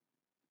Ezra.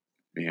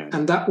 Man.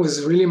 And that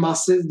was really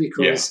massive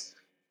because,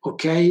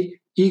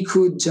 he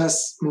could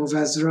just move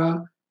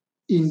Ezra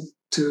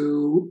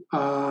into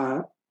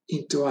a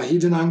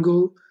hidden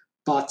angle.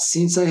 But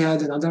since I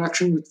had another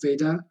action with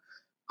Vader,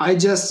 I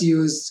just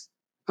used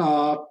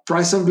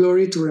Price of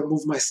Glory to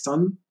remove my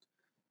stun.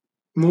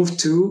 Move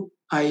 2,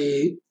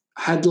 I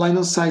had line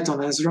of sight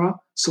on Ezra,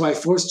 so I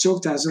force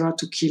choked Ezra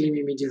to kill him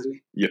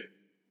immediately. Yep.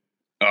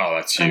 Oh,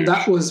 that's huge. And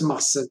that was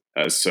massive.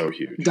 That's so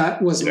huge.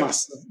 That was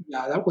massive.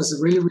 Yeah, that was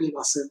really, really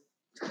massive.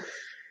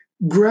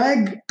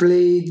 Greg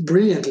played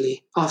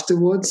brilliantly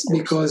afterwards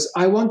because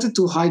I wanted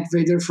to hide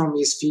Vader from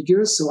his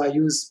figures, so I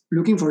used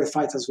Looking for a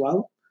Fight as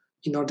well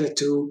in order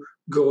to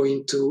go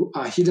into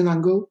a hidden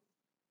angle.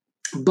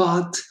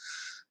 But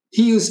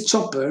he used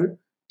Chopper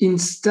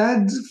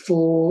instead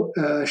for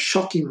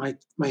shocking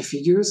my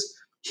figures.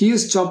 He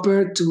used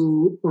Chopper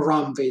to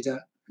ram Vader.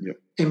 Yep.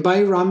 And by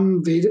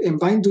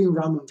doing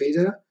ram on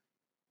Vader,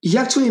 he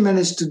actually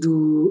managed to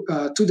do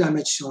 2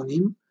 damage on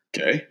him.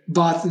 Okay.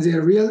 But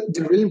the real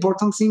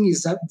important thing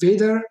is that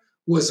Vader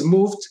was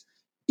moved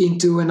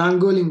into an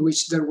angle in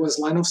which there was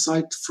line of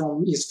sight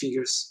from his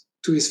figures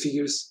to his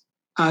figures.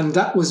 And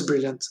that was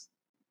brilliant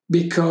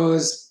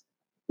because,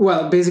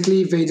 well,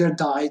 basically Vader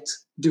died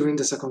during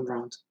the second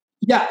round.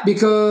 Yeah,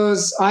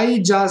 because I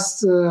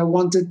just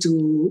wanted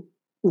to,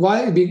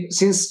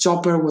 since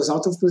Chopper was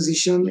out of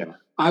position,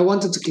 I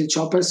wanted to kill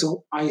Chopper,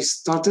 so I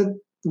started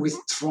with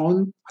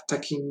Thrawn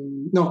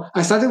attacking. No,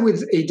 I started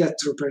with a Death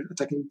Trooper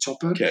attacking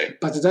Chopper,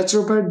 but the Death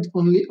Trooper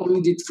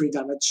only did 3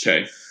 damage,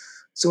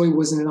 so it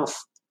wasn't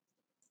enough.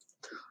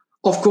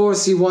 Of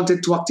course, he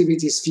wanted to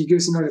activate his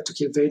figures in order to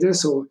kill Vader,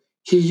 so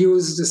he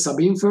used the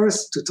Sabine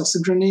first to toss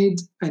a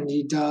grenade, and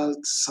he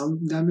dealt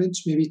some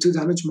damage, maybe 2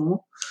 damage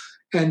more,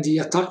 and he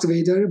attacked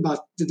Vader,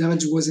 but the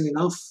damage wasn't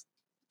enough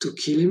to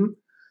kill him.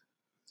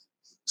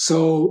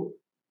 So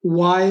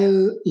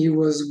while he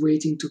was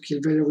waiting to kill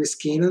Vader with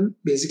Kanan,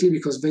 basically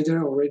because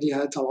Vader already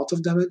had a lot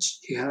of damage,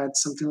 he had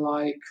something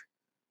like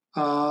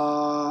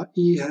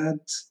he had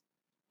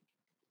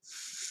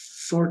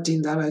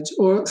 14 damage,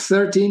 or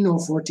 13 or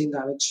 14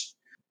 damage.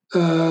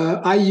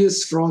 I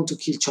used Thrawn to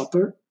kill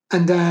Chopper,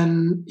 and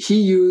then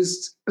he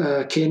used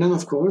Kanan,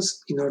 of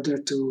course, in order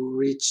to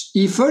reach.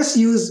 He first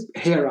used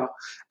Hera,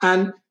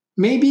 and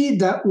maybe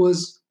that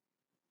was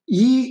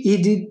he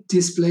did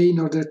this play in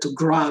order to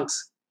grant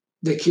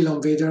the kill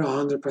on Vader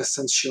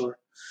 100% sure.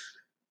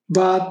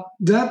 But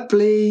that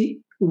play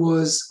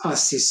was a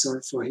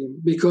scissor for him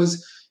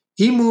because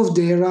he moved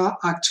Hera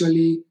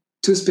actually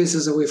 2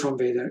 spaces away from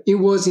Vader. It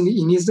was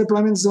in his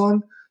deployment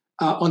zone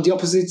on the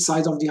opposite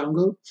side of the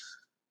angle.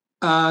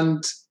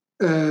 And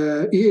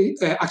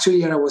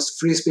actually Hera was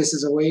 3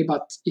 spaces away,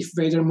 but if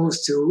Vader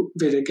moves to,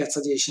 Vader gets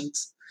adjacent.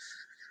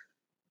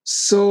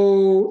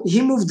 So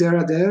he moved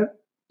Hera there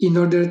in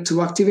order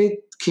to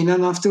activate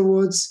Kanan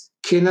afterwards.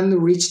 Kanan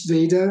reached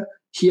Vader,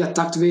 he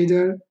attacked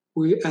Vader,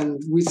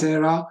 and with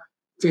Hera,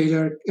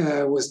 Vader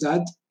was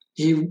dead.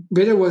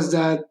 Vader was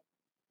dead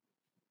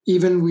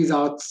even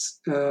without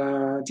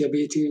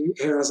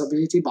Hera's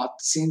ability, but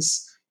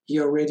since he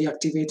already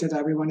activated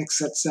everyone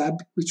except Zeb,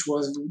 which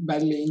was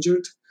badly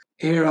injured,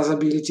 Hera's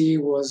ability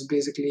was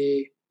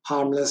basically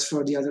harmless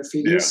for the other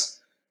figures. Yeah.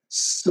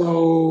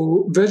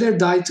 So Vader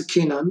died to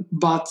Kanan,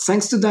 but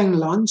thanks to Dying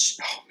Lunge,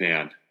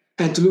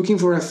 and to looking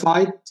for a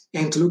fight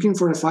in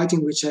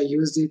which I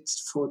used it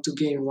to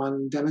gain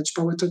 1 damage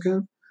power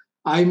token,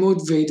 I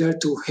moved Vader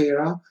to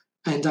Hera,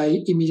 and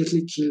I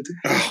immediately killed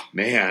Hera. Oh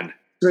man!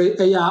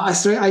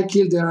 I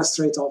killed Hera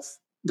straight off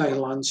Dying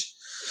Lunge.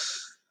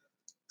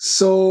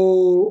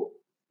 So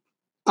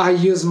I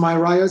used my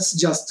riots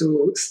just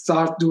to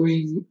start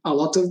doing a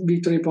lot of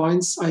victory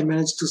points. I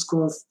managed to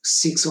score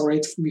 6 or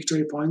 8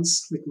 victory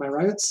points with my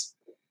riots.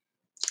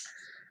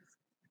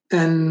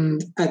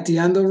 And at the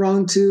end of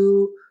round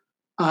 2,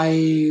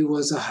 I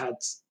was ahead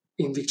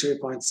in victory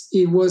points.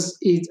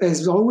 It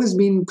has always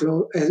been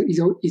close.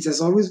 It has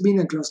always been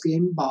a close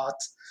game, but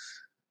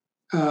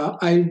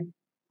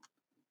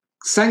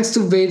thanks to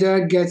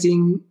Vader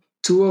getting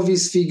 2 of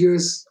his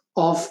figures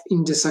off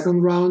in the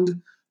second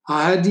round,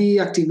 I had the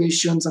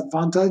activations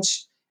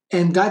advantage,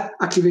 and that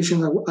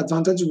activation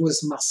advantage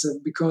was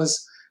massive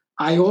because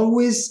I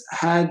always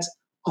had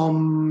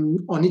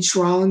on each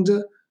round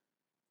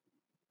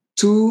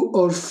 2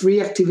 or 3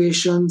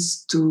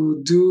 activations to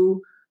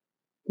do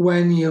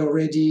when he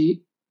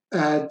already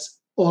had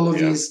all of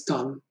his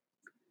done.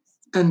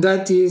 And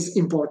that is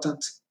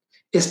important,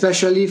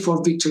 especially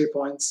for victory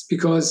points,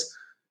 because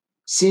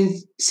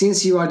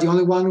since you are the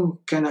only one who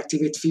can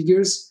activate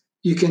figures,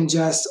 you can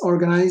just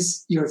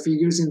organize your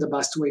figures in the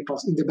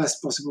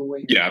best possible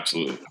way. Yeah,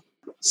 absolutely.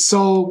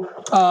 So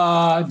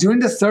during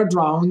the third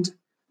round,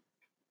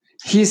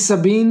 his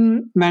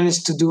Sabine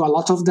managed to do a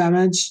lot of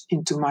damage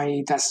into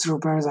my Death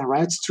Troopers and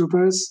Riot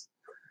Troopers,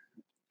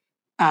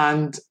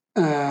 and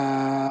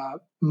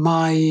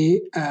my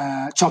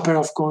Chopper,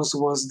 of course,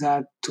 was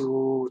dead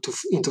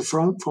into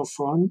front for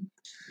front.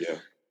 Yeah.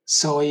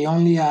 So he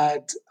only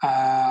had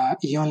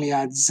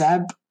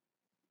Zeb,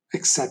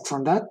 except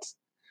from that.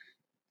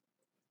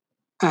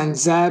 And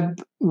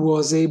Zeb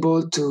was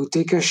able to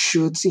take a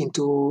shoot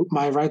into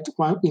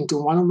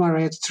one of my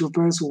Riot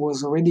Troopers who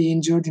was already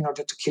injured in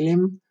order to kill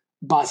him,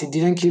 but he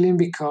didn't kill him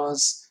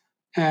because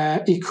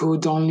he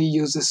could only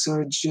use the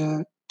surge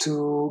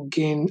to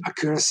gain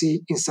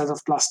accuracy instead of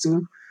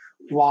 +2,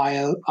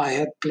 while I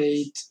had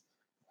played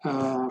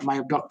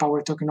my block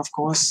power token, of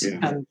course,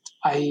 and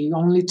I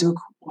only took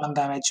 1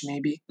 damage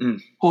maybe,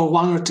 or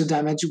 1 or 2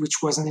 damage,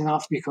 which wasn't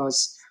enough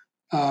because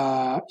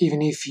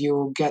even if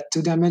you get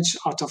 2 damage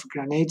out of a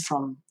grenade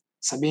from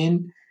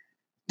Sabine,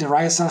 the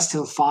riots are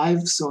still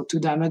 5, so 2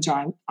 damage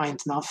aren't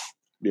enough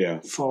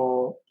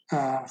for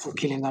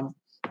killing them.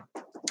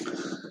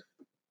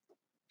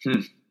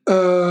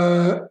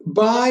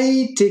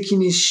 By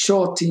taking his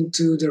shot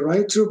into the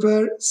Riot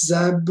Trooper,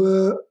 Zeb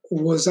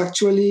was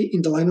actually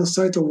in the line of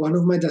sight of one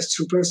of my Death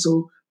Troopers,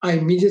 so I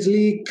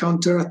immediately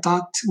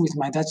counter-attacked with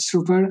my Death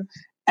Trooper,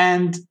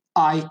 and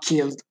I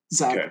killed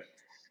Zeb. Okay.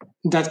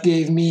 that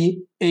gave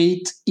me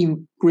 8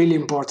 really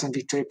important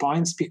victory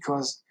points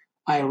because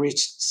I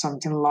reached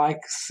something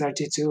like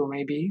 32,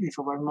 maybe, if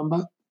I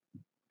remember.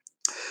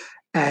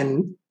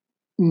 And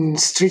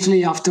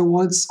strictly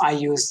afterwards, I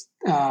used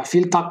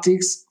field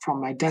tactics from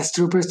my death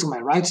troopers to my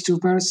right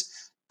troopers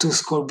to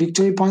score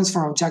victory points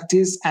from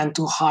objectives and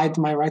to hide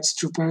my right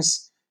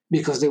troopers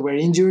because they were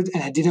injured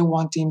and I didn't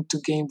want him to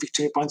gain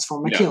victory points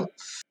from my kill.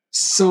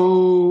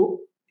 So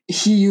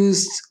he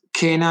used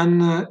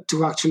Kanan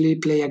to actually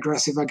play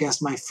aggressive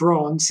against my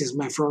throne, since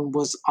my throne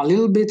was a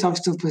little bit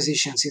out of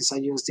position since I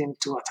used him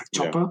to attack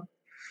Chopper.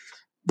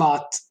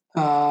 But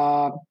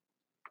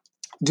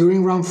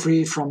during round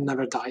 3, From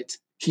never died.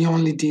 He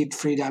only did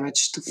 3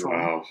 damage to From.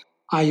 Wow.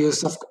 I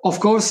used, of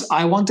course,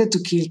 I wanted to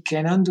kill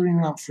Kanan during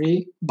round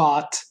 3,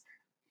 but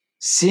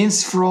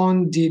since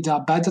From did a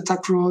bad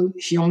attack roll,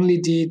 he only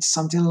did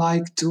something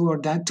like 2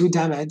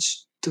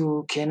 damage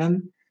to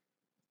Kanan.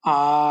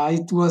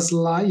 It was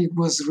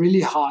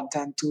really hard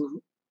then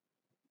to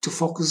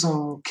focus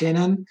on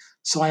Kanan,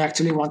 so I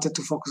actually wanted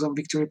to focus on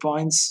victory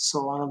points,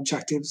 so on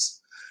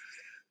objectives.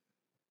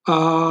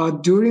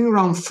 During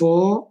round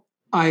 4,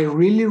 I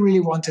really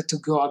wanted to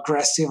go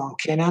aggressive on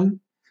Kanan.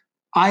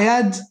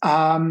 I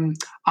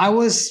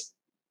was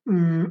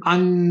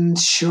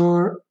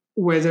unsure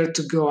whether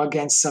to go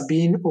against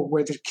Sabine or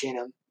whether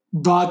Kanan.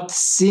 But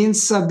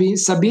since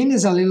Sabine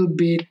is a little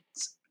bit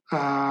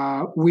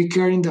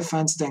weaker in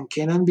defense than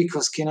Kanan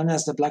because Kanan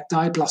has the black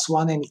die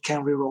 +1 and he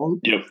can reroll.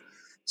 Yep.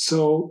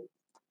 So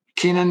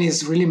Kanan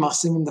is really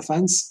massive in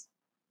defense.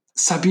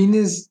 Sabine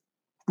is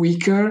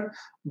weaker,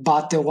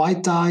 but the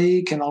white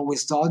die can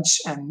always dodge,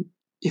 and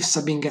if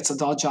Sabine gets a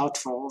dodge out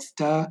of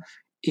there,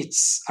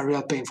 it's a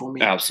real pain for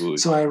me. Absolutely.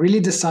 So I really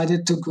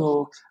decided to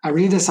go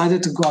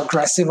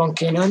aggressive on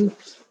Kanan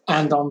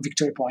and on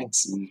victory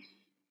points.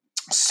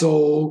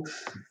 So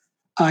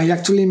I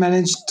actually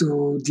managed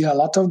to deal a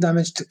lot of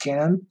damage to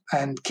Kanan,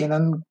 and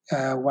Kanan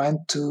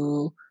went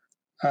to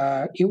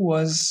it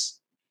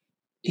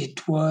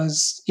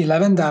was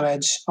 11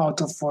 damage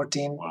out of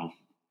 14. Wow.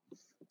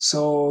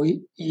 So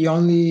he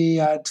only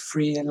had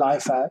 3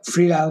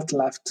 health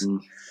left.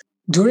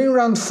 During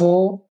round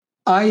 4,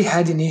 I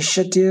had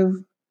initiative,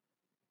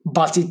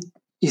 but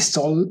he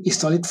stole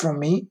it from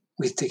me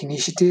with the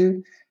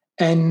initiative,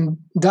 and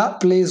that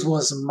place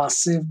was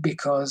massive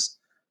because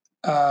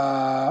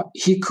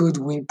he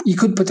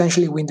could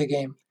potentially win the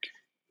game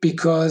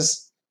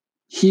because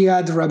he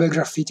had Rebel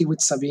Graffiti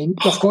with Sabine.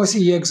 Of course,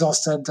 he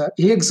exhausted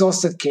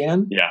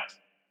Kanan. Yeah.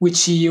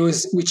 Which he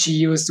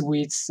used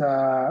with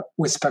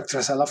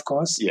Spectre Cell, of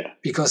course. Yeah.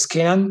 Because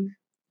Kanan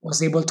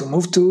was able to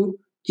move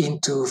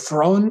into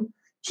Throne.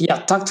 He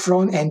attacked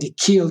Throne and he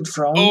killed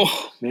Throne.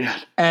 Oh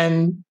man.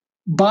 And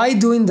by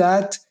doing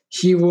that,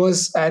 he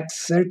was at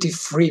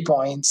 33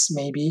 points,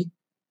 maybe.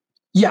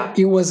 Yeah,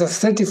 he was at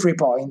 33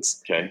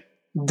 points. Okay.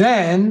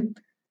 Then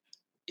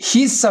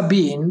his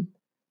Sabine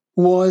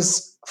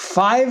was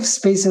 5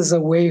 spaces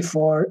away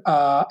for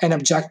an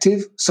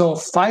objective. So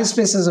 5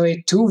 spaces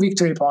away, 2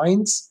 victory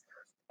points.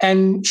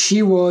 And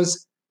she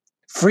was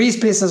 3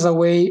 spaces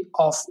away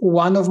of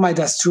one of my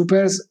Death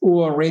Troopers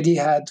who already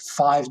had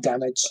 5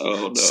 damage.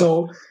 Oh, no.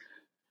 So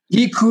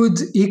he could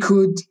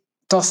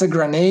toss a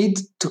grenade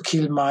to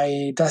kill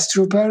my Death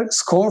Trooper,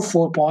 score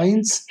 4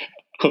 points,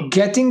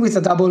 getting with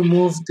a double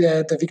move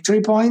the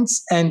victory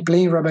points, and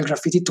playing Rebel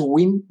Graffiti to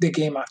win the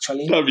game,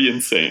 actually. That'd be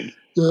insane.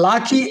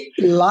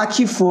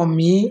 Lucky for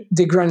me,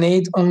 the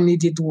grenade only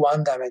did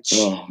 1 damage.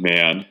 Oh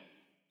man,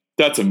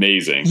 that's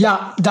amazing.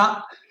 Yeah,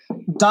 that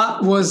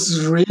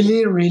was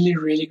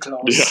really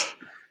close. Yeah.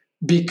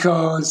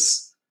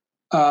 Because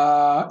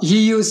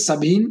he used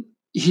Sabine.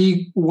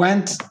 He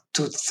went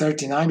to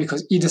 39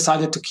 because he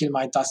decided to kill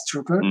my Death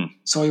Trooper.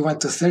 So he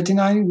went to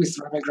 39 with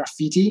Rebel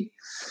Graffiti.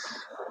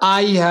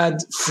 I had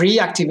 3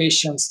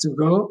 activations to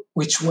go,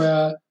 which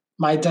were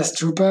my Death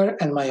Trooper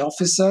and my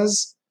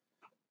officers.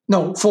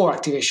 No, 4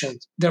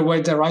 activations. There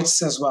were the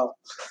rights as well.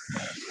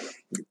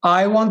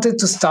 I wanted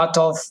to start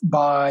off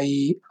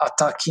by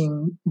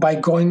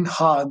going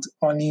hard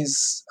on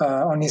his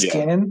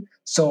Kanan.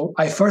 So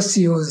I first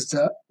used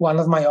one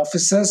of my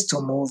officers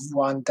to move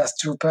one Death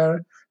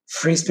Trooper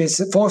 4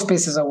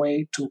 spaces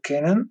away to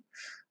Kanan.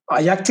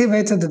 I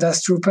activated the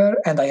Death Trooper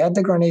and I had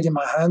the grenade in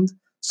my hand.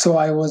 So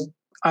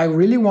I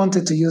really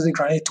wanted to use the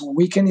grenade to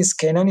weaken his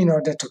Kanan in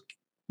order to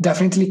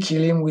definitely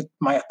kill him with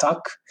my attack.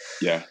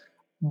 Yeah.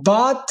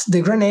 But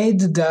the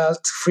grenade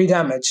dealt 3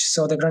 damage,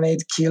 so the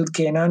grenade killed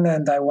Kanan,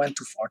 and I went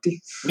to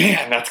 40.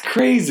 Man, that's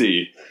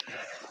crazy.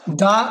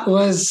 That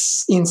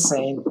was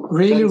insane.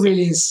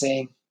 Really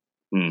insane.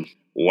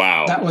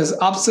 Wow. That was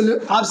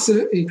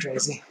absolutely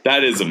crazy.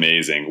 That is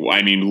amazing.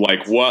 I mean,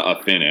 like, what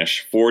a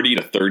finish. 40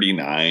 to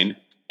 39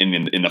 in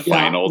the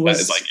final. That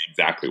is like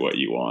exactly what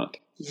you want.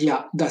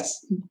 Yeah,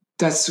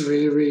 that's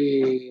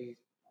really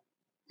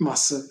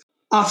massive.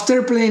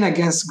 After playing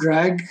against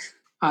Greg,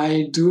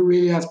 I do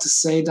really have to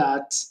say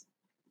that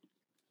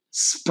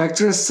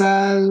Spectre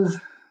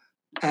Cell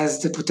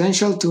has the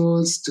potential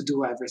tools to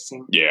do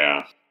everything.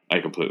 Yeah, I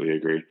completely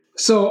agree.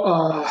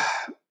 So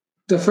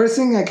The first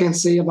thing I can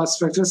say about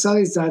Spectral Cell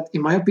is that,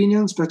 in my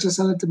opinion, Spectral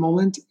Cell at the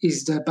moment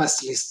is the best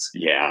list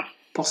Yeah.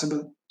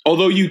 possible.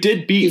 Although you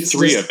did beat It's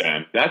three just- of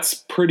them. That's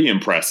pretty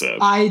impressive.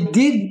 I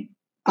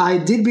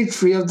did beat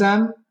 3 of them.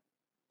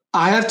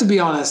 I have to be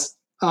honest.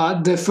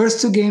 The first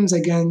 2 games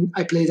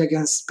I played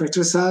against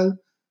Spectral Cell,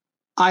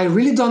 I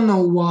really don't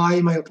know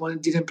why my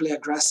opponent didn't play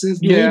aggressive.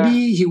 Yeah, Maybe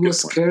he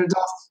was point.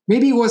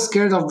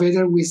 scared of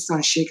Vader with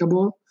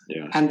Unshakable,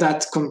 Yeah. and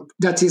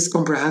that is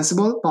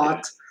comprehensible.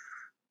 But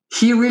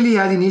he really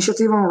had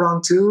initiative on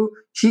round 2.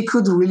 He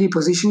could really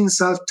position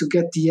himself to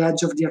get the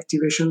edge of the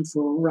activation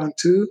for round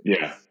 2.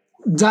 Yeah.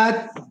 That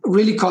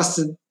really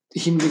costed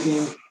him the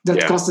game. That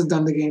costed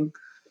them the game.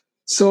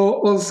 So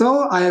although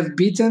I have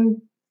beaten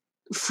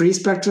 3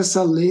 Spectral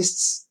Cell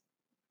lists,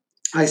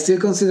 I still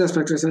consider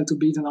Spectral Cell to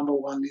be the number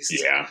 1 list.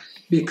 Yeah.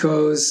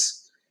 Because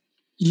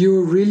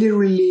you really,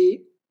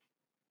 really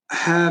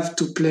have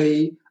to play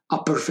a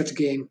perfect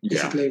game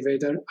if you play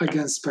Vader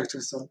against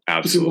Spectral Cell.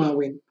 Absolutely. If you want to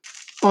win.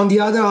 On the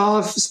other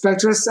half,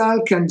 Spectral Cell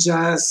can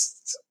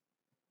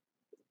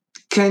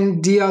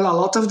deal a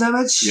lot of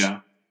damage.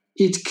 Yeah.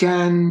 It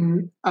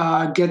can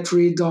get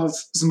rid of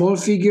small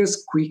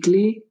figures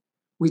quickly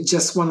with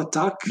just 1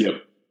 attack. Yep.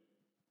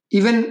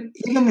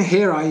 Even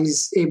Hera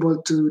is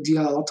able to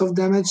deal a lot of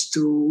damage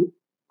to,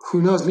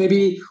 who knows,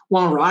 maybe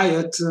 1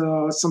 Riot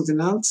or something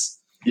else.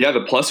 Yeah,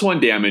 the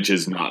 +1 damage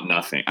is not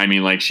nothing. I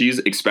mean, like, she's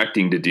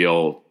expecting to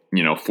deal,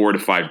 4 to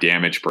 5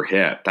 damage per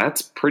hit.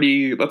 That's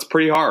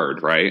pretty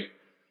hard, right?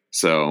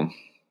 So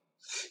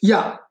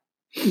Yeah.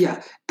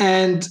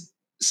 And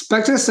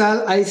Spectral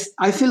Cell,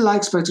 I feel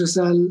like Spectral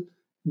Cell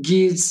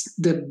gives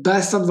the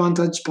best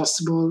advantage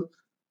possible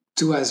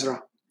to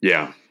Ezra.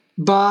 yeah.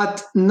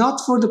 But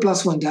not for the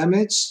 +1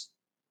 damage,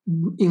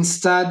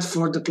 instead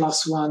for the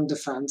 +1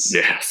 defense.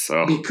 Yeah,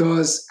 so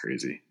Because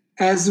crazy.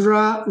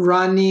 Ezra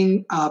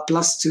running a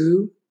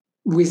 +2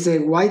 with a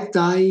white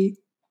die,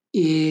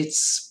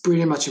 it's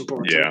pretty much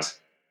important. Yeah.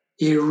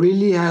 He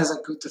really has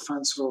a good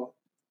defense role.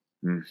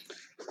 Mm.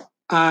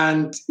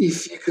 And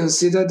if you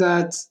consider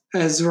that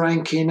Ezra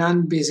and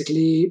Kanan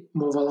basically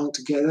move along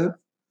together,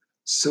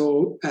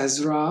 so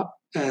Ezra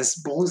has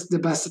both the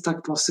best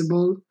attack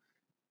possible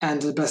and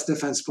the best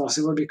defense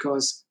possible,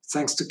 because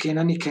thanks to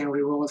Kanan, he can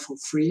reroll for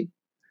free.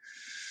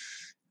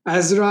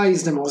 Ezra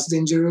is the most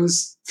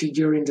dangerous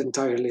figure in the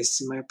entire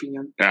list, in my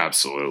opinion.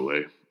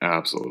 Absolutely.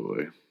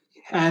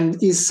 And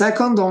is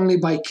second only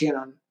by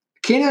Kanan.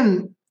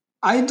 Kanan,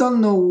 I don't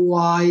know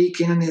why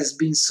Kanan has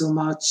been so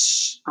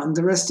much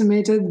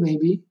underestimated,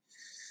 maybe.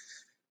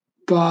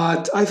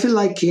 But I feel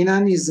like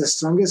Kanan is the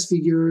strongest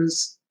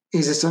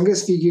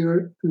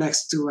figure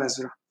next to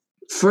Ezra.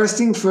 First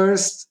thing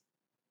first,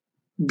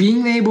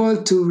 being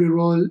able to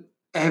reroll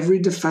every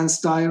defense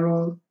die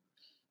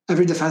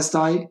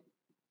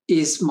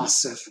is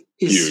massive.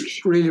 It's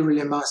huge. Really,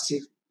 really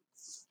massive.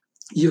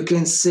 You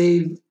can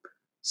save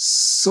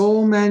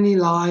so many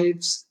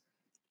lives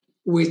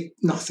with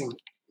nothing,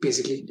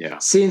 basically. Yeah.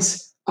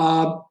 Since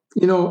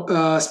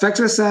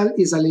Spectral Cell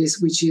is a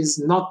list which is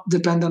not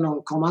dependent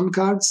on command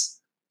cards.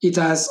 It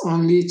has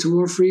only 2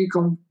 or 3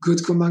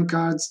 good command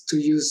cards to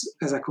use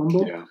as a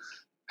combo. Yeah.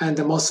 And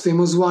the most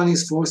famous one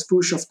is Force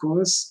Push, of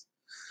course.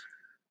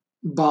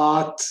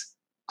 But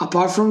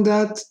apart from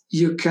that,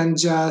 you can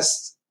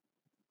just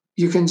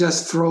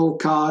throw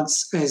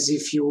cards as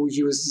if you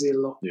use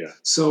Zillow. Yeah.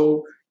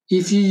 So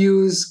if you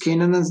use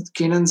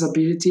Kanan's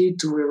ability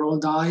to reroll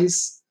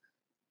dice,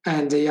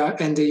 and they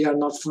are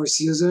not Force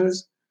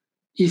users,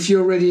 if you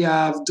already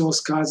have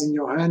those cards in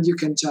your hand, you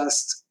can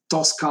just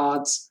toss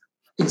cards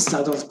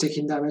instead of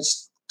taking damage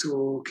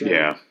to Kanan.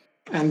 Yeah.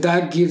 And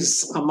that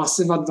gives a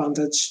massive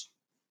advantage.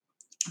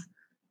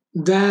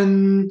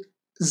 Then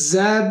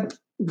Zeb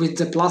with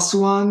the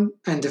 +1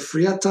 and the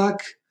free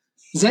attack,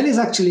 Zen is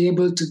actually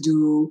able to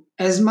do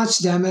as much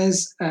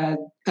damage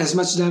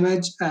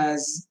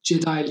as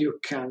Jedi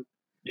Luke can.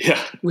 Yeah.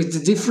 With the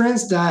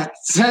difference that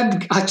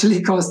Zeb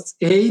actually costs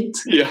 8,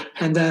 Yeah.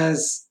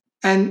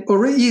 and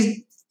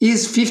already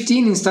is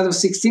 15 instead of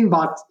 16,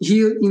 but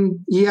he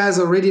has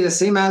already the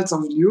same health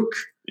of Luke.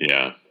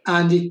 Yeah.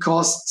 And it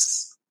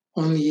costs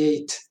only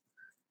 8,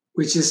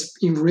 which is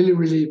really,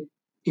 really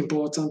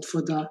important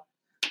for that.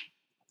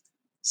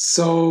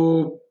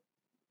 So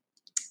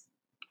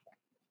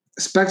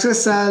Spectral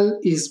Cell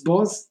is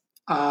both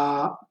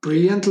a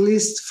brilliant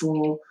list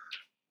for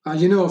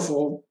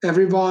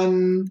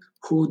everyone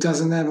who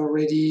doesn't have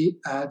already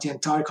the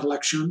entire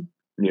collection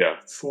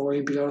for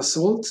Imperial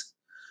Assault.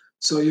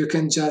 So you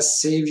can just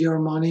save your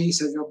money,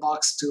 save your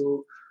bucks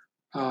to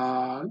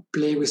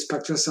play with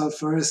Spectral Cell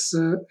first,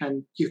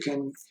 and you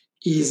can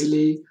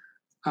easily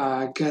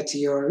get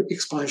your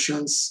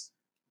expansions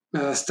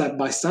step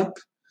by step.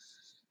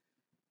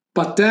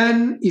 But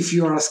then, if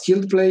you are a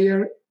skilled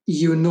player,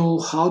 you know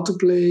how to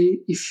play.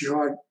 If you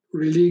are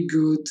really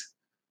good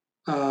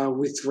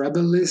with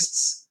Rebel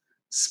lists,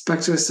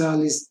 Spectral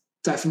Cell is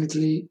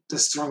definitely the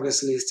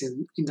strongest list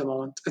at the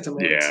moment.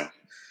 Yeah,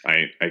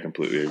 I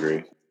completely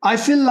agree. I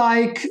feel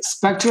like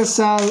Spectral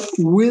Cell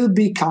will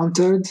be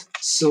countered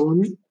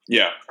soon.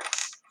 Yeah.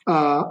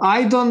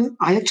 I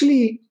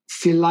actually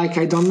feel like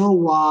I don't know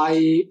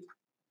why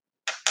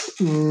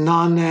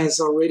none has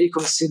already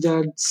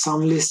considered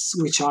some lists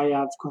which I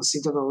have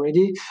considered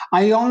already.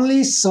 I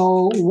only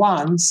saw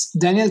once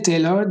Daniel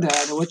Taylor, the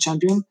world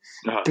champion,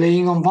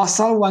 playing on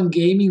Vassal one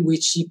game in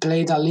which he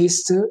played a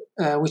list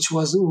which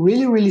was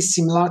really, really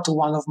similar to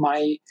one of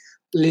my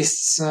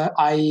lists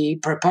I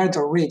prepared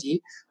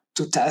already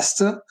to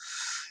test.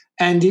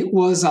 And it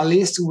was a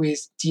list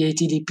with the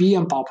ATDP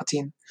and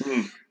Palpatine.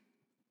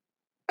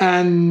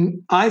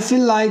 And I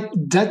feel like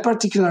that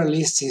particular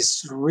list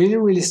is really,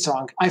 really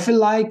strong. I feel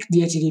like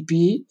the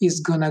ATDP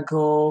is going to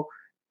go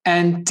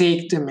and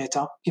take the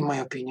meta, in my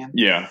opinion.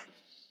 Yeah.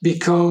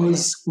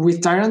 Because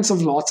with Tyrants of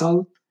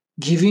Lothal,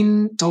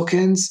 giving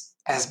tokens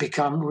has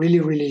become really,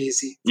 really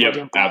easy.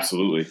 Yep,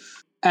 absolutely.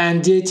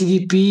 And the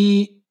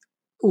ATDP,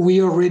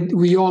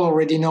 we all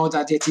already know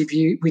that the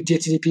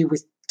ATDP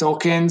with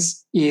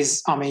tokens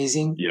is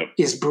amazing. Yep.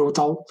 Is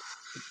brutal.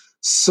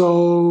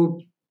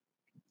 So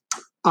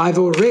I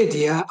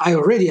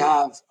already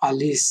have a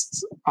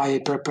list I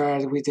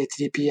prepared with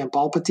ATDP and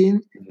Palpatine,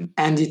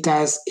 and it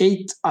has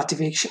 8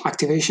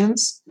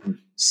 activations.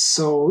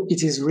 So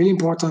it is really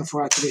important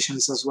for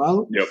activations as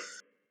well. Yep.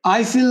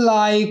 I feel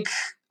like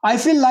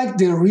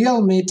the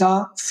real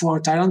meta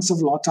for Tyrants of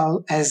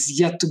Lothal has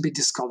yet to be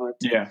discovered.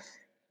 Yeah.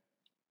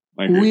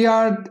 We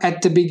are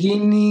at the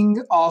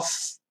beginning of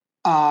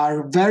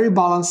a very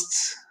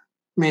balanced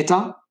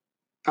meta,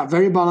 a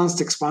very balanced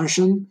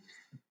expansion.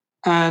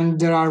 And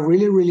there are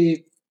really,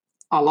 really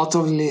a lot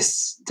of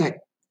lists that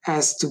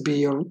has to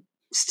be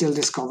still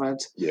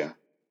discovered. Yeah.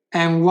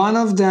 And one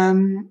of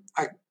them,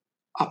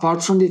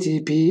 apart from the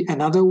TDP,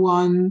 another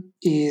one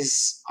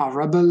is a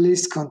rebel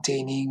list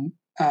containing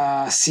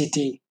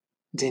CT,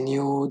 the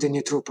new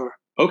trooper.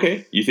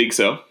 Okay, you think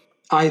so?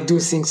 I do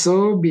think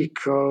so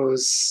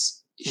because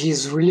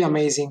he's really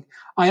amazing.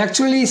 I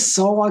actually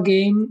saw a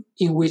game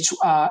in which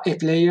a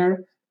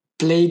player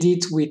played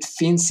it with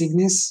Finn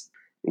Cygnus.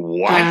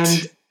 What?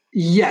 And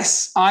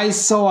yes, I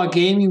saw a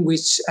game in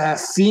which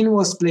Finn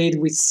was played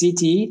with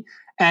CT,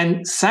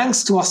 and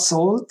thanks to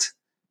Assault,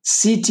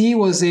 CT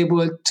was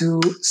able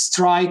to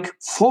strike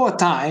 4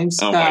 times.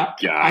 Oh my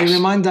gosh! I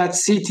remind that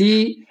CT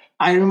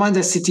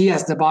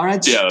has the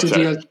barrage to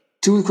deal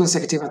 2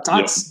 consecutive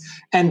attacks,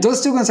 and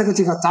those 2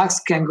 consecutive attacks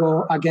can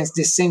go against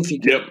the same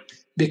figure. Yep.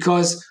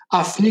 Because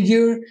a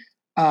figure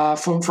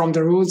from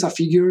the rules, a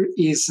figure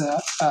is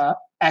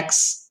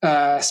X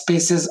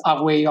spaces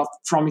away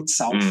from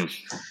itself.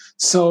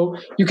 So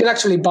you can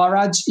actually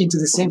barrage into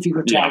the same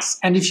figure twice.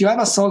 And if you have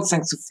Assault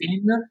thanks to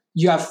Finn,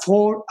 you have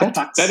 4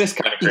 attacks that is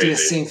kind of into crazy. the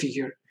same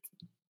figure.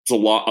 It's a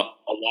lot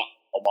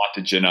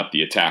to gin up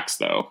the attacks,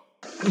 though.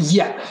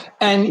 Yeah.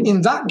 And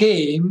in that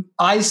game,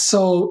 I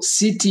saw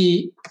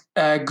CT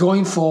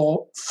going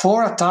for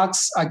 4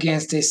 attacks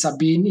against a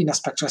Sabine in a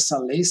Spectral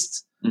Cell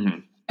list.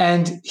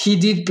 And he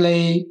did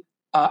play,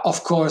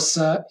 of course,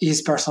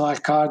 his personal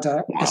card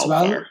as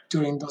well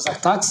during those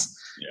attacks.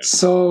 Yeah.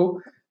 So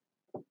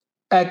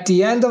at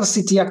the end of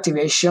CT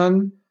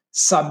activation,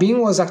 Sabine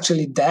was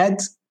actually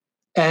dead,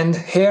 and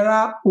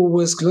Hera, who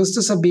was close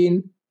to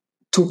Sabine,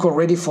 took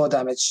already 4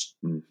 damage.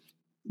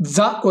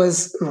 That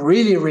was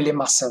really, really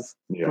massive.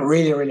 Yeah.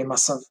 Really, really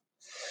massive.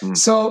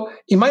 So,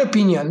 in my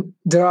opinion,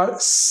 there are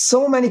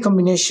so many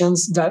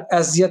combinations that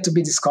has yet to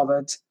be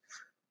discovered.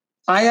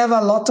 I have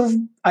a lot of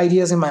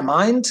ideas in my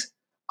mind.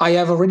 I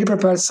have already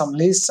prepared some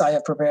lists. I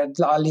have prepared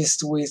a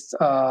list with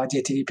the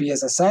ATDP,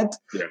 as I said.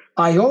 Yeah.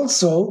 I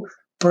also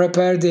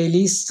prepared a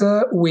list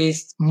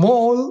with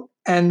Maul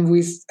and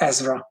with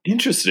Ezra.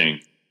 Interesting.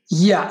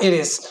 Yeah, it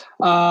is.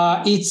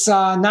 It's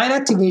 9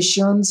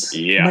 activations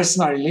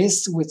mercenary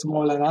list with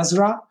Maul and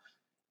Ezra,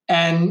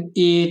 and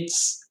it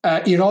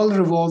all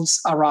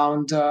revolves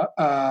around the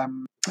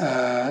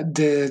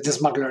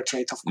smuggler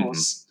trait, of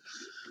course.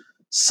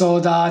 So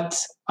that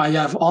I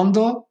have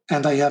Ondo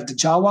and I have the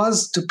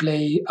Jawas to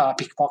play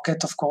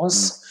pickpocket, of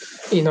course,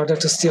 in order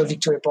to steal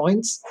victory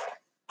points.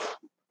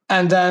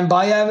 And then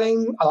by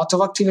having a lot of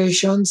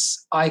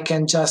activations, I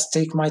can just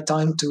take my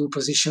time to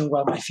position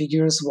well my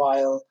figures,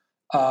 while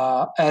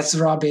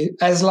Ezra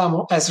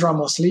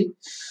mostly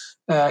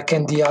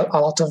can deal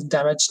a lot of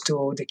damage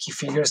to the key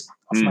figures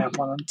of my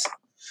opponent.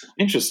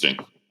 Interesting.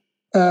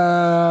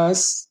 Yeah,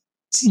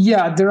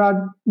 there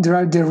are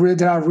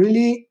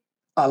really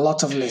a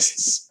lot of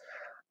lists.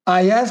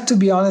 I have to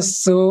be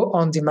honest, though,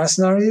 on the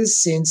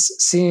mercenaries, since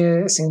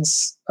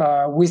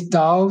with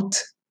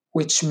Doubt,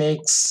 which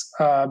makes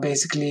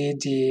basically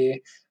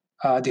the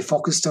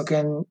focus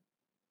token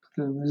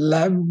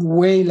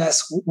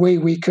way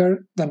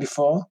weaker than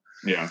before.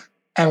 Yeah,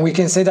 and we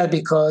can say that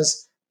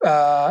because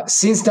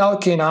since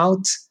Doubt came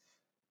out,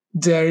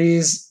 there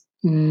is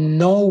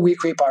no weak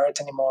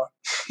pirate anymore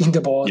in the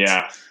board.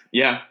 Yeah.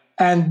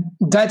 And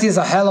that is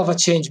a hell of a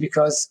change,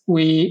 because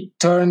we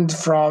turned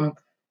from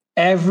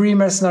every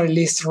mercenary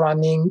list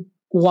running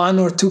 1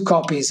 or 2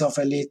 copies of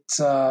elite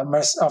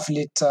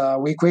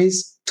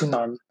weakways to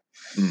none.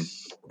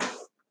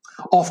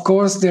 Of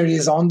course, there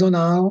is Ondo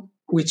now,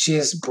 which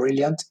is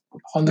brilliant.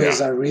 Ondo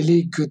is a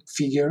really good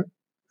figure.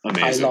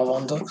 Amazing. I love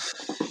Hondo.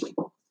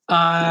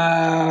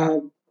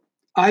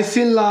 I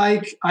feel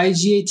like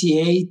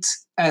IG88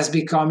 has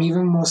become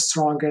even more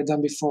stronger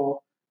than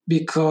before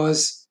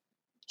because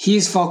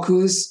his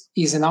focus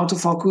is an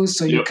autofocus,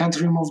 so you Yep.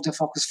 can't remove the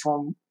focus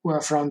from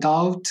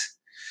doubt.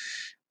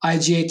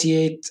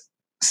 IG88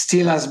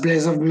 still has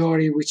Blaze of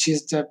Glory, which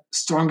is the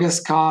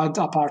strongest card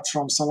apart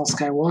from Son of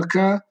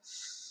Skywalker.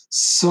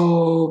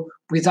 So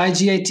with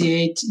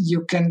IG88,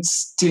 you can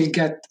still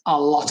get a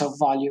lot of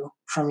value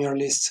from your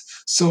list.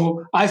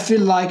 So I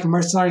feel like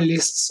mercenary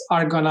lists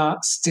are gonna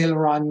still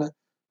run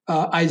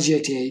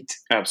IG88.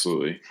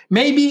 Absolutely.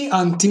 Maybe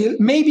until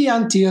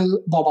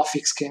Boba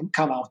Fix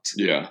come out.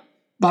 Yeah.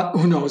 But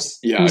who knows?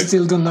 Yeah, We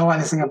still don't know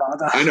anything about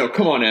that. I know.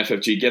 Come on,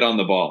 FFG, get on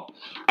the ball.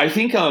 I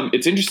think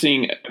it's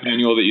interesting,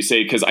 Emmanuel, that you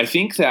say, because I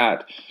think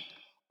that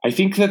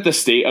the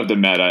state of the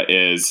meta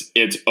is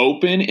it's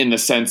open in the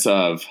sense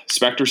of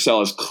Spectre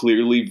Cell is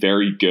clearly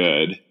very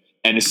good,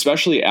 and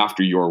especially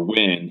after your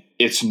win,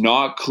 it's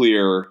not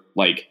clear.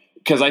 Like,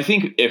 because I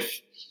think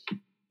if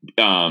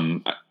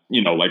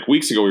like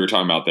weeks ago we were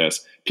talking about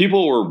this,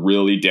 people were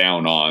really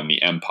down on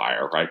the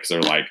Empire, right? Because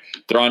they're like,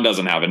 Thrawn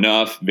doesn't have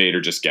enough,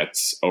 Vader just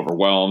gets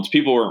overwhelmed.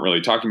 People weren't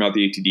really talking about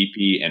the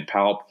ATDP and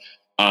Palp.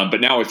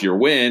 But now with your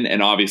win,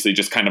 and obviously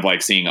just kind of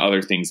like seeing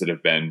other things that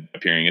have been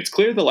appearing, it's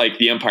clear that like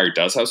the Empire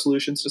does have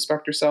solutions to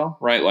Spectre Cell,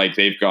 right? Like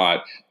they've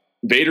got,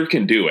 Vader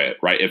can do it,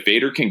 right? If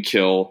Vader can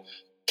kill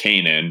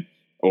Kanan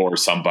or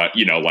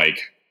somebody,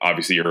 like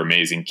obviously your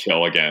amazing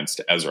kill against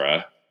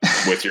Ezra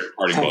with your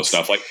parting blow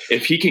stuff. Like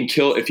if he can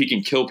kill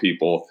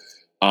people,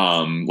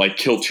 like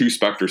kill 2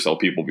 Spectre Cell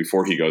people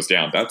before he goes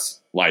down,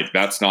 that's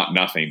not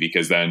nothing,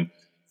 because then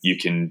you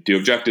can do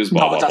objectives,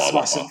 blah,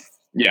 blah.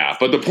 Yeah,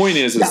 but the point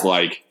is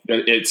like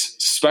it's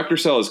Spectre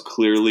Cell is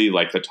clearly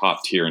like the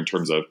top tier in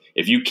terms of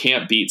if you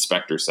can't beat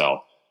Spectre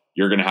Cell,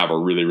 you're going to have a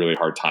really, really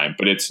hard time.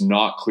 But it's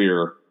not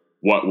clear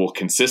what will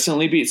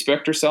consistently beat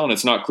Spectre Cell, and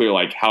it's not clear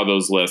like how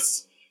those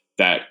lists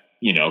that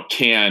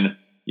can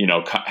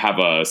have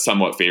a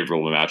somewhat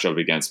favorable matchup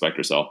against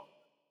Spectre Cell,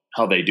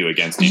 how they do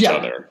against each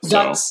other.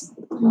 That's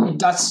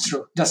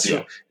true. That's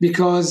true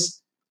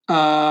because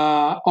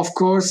of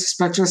course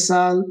Spectre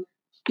Cell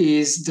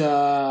is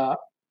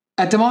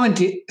at the moment,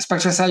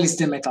 Spectre Cell is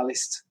the meta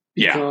list.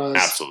 Yeah,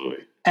 absolutely.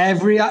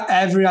 Every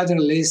other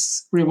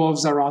list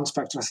revolves around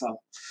Spectre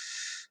Cell.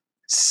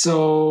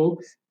 So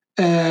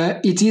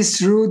it is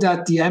true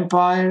that the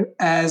Empire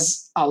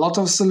has a lot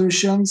of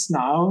solutions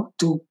now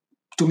to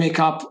make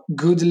up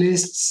good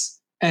lists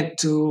and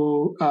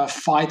to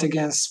fight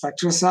against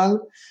Spectre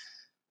Cell.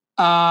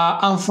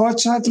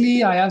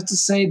 Unfortunately, I have to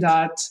say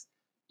that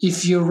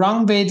if you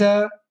run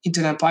Vader into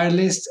an Empire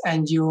list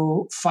and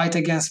you fight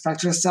against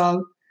Spectre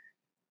Cell,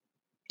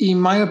 in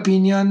my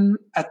opinion,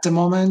 at the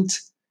moment,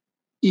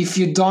 if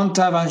you don't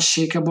have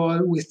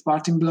Unshakable with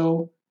Parting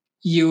Blow,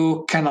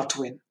 you cannot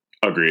win.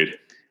 Agreed.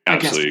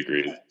 Absolutely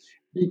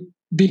agreed.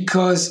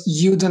 Because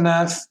you don't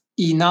have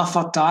enough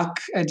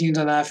attack and you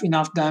don't have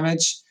enough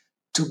damage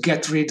to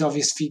get rid of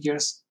his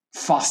figures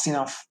fast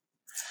enough.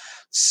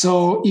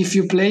 So if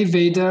you play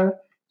Vader,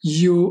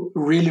 you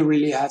really,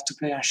 really have to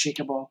play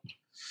Unshakable.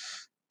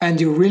 And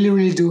you really,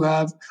 really do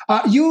have.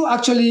 You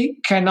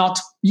actually can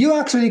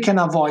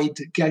avoid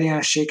getting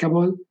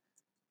Unshakable,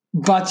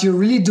 but you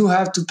really do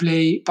have to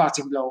play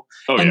Parting Blow.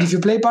 If you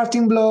play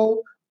Parting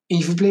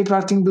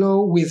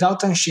Blow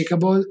without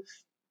Unshakable,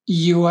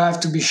 you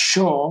have to be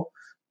sure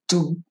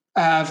to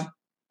have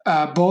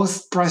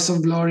both Price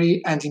of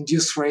Glory and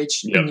Induced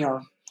Rage in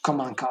your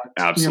command card,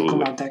 absolutely, in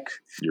your command deck.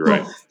 You're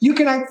right. You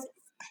can,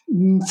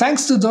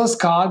 thanks to those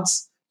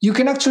cards, you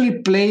can actually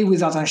play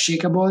without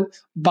Unshakable,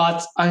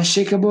 but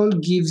Unshakable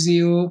gives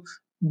you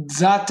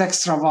that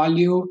extra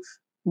value,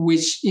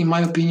 which, in my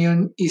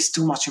opinion, is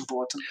too much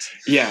important.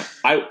 Yeah,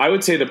 I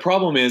would say the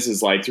problem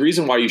is like the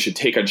reason why you should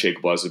take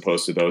Unshakable as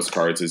opposed to those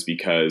cards is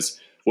because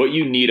what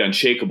you need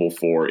Unshakable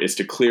for is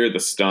to clear the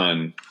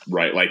stun,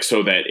 right? Like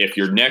so that if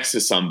you're next to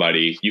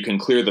somebody, you can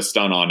clear the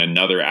stun on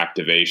another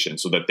activation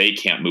so that they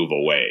can't move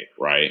away,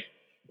 right?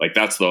 Like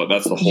that's the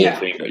whole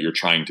thing that you're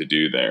trying to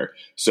do there.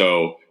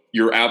 So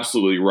you're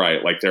absolutely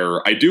right. Like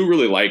I do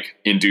really like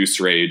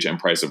Induced Rage and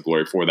Price of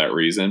Glory for that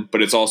reason,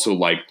 but it's also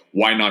like,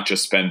 why not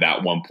just spend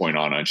that 1 point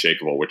on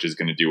Unshakable, which is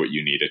going to do what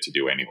you need it to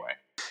do anyway?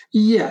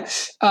 Yeah,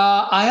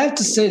 I have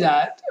to say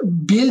that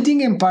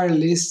building Empire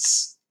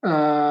lists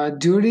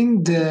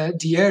during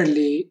the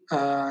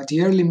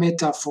early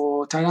meta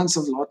for Tyrants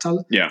of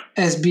Lothal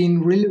has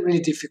been really, really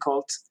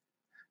difficult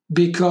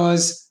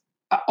because,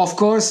 of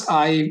course,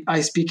 I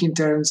speak in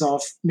terms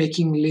of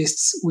making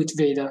lists with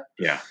Vader.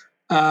 Yeah.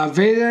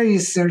 Vader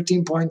is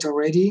 13 points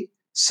already,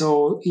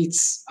 so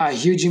it's a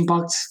huge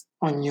impact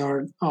on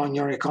your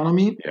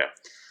economy. Yeah.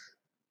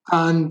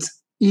 And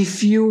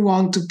if you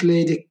want to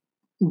play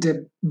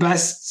the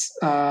best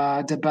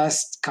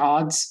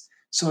cards,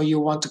 so you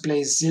want to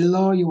play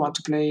Zillo, you want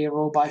to play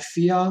Robo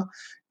Fia,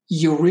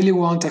 you really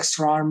want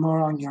extra armor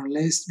on your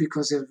list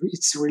because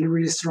it's really,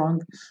 really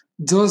strong.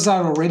 Those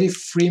are already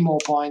 3 more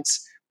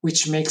points,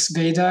 which makes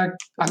Vader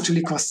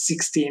actually cost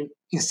 16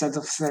 instead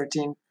of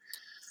 13.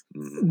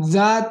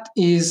 that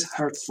is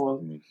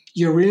hurtful.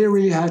 You really,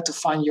 really have to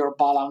find your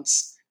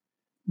balance,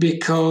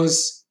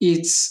 because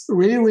it's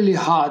really, really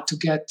hard to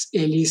get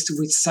a list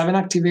with 7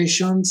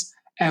 activations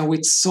and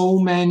with so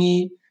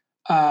many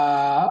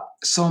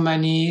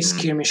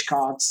skirmish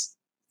cards.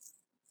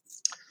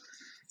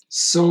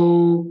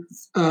 So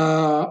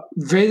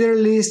Vader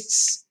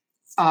lists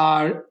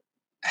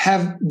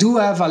do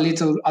have a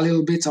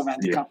little bit of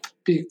handicap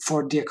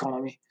for the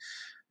economy,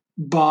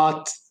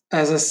 but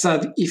as I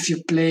said, if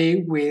you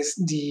play with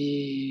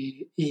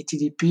the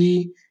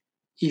ATDP,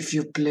 if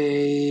you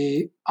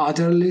play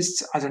other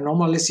lists, other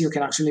normal lists, you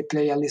can actually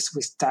play a list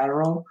with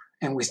Terror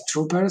and with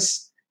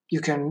Troopers. You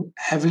can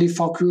heavily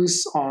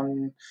focus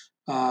on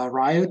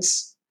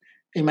Riots.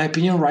 In my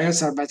opinion,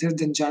 Riots are better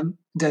than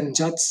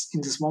Jets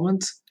in this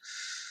moment.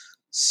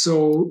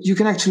 So you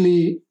can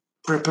actually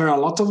prepare a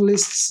lot of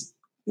lists.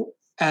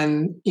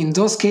 And in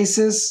those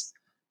cases,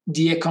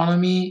 the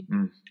economy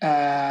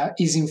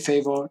is in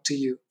favor to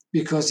you,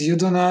 because you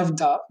don't have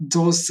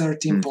those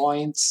 13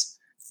 points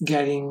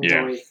getting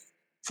away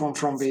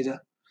from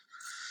Vader.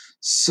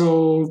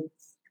 So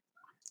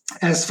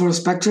as for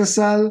Spectre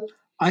Cell,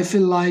 I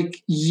feel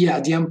like,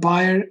 the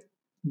Empire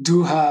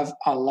do have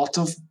a lot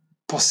of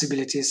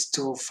possibilities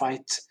to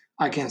fight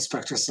against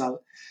Spectre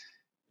Cell.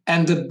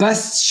 And the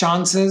best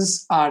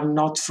chances are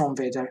not from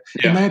Vader.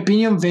 In my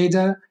opinion,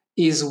 Vader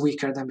is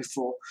weaker than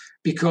before,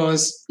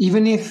 because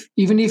even if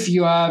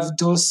you have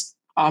those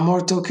armor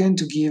token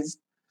to give,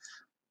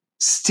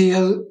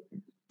 still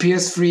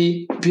Pierce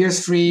free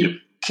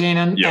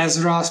Kanan,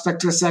 Ezra,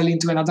 Spectre Cell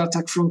into another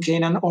attack from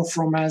Kanan or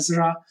from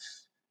Ezra.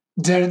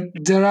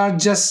 There are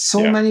just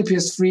so many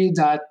Pierce free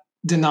that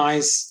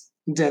denies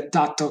that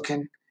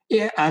token,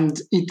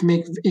 and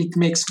it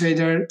makes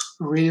Vader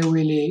really,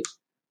 really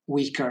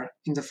weaker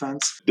in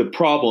defense. The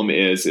problem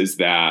is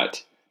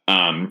that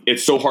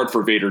it's so hard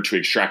for Vader to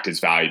extract his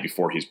value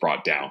before he's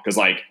brought down, because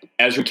like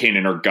Ezra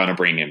Kanan are gonna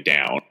bring him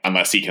down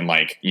unless he can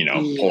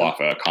pull off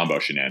a combo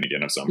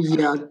shenanigan of some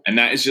kind. And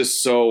that is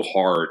just so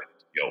hard to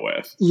deal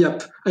with.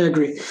 Yep, I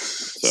agree.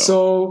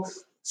 So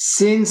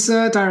since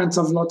Tyrants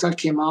of Lothal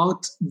came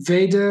out,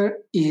 Vader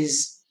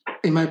is,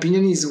 in my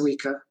opinion, is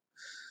weaker.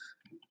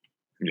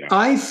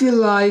 I feel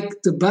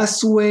like the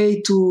best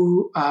way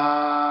to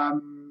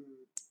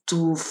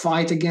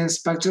fight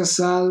against Spectre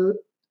Cell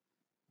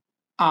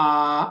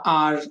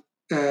are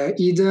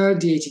either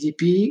the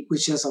ATDP,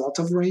 which has a lot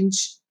of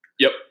range,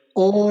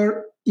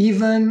 or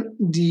even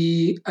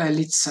the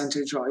Elite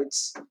Sentry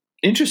Droids.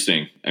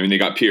 Interesting. I mean, they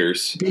got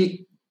Pierce. Because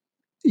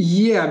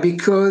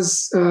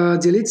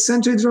the Elite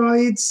Sentry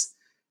Droids,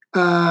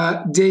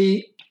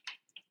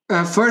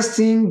 first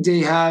thing, they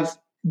have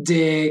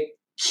the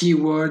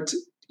keyword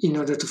in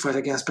order to fight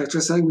against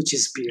Spectre Cell, which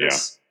is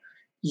Pierce.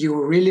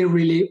 You really,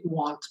 really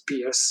want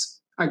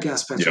Pierce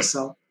against Spectre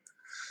Cell.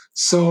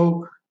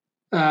 So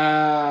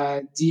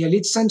the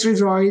Elite Sentry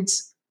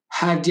Droids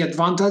have the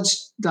advantage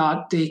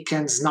that they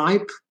can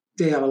snipe.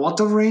 They have a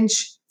lot of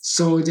range,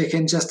 so they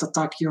can just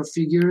attack your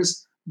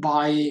figures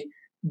by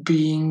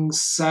being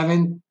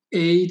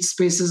 7-8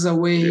 spaces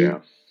away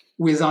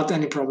without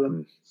any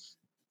problem.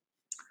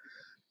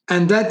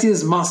 And that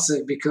is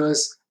massive,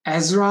 because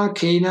Ezra,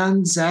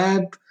 Kanan,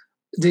 Zeb,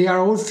 they are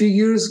all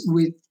figures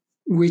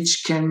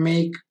which can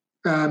make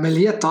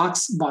melee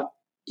attacks, but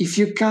if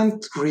you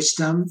can't reach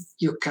them,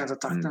 you can't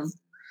attack them.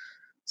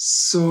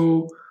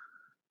 So,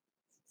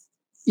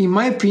 in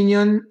my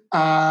opinion,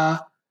 the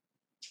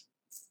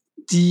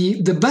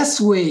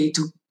best way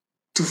to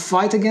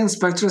fight against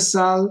Spectre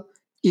Cell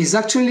is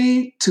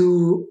actually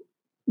to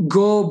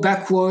go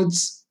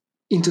backwards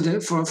into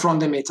from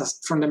the meta.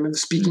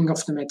 Speaking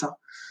of the meta,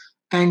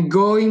 and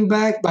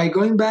by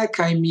going back,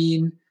 I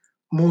mean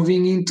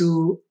moving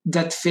into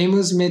that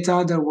famous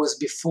meta there was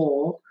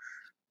before,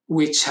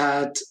 which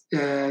had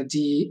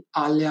the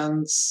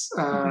Alliance,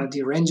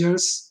 the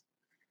Rangers,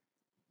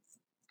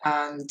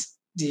 and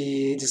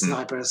the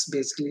snipers,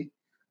 basically.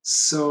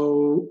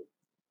 So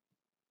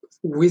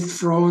with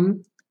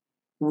Throne,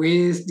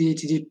 with the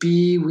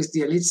TDP, with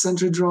the Elite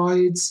Sentry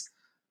Droids,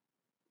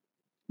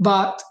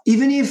 but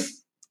even if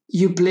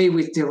you play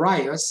with the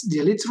Riots, the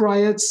Elite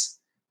Riots,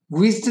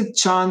 with the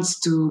chance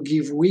to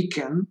give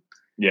weaken,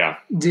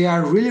 they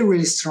are really,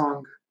 really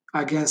strong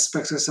against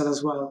Spectre Cell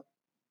as well.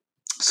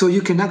 So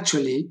you can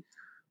actually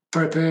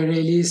prepare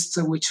a list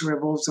which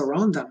revolves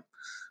around them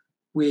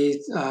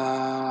with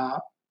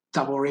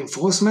double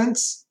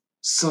reinforcements,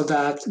 so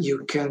that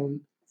you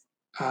can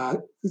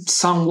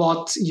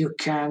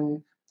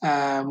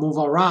move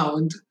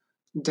around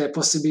the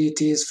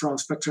possibilities from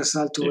Spectre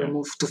Cell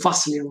to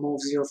fastly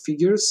remove your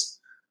figures.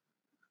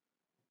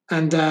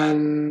 And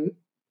then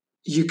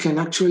you can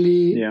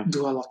actually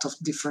do a lot of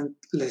different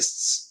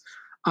lists.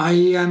 I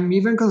am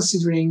even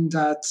considering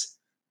that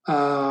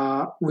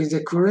with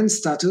the current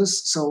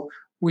status, so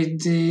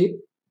with the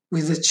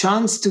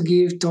chance to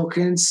give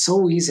tokens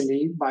so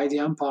easily by the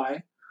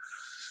Empire,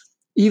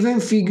 even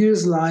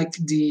figures like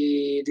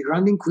the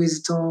Grand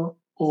Inquisitor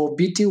or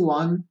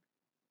BT-1,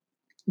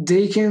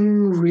 they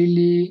can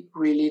really,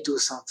 really do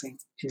something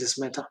in this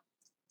meta.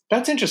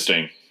 That's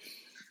interesting.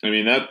 I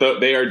mean,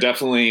 they are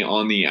definitely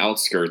on the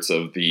outskirts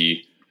of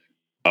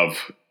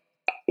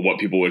what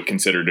people would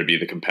consider to be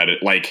the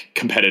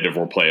competitive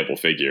or playable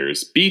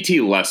figures.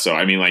 BT less so.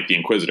 I mean, like the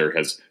Inquisitor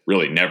has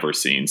really never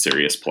seen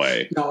serious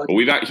play. No.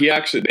 But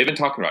they've been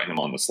talking about him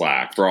on the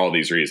Slack for all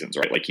these reasons,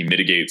 right? Like he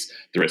mitigates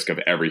the risk of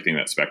everything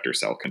that Spectre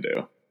Cell can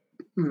do.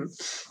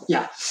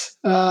 Yeah.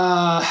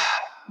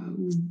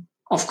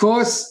 Of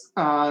course,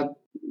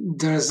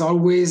 there's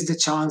always the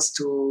chance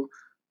to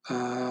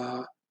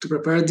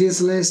prepare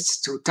these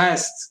lists, to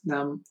test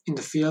them in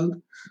the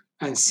field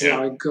and see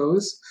how it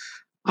goes.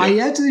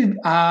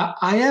 Yeah.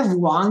 I have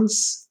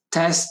once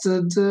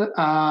tested the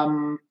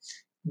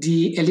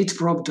Elite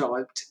Probe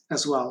Droid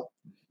as well.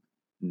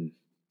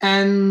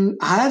 And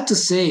I have to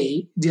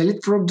say, the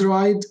Elite Probe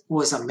Droid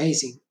was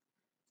amazing.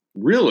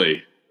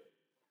 Really?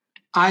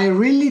 I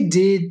really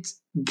did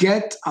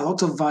get a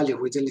lot of value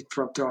with the Elite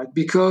Probe Droid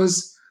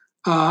because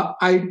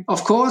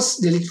of course,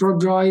 the Elite Probe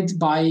Droid,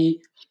 by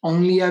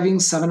only having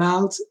 7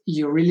 health,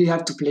 you really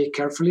have to play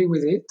carefully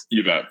with it.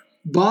 You bet.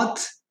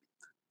 But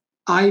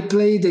I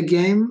played a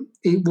game,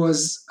 it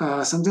was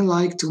something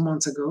like 2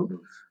 months ago.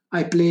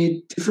 I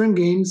played different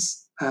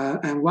games,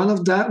 and one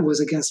of that was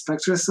against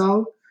Spectre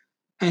Cell,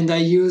 and I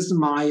used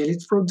my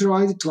Elite Probe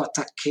Droid to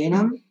attack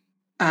Kanan,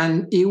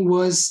 and it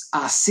was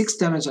a 6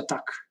 damage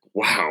attack.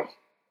 Wow.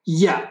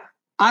 Yeah,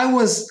 I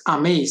was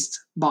amazed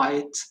by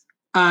it.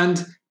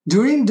 And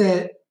during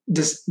the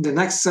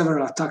next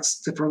several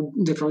attacks the Probe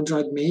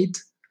Droid made,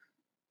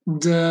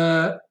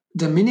 the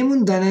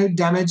minimum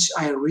damage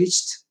I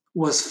reached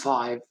was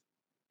 5.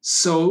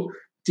 So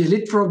the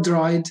Elite Probe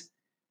Droid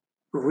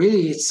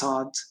really hits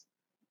hard.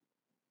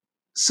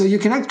 So you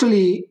can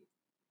actually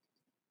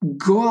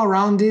go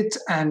around it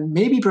and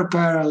maybe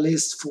prepare a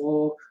list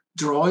for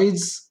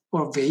droids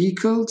or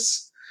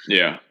vehicles.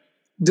 Yeah.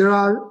 There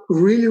are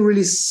really,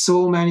 really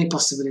so many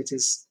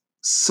possibilities.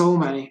 So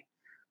many.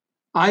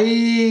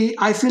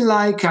 I feel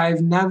like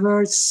I've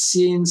never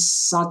seen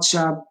such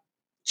a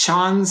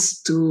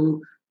chance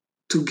to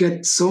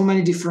get so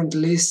many different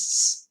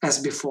lists as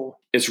before.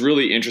 It's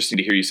really interesting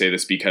to hear you say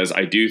this because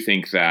I do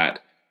think that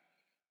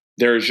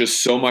there is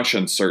just so much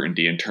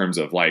uncertainty in terms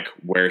of like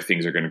where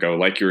things are going to go.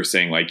 Like you were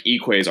saying, like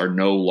Equays are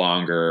no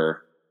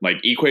longer like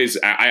Equays.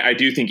 I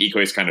do think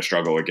Equays kind of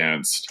struggle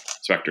against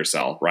Spectre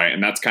Cell, right?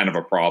 And that's kind of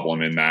a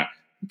problem in that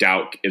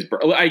Doubt is,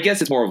 I guess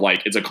it's more of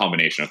like, it's a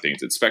combination of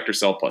things. It's Spectre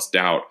Cell plus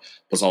Doubt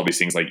plus all these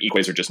things. Like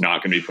Equays are just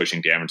not going to be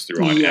pushing damage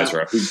through on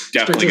Ezra, who's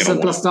definitely going to. Spectre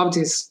Cell plus Doubt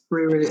is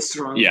really, really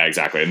strong. Yeah,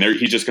 exactly. And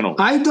he's just going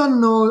to. I don't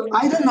know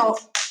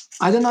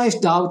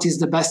if Doubt is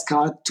the best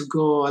card to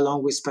go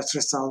along with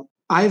Spectre Cell.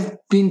 I've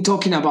been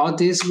talking about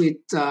this with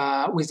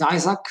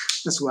Isaac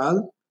as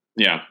well.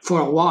 Yeah. For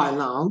a while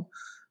now,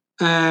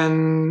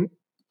 and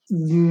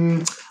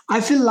I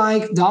feel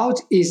like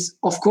Doubt is,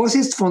 of course,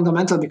 it's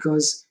fundamental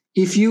because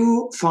if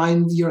you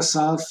find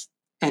yourself,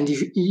 and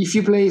if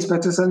you play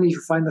Spectre Cell, if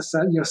you find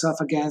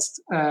yourself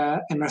against a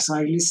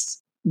mercenary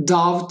list,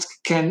 Doubt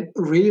can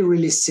really,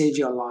 really save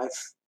your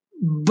life.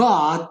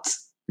 But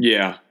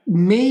yeah,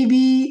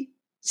 maybe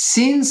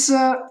since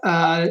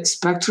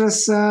Spectre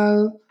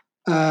Cell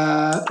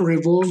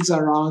revolves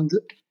around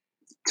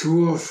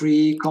 2 or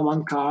 3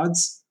 common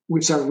cards,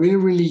 which are really,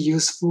 really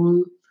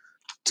useful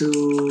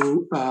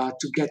to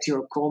get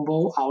your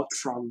combo out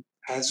from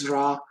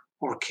Ezra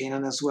or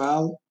Kanan as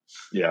well.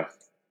 Yeah.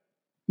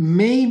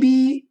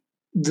 Maybe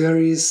there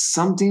is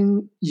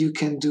something you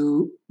can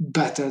do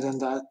better than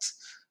that.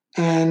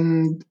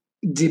 And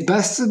the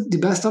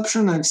best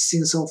option I've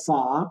seen so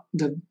far,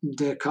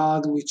 the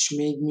card which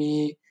gave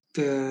me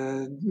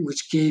the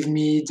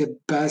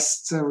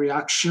best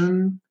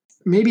reaction,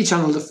 maybe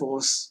Channel the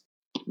Force.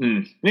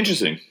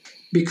 Interesting.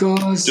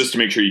 Because just to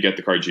make sure you get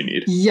the cards you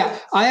need. Yeah,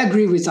 I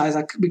agree with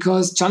Isaac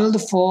because Channel the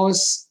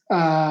Force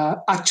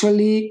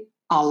actually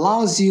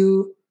allows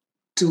you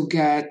to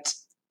get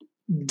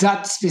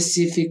that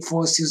specific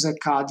Force user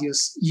card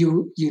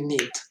you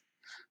need.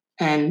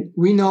 And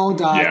we know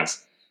that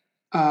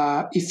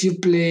if you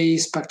play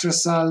Spectre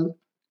Cell,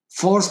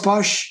 Force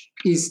Push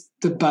is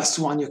the best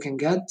one you can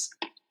get.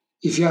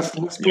 If you have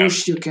Force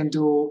Push, you can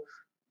do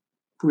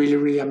really,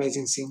 really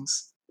amazing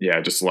things. Yeah,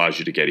 it just allows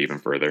you to get even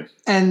further.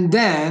 And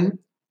then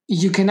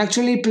you can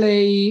actually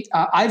play...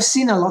 I've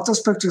seen a lot of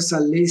Spectre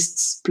Cell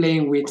lists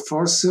playing with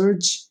Force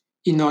Surge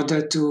in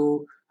order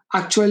to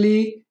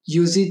actually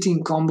use it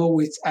in combo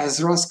with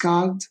Ezra's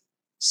card.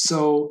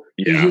 So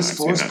you use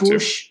Force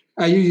Push.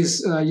 You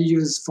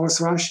use Force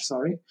Rush,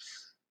 sorry.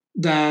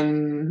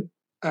 Then...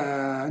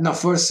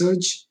 Force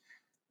Surge.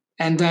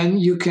 And then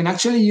you can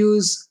actually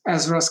use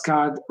Ezra's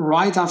card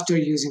right after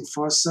using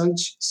Force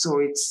Surge. So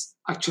it's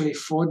actually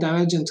 4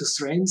 damage and 2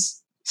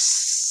 strains.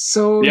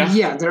 So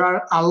there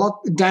are a lot.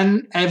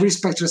 Then every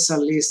Spectre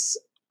Cell list,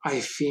 I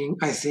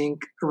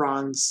think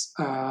runs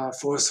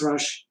Force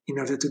Rush in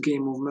order to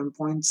gain movement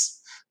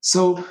points.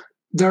 So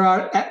there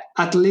are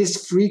at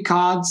least 3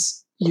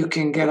 cards you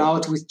can get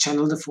out with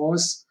Channel the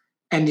Force.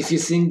 And if you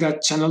think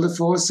that Channel the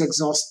Force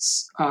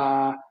exhausts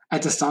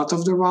at the start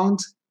of the round,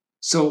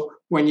 So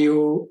when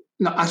you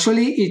no,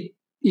 actually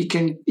it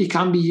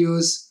can be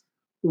used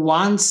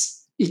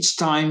once each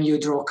time you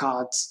draw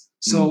cards.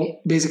 So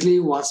basically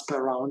once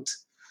per round.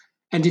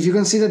 And if you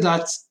consider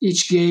that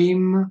each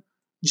game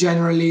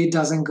generally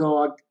doesn't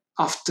go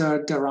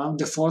after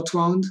the fourth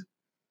round,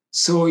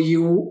 so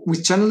you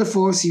with Channel the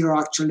Force you're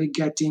actually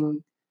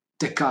getting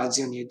the cards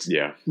you need.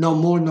 Yeah. No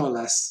more, no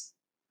less.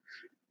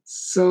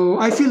 So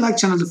I feel like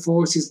Channel the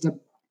Force is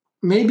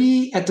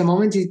maybe at the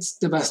moment it's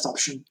the best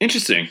option.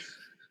 Interesting.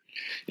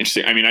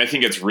 I mean, I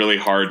think it's really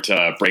hard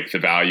to break the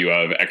value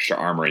of extra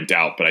armor in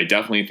Doubt, but I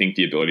definitely think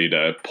the ability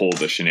to pull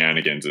the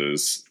shenanigans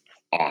is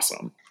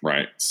awesome,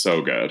 right?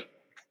 So good.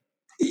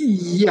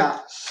 Yeah.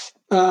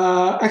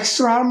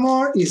 Extra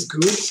armor is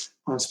good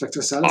on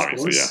Spectre Cell, of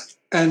Obviously, course.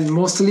 And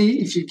mostly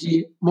if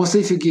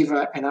you give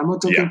an armor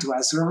token to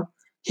Ezra,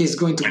 he's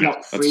going to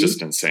block free. That's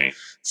just insane.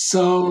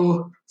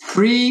 So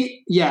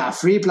free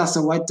plus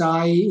a white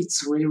die,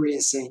 it's really, really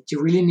insane.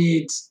 You really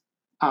need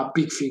a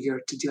big figure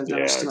to deal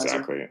damage to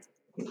exactly. Ezra.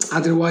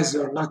 Otherwise,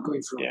 you're not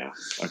going through. Yeah,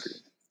 agree.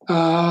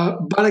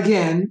 But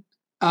again,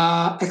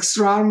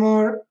 extra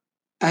armor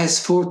has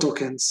 4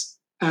 tokens.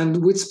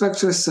 And with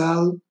Spectre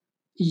Cell,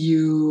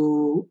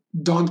 you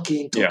don't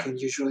gain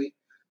tokens usually.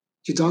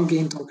 You don't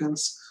gain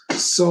tokens.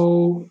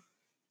 So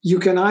you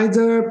can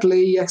either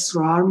play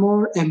extra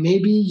armor and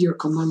maybe your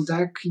command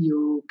deck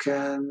you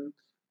can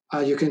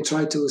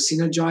try to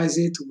synergize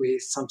it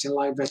with something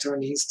like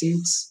Veteran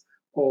Instincts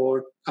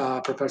or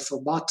Prepared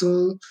for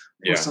Battle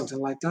or something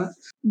like that.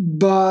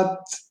 But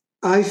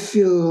I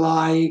feel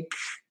like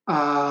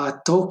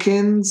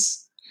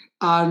tokens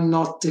are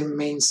not the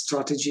main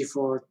strategy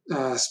for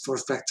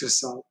Spectre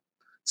Cell.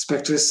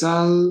 Spectre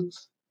Cell,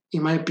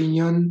 in my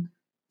opinion,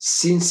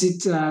 since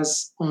it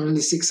has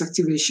only 6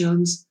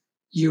 activations,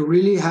 you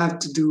really have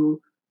to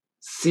do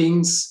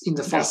things in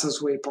the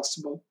fastest way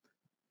possible.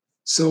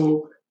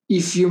 So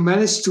if you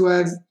manage to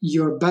have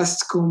your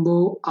best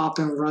combo up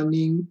and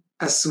running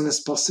as soon as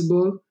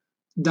possible,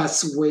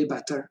 that's way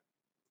better.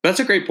 That's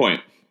a great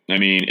point. I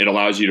mean, it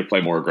allows you to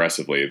play more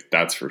aggressively,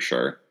 that's for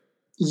sure.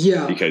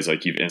 Yeah. Because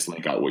you've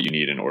instantly got what you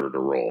need in order to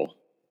roll.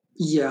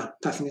 Yeah,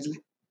 definitely.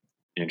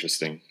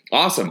 Interesting.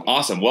 Awesome.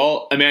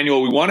 Well,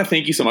 Emmanuel, we want to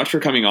thank you so much for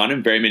coming on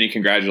and very many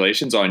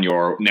congratulations on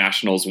your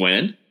Nationals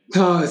win.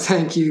 Oh,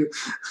 thank you.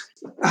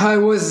 I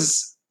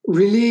was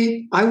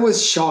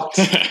shocked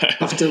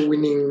after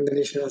winning the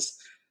Nationals.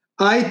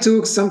 I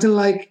took something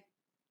like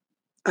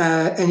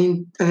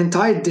an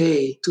entire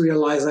day to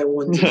realize I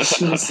won the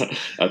Nationals.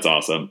 That's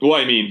awesome. Well,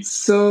 I mean,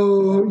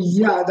 so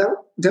yeah,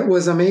 that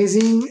was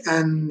amazing,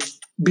 and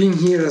being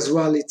here as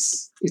well,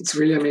 it's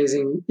really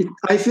amazing.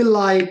 I feel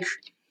like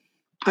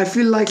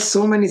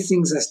so many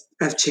things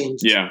have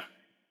changed. Yeah.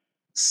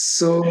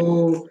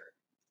 So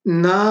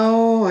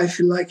now I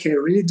feel like I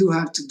really do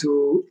have to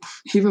do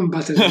even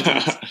better than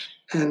that.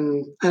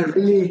 And I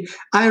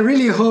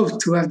really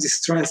hope to have the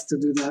strength to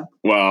do that.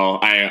 Well,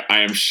 I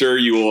am sure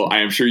you will. I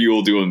am sure you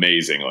will do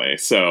amazingly.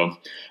 So,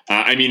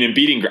 I mean,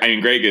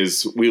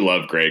 we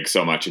love Greg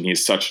so much, and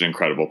he's such an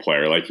incredible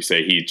player. Like you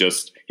say,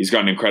 he's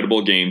got an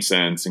incredible game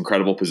sense,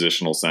 incredible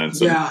positional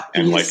sense,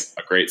 and like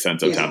a great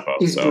sense of tempo.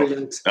 He's so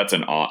brilliant. That's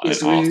awesome.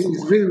 He's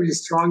really, really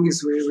strong.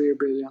 He's really, really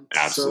brilliant.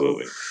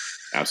 Absolutely. So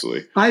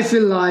Absolutely. I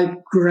feel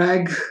like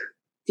Greg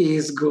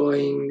is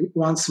going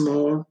once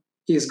more.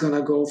 He's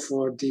gonna go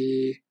for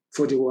the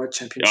World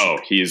Championship. Oh,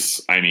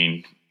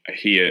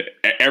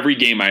 every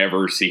game I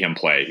ever see him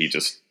play, he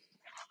just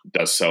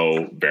does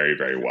so very,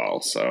 very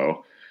well.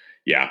 So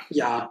yeah.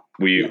 Yeah.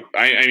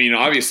 I mean,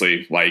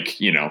 obviously, like,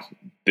 you know,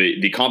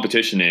 the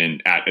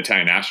competition at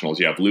Italian Nationals,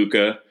 you have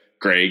Luca,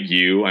 Greg,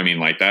 you. I mean,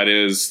 like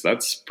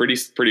that's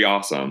pretty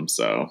awesome.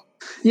 So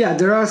yeah,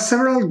 there are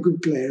several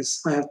good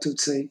players, I have to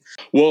say.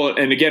 Well,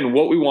 and again,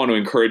 what we want to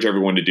encourage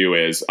everyone to do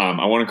is I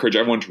want to encourage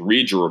everyone to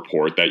read your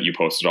report that you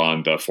posted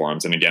on the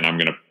forums. And again, I'm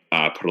going to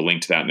put a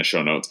link to that in the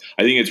show notes.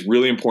 I think it's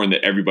really important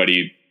that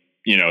everybody,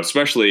 you know,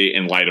 especially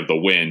in light of the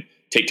win,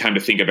 take time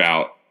to think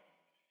about.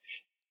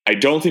 I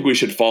don't think we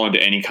should fall into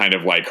any kind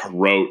of like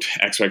rote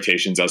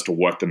expectations as to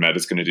what the meta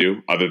is going to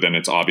do, other than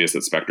it's obvious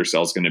that Spectre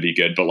Cell is going to be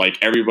good. But like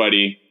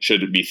everybody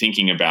should be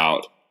thinking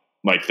about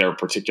like their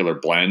particular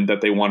blend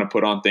that they want to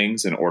put on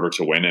things in order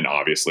to win. And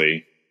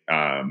obviously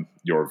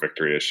your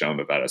victory has shown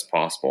that is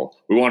possible.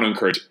 We want to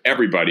encourage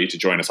everybody to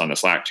join us on the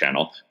Slack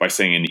channel by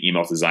sending an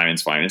email to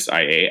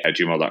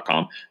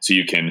zionsfinest@gmail.com so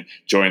you can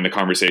join the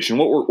conversation.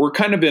 What we're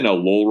kind of in a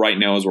lull right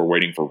now as we're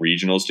waiting for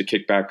regionals to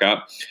kick back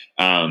up.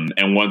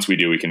 And once we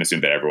do, we can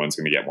assume that everyone's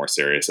going to get more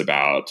serious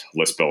about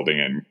list building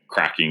and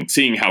cracking,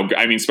 seeing how,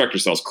 I mean, Spectre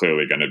Cell is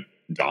clearly going to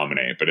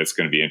dominate, but it's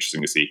going to be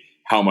interesting to see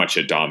how much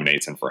it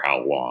dominates and for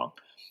how long.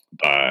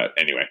 But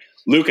anyway,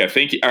 Luca,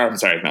 thank you. I'm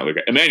sorry, not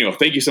Luca. Emmanuel,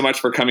 thank you so much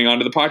for coming on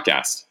to the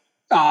podcast.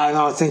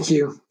 No, thank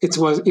you. It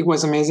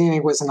was amazing.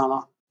 It was an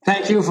honor.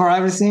 Thank you for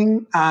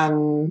everything.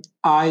 And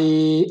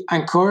I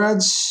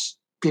encourage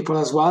people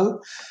as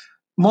well,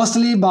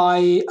 mostly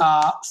by,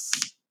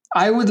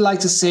 I would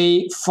like to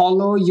say,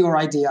 follow your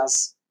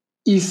ideas.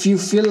 If you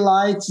feel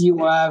like you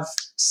have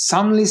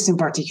some list in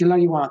particular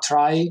you want to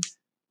try,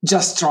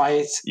 just try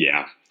it.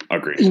 Yeah,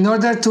 agree. In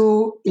order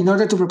to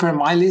prepare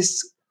my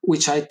list,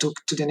 which I took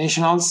to the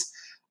nationals,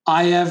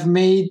 I have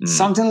made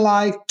something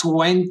like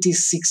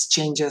 26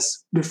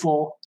 changes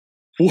before.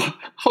 What?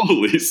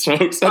 Holy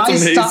smokes, that's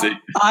amazing.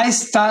 I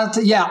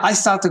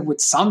started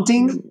with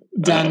something,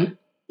 then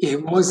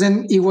it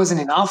wasn't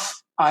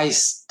enough. I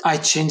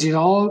changed it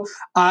all.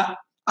 I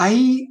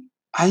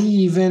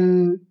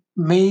even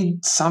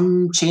made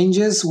some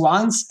changes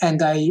once,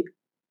 and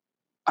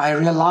I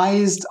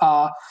realized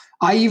I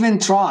even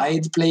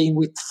tried playing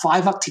with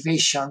 5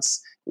 activations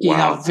in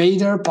a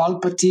Vader,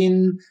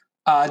 Palpatine,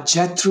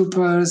 Jet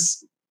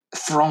Troopers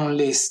throne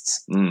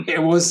list.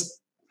 It was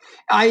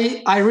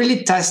I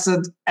really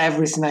tested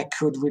everything I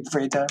could with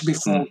Vader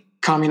before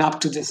coming up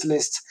to this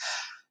list.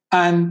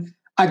 And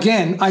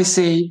again, I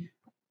say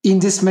in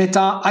this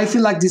meta, I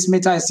feel like this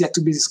meta is yet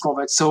to be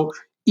discovered. So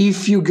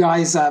if you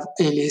guys have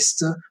a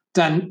list,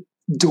 then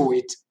do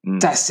it,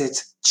 test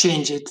it,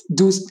 change it,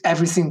 do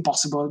everything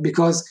possible,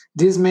 because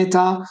this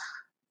meta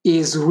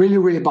is really,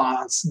 really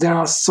balanced. There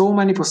are so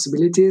many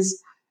possibilities.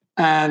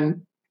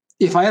 And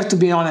if I have to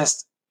be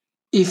honest,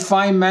 if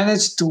I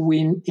manage to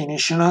win a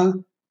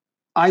national,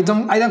 I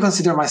don't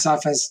consider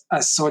myself as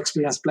a so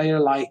experienced player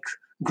like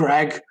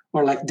Greg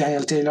or like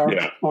Daniel Taylor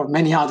or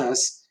many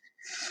others.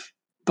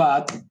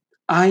 But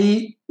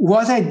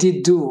what I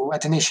did do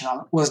at the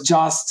national was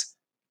just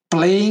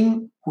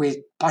playing with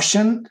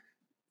passion,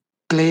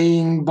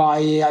 playing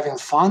by having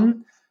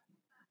fun,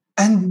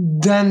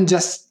 and then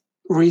just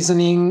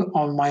reasoning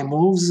on my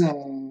moves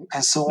and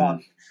so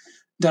on.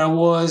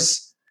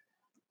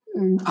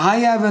 I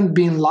haven't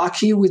been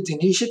lucky with the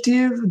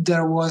initiative.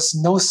 There was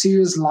no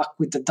serious luck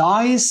with the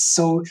dice.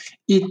 So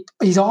it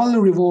all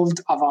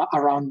revolved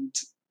around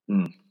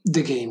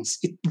the games,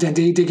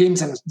 the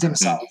games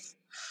themselves.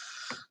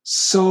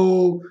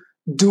 So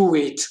do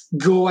it.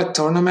 Go at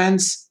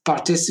tournaments,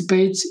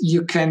 participate.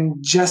 You can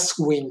just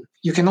win.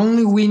 You can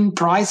only win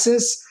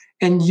prizes,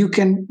 and you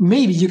can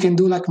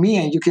do like me,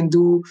 and you can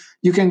go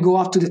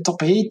up to the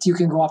top 8. You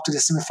can go up to the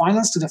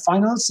semifinals, to the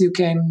finals. You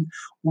can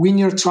win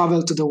your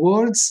travel to the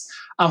Worlds.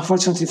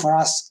 Unfortunately for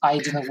us, I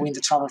didn't win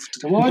the travel to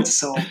the Worlds.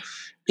 So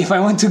if I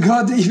want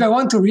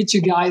to reach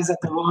you guys at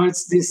the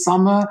Worlds this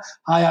summer,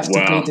 I have to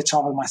pay the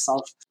travel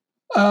myself.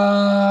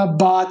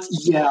 But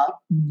yeah,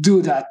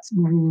 do that.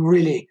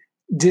 Really,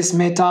 this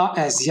meta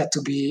is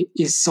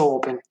so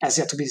open, has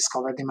yet to be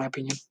discovered, in my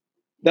opinion.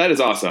 That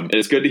is awesome.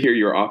 It's good to hear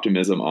your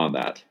optimism on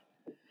that.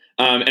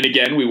 And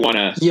again, we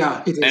want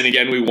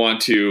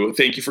to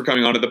thank you for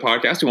coming onto the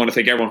podcast. We want to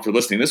thank everyone for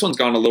listening. This one's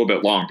gone a little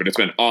bit long, but it's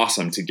been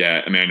awesome to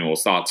get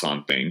Emmanuel's thoughts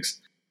on things.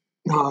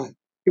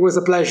 It was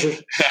a pleasure.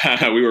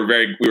 We were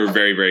very,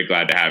 very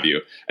glad to have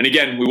you. And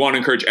again, we want to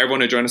encourage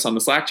everyone to join us on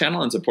the Slack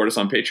channel and support us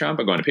on Patreon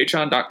by going to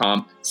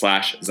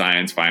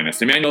patreon.com/Zion's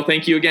Finest. Emmanuel,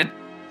 thank you again.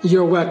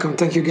 You're welcome.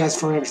 Thank you guys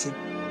for everything.